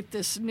create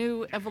this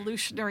new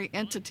evolutionary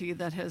entity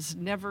that has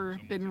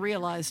never been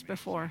realized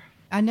before.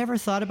 I never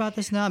thought about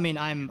this now. I mean,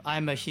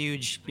 I'm a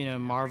huge,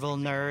 Marvel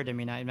nerd. I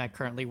mean, I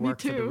currently work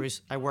for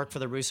I work for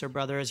the Russo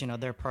brothers.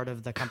 They're part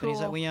of the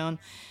companies that we own.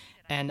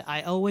 And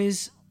I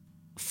always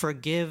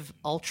forgive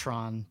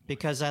Ultron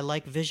because I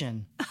like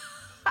Vision.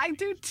 I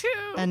do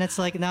too. And it's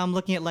like now I'm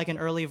looking at like an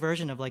early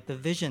version of like the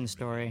Vision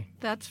story.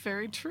 That's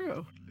very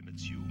true.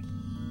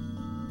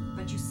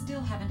 But you still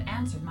haven't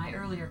answered my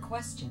earlier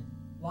question.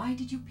 Why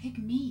did you pick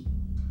me?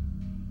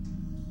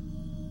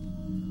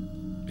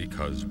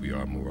 Because we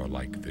are more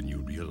alike than you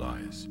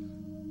realize.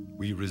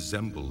 We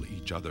resemble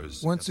each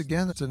other's... Once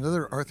again, it's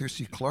another Arthur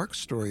C. Clarke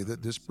story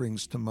that this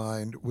brings to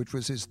mind, which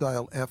was his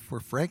Dial F for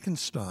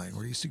Frankenstein,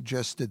 where he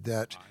suggested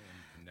that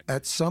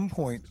at some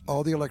point,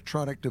 all the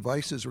electronic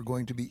devices were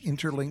going to be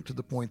interlinked to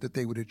the point that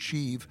they would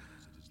achieve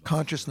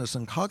consciousness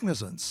and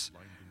cognizance.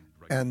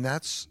 And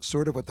that's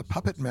sort of what the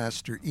Puppet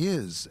Master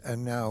is.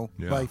 And now,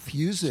 by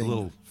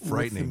fusing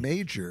with the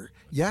Major,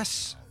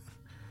 yes.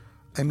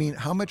 I mean,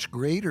 how much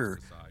greater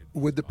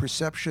would the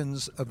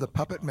perceptions of the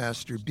Puppet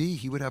Master be?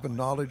 He would have a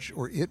knowledge,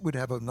 or it would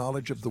have a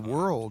knowledge of the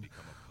world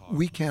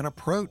we can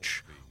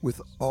approach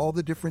with all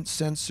the different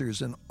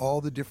sensors and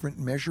all the different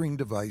measuring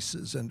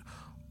devices and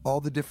all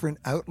the different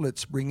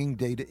outlets bringing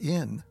data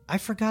in. I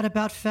forgot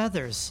about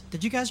Feathers.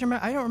 Did you guys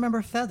remember? I don't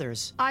remember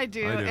Feathers. I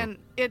do, and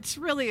it's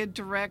really a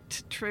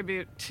direct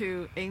tribute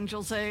to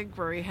Angel's Egg,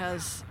 where he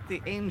has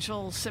the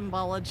angel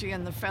symbology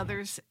and the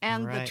feathers,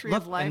 and the Tree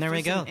of Life. And there we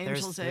is go. in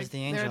Angel's There's Egg.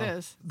 the angel. There it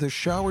is. The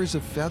showers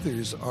of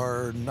feathers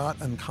are not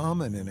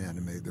uncommon in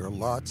anime. There are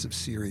lots of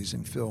series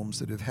and films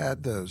that have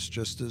had those,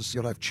 just as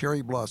you'll have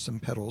cherry blossom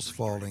petals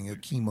falling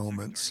at key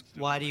moments.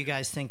 Why do you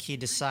guys think he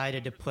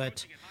decided to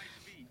put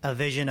a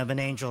vision of an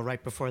angel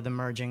right before the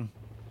merging?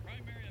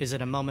 Is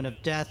it a moment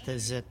of death?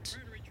 Is it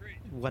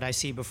what I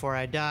see before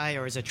I die?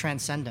 Or is it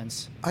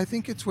transcendence? I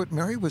think it's what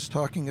Mary was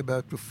talking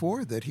about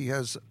before, that he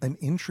has an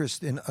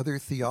interest in other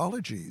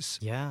theologies.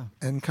 Yeah.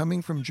 And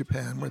coming from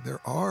Japan, where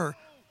there are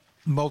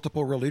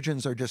multiple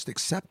religions are just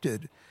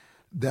accepted,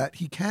 that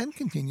he can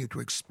continue to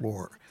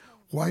explore.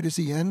 Why does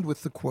he end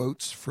with the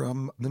quotes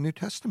from the New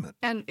Testament?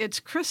 And it's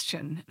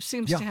Christian.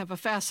 Seems to have a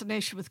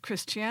fascination with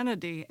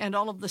Christianity and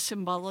all of the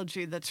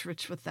symbology that's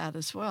rich with that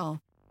as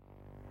well.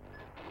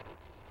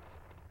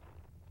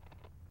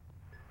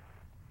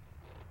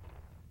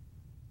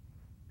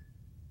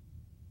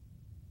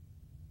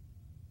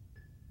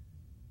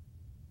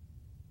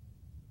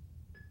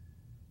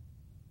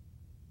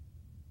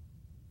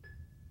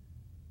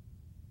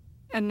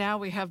 And now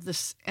we have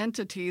this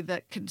entity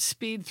that can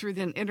speed through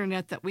the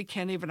internet that we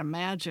can't even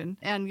imagine.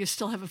 And you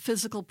still have a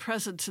physical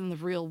presence in the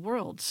real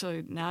world.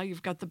 So now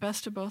you've got the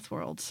best of both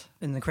worlds.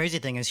 And the crazy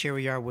thing is, here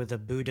we are with a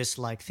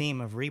Buddhist-like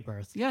theme of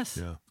rebirth. Yes.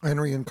 Yeah.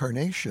 And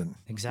reincarnation.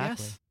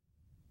 Exactly. Yes.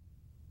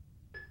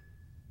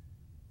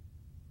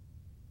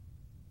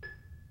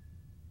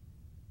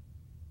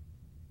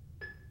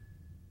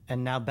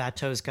 And now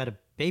Bateau's got to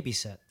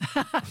babysit.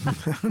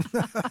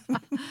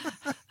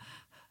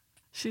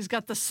 She's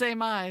got the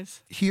same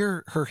eyes.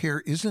 Here, her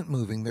hair isn't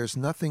moving. There's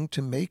nothing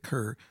to make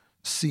her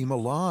seem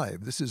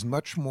alive. This is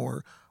much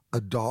more a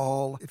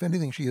doll. If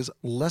anything, she is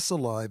less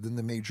alive than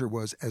the Major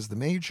was as the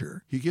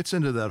Major. He gets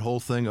into that whole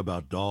thing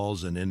about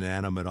dolls and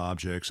inanimate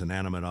objects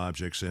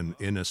and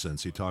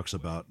innocence. He talks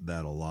about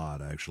that a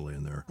lot, actually,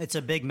 in there. It's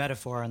a big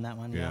metaphor on that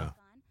one. Yeah.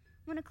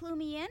 Want to clue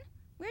me in?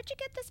 Where'd you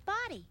get this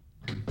body?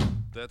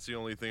 That's the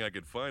only thing I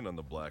could find on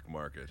the black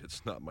market.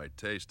 It's not my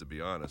taste, to be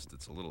honest.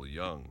 It's a little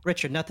young.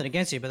 Richard, nothing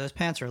against you, but those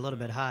pants are a little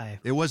bit high.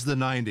 It was the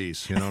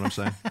 90s, you know what I'm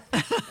saying?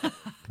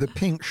 The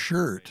pink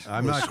shirt.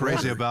 I'm not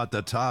crazy about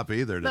the top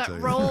either. That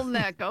roll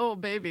neck, oh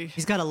baby.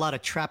 He's got a lot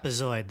of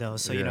trapezoid though,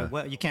 so you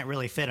know you can't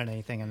really fit in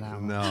anything in that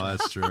one. No,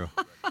 that's true.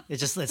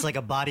 It's like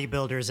a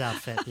bodybuilder's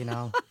outfit, you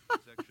know.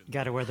 You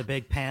got to wear the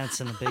big pants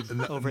and the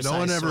big oversized. No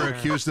one ever sweater.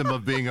 accused him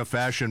of being a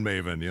fashion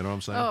maven. You know what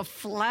I'm saying? Oh,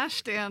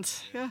 flash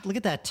dance. Yeah. Look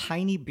at that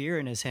tiny beer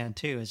in his hand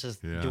too. It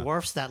just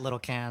dwarfs that little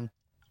can.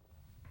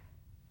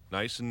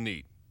 Nice and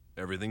neat.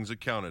 Everything's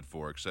accounted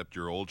for except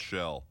your old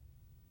shell.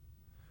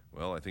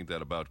 Well, I think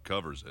that about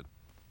covers it.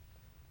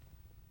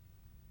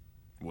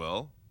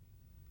 Well?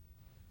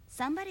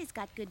 Somebody's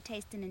got good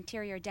taste in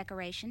interior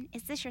decoration.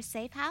 Is this your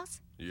safe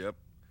house? Yep.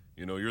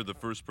 You know, you're the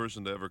first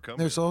person to ever come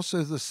There's here.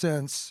 also the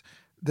sense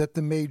that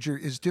the Major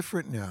is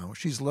different now.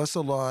 She's less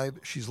alive.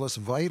 She's less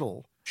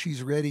vital.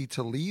 She's ready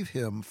to leave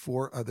him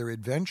for other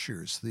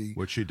adventures.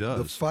 Which she does.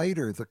 The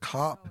fighter, the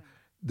cop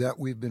that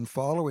we've been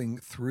following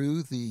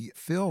through the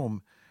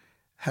film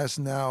has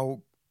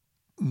now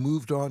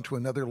moved on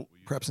to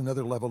perhaps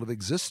another level of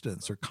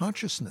existence or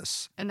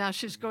consciousness. And now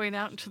she's going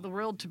out into the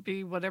world to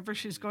be whatever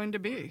she's going to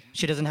be.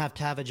 She doesn't have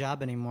to have a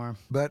job anymore.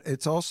 But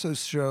it's also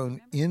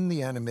shown in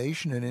the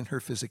animation and in her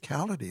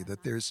physicality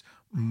that there's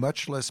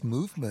much less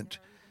movement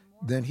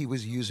than he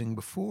was using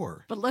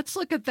before. But let's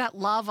look at that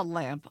lava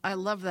lamp. I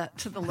love that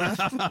to the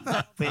left.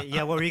 Wait,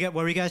 yeah, what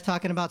were you guys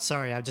talking about?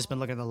 Sorry, I've just been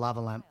looking at the lava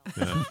lamp.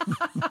 Yeah,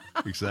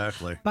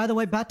 exactly. By the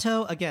way,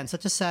 Bateau, again,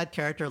 such a sad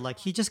character. Like,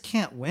 he just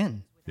can't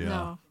win. Yeah,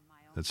 no.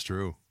 That's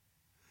true.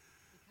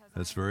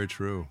 That's very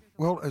true.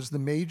 Well, as the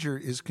Major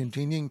is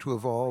continuing to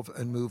evolve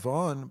and move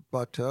on,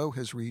 Bateau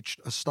has reached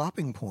a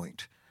stopping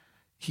point.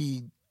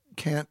 He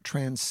can't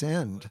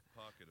transcend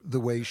the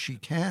way she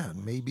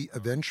can. Maybe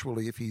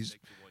eventually, if he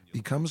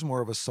becomes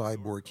more of a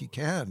cyborg, he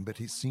can, but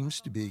he seems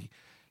to be,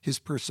 his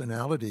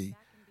personality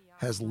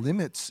has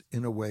limits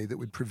in a way that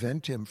would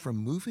prevent him from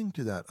moving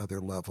to that other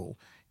level,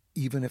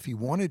 even if he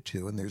wanted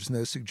to, and there's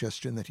no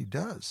suggestion that he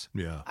does.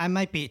 Yeah. I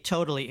might be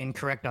totally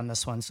incorrect on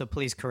this one, so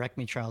please correct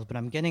me, Charles, but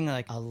I'm getting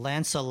like a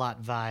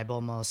Lancelot vibe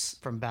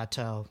almost from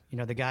Bateau. You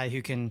know, the guy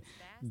who can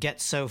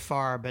get so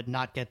far but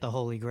not get the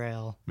Holy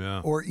Grail.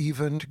 Yeah. Or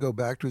even, to go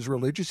back to his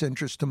religious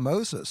interest, to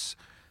Moses,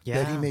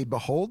 that he may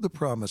behold the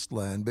promised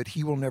land, but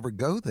he will never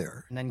go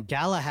there. And then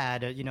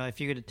Galahad, you know,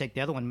 if you could take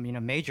the other one, you know,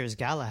 Major is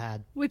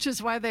Galahad. Which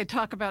is why they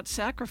talk about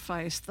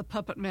sacrifice. The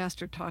puppet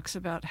master talks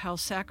about how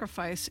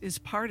sacrifice is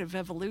part of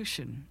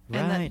evolution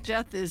and that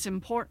death is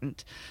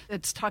important.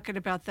 It's talking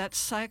about that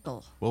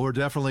cycle. Well, we're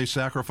definitely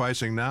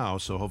sacrificing now,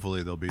 so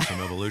hopefully there'll be some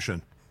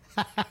evolution.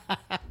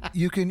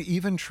 You can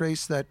even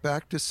trace that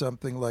back to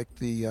something like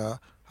the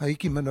Heike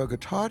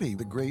Monogatari,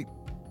 the great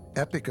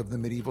epic of the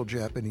medieval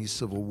Japanese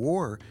Civil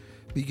War,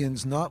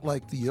 begins not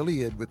like the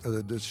Iliad with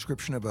a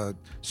description of a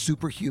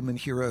superhuman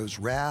hero's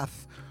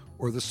wrath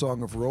or the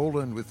Song of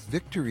Roland with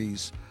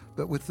victories,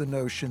 but with the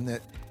notion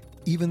that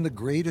even the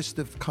greatest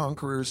of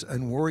conquerors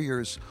and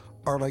warriors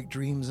are like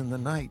dreams in the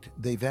night.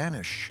 They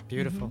vanish.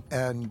 Beautiful.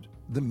 And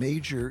the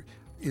Major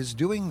is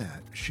doing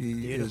that.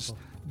 She is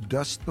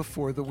dust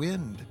before the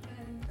wind,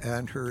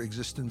 and her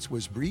existence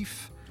was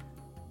brief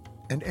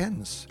and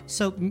ends.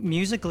 So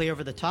musically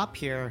over the top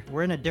here,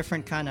 we're in a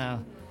different kind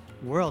of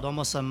world,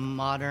 almost a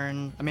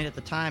modern, I mean, at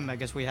the time, I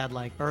guess we had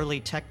like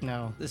early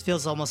techno. This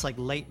feels almost like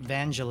late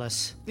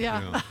Vangelis.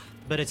 Yeah.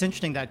 But it's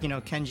interesting that, you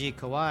know, Kenji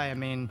Kawai, I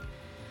mean,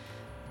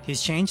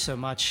 he's changed so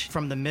much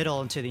from the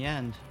middle to the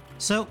end.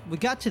 So we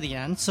got to the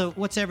end. So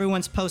what's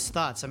everyone's post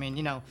thoughts? I mean,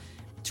 you know,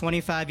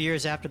 25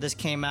 years after this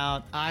came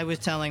out, I was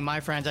telling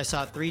my friends I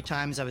saw it 3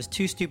 times. I was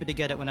too stupid to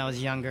get it when I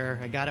was younger.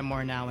 I got it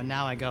more now, and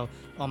now I go,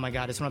 oh my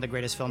God, it's one of the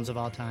greatest films of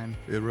all time.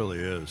 It really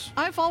is.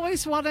 I've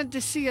always wanted to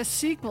see a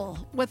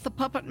sequel with the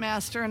Puppet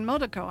Master and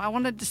Motoko. I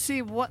wanted to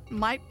see what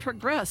might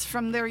progress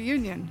from their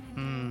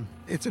union.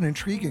 It's an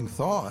intriguing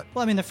thought.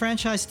 Well, I mean, the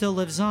franchise still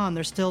lives on.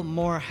 There's still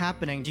more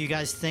happening. Do you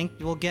guys think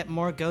we'll get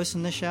more Ghost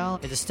in the Shell?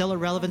 Is it still a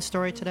relevant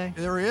story today?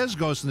 There is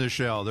Ghost in the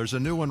Shell. There's a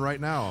new one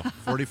right now,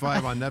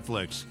 45 on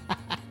Netflix.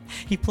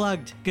 He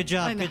plugged. Good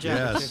job. Good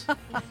job. Yes.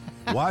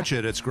 Watch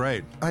it. It's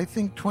great. I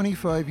think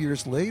 25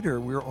 years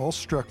later, we're all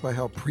struck by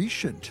how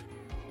prescient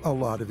a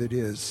lot of it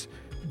is.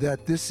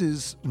 That this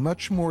is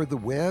much more the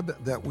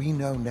web that we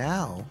know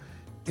now.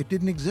 It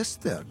didn't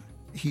exist then.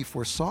 He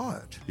foresaw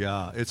it.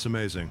 Yeah, it's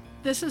amazing.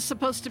 This is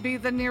supposed to be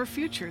the near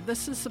future.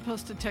 This is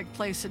supposed to take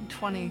place in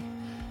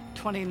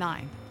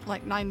 2029.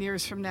 like 9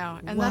 years from now.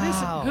 And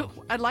Wow.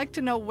 I'd like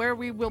to know where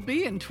we will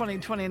be in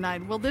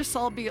 2029. Will this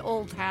all be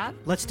old hat?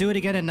 Let's do it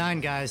again in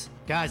 9, guys.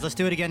 Guys, let's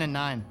do it again in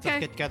 9. Okay.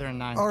 Let's get together in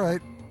 9. All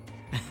right.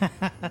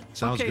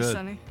 Sounds Okay, good.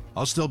 Sonny.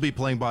 I'll still be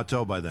playing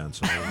Bateau by then.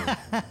 So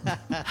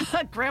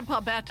Grandpa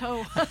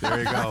Bateau. there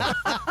you go.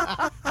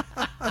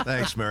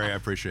 Thanks, Mary. I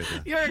appreciate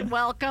that. You're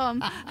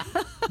welcome.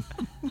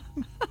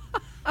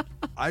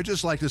 I'd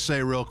just like to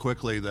say real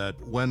quickly that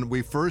when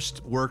we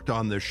first worked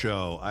on this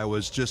show, I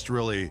was just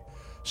really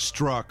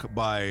struck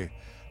by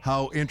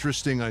how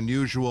interesting,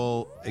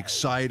 unusual,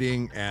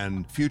 exciting,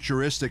 and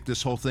futuristic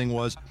this whole thing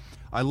was.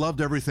 I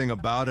loved everything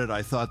about it.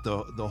 I thought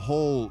the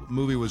whole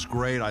movie was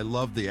great. I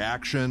loved the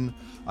action.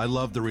 I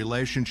loved the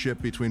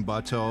relationship between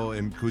Bateau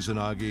and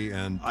Kusanagi,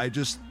 and I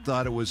just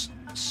thought it was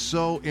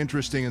so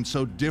interesting and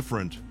so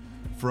different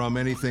from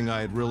anything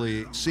I had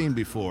really seen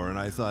before. And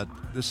I thought,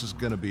 this is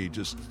going to be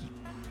just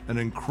an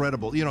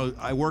incredible,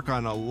 I work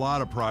on a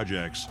lot of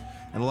projects,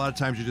 and a lot of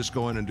times you just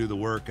go in and do the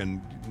work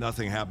and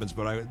nothing happens.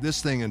 But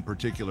this thing in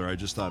particular, I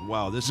just thought,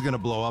 wow, this is going to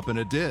blow up, and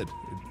it did.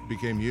 It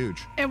became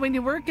huge. And when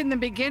you work in the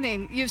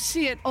beginning, you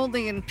see it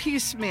only in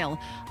piecemeal.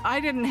 I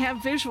didn't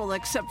have visual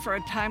except for a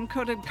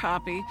time-coded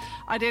copy.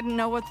 I didn't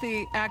know what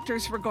the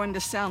actors were going to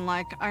sound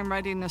like. I'm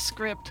writing a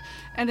script.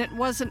 And it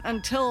wasn't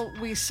until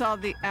we saw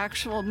the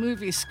actual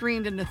movie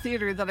screened in the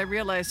theater that I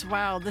realized,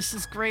 wow, this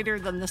is greater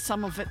than the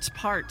sum of its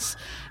parts.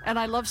 And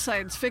I love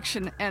science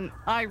fiction, and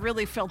I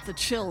really felt the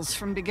chills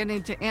from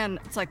beginning to end.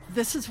 It's like,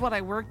 this is what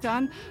I worked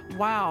on?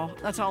 Wow,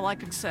 that's all I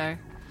could say.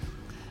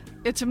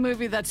 It's a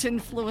movie that's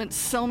influenced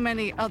so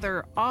many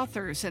other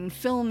authors and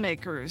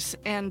filmmakers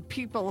and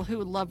people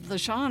who love the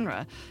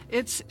genre.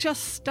 It's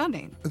just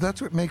stunning.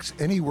 That's what makes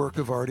any work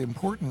of art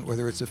important,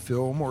 whether it's a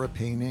film or a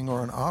painting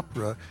or an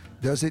opera.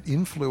 Does it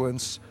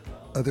influence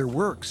other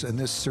works? And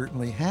this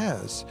certainly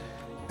has.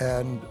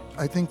 And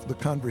I think the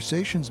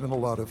conversation's been a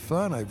lot of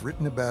fun. I've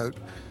written about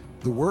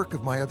the work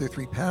of my other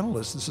 3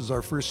 panelists. This is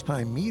our first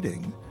time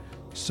meeting.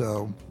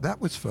 So that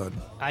was fun.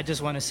 I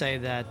just want to say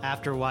that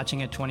after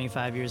watching it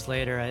 25 years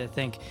later, I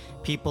think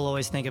people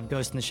always think of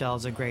Ghost in the Shell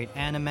as a great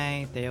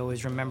anime. They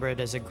always remember it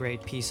as a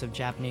great piece of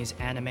Japanese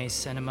anime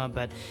cinema,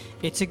 but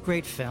it's a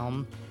great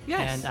film.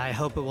 Yes. And I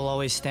hope it will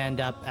always stand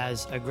up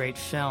as a great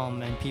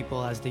film, and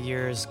people, as the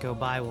years go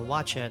by, will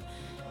watch it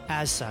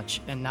as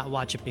such and not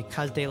watch it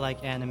because they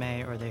like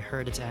anime or they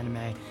heard it's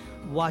anime.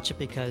 Watch it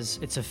because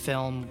it's a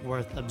film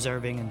worth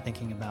observing and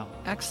thinking about.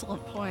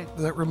 Excellent point.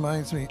 That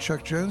reminds me,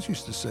 Chuck Jones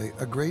used to say,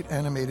 a great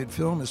animated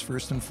film is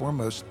first and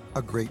foremost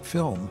a great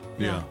film.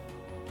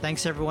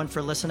 Thanks everyone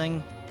for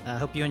listening. I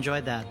hope you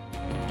enjoyed that.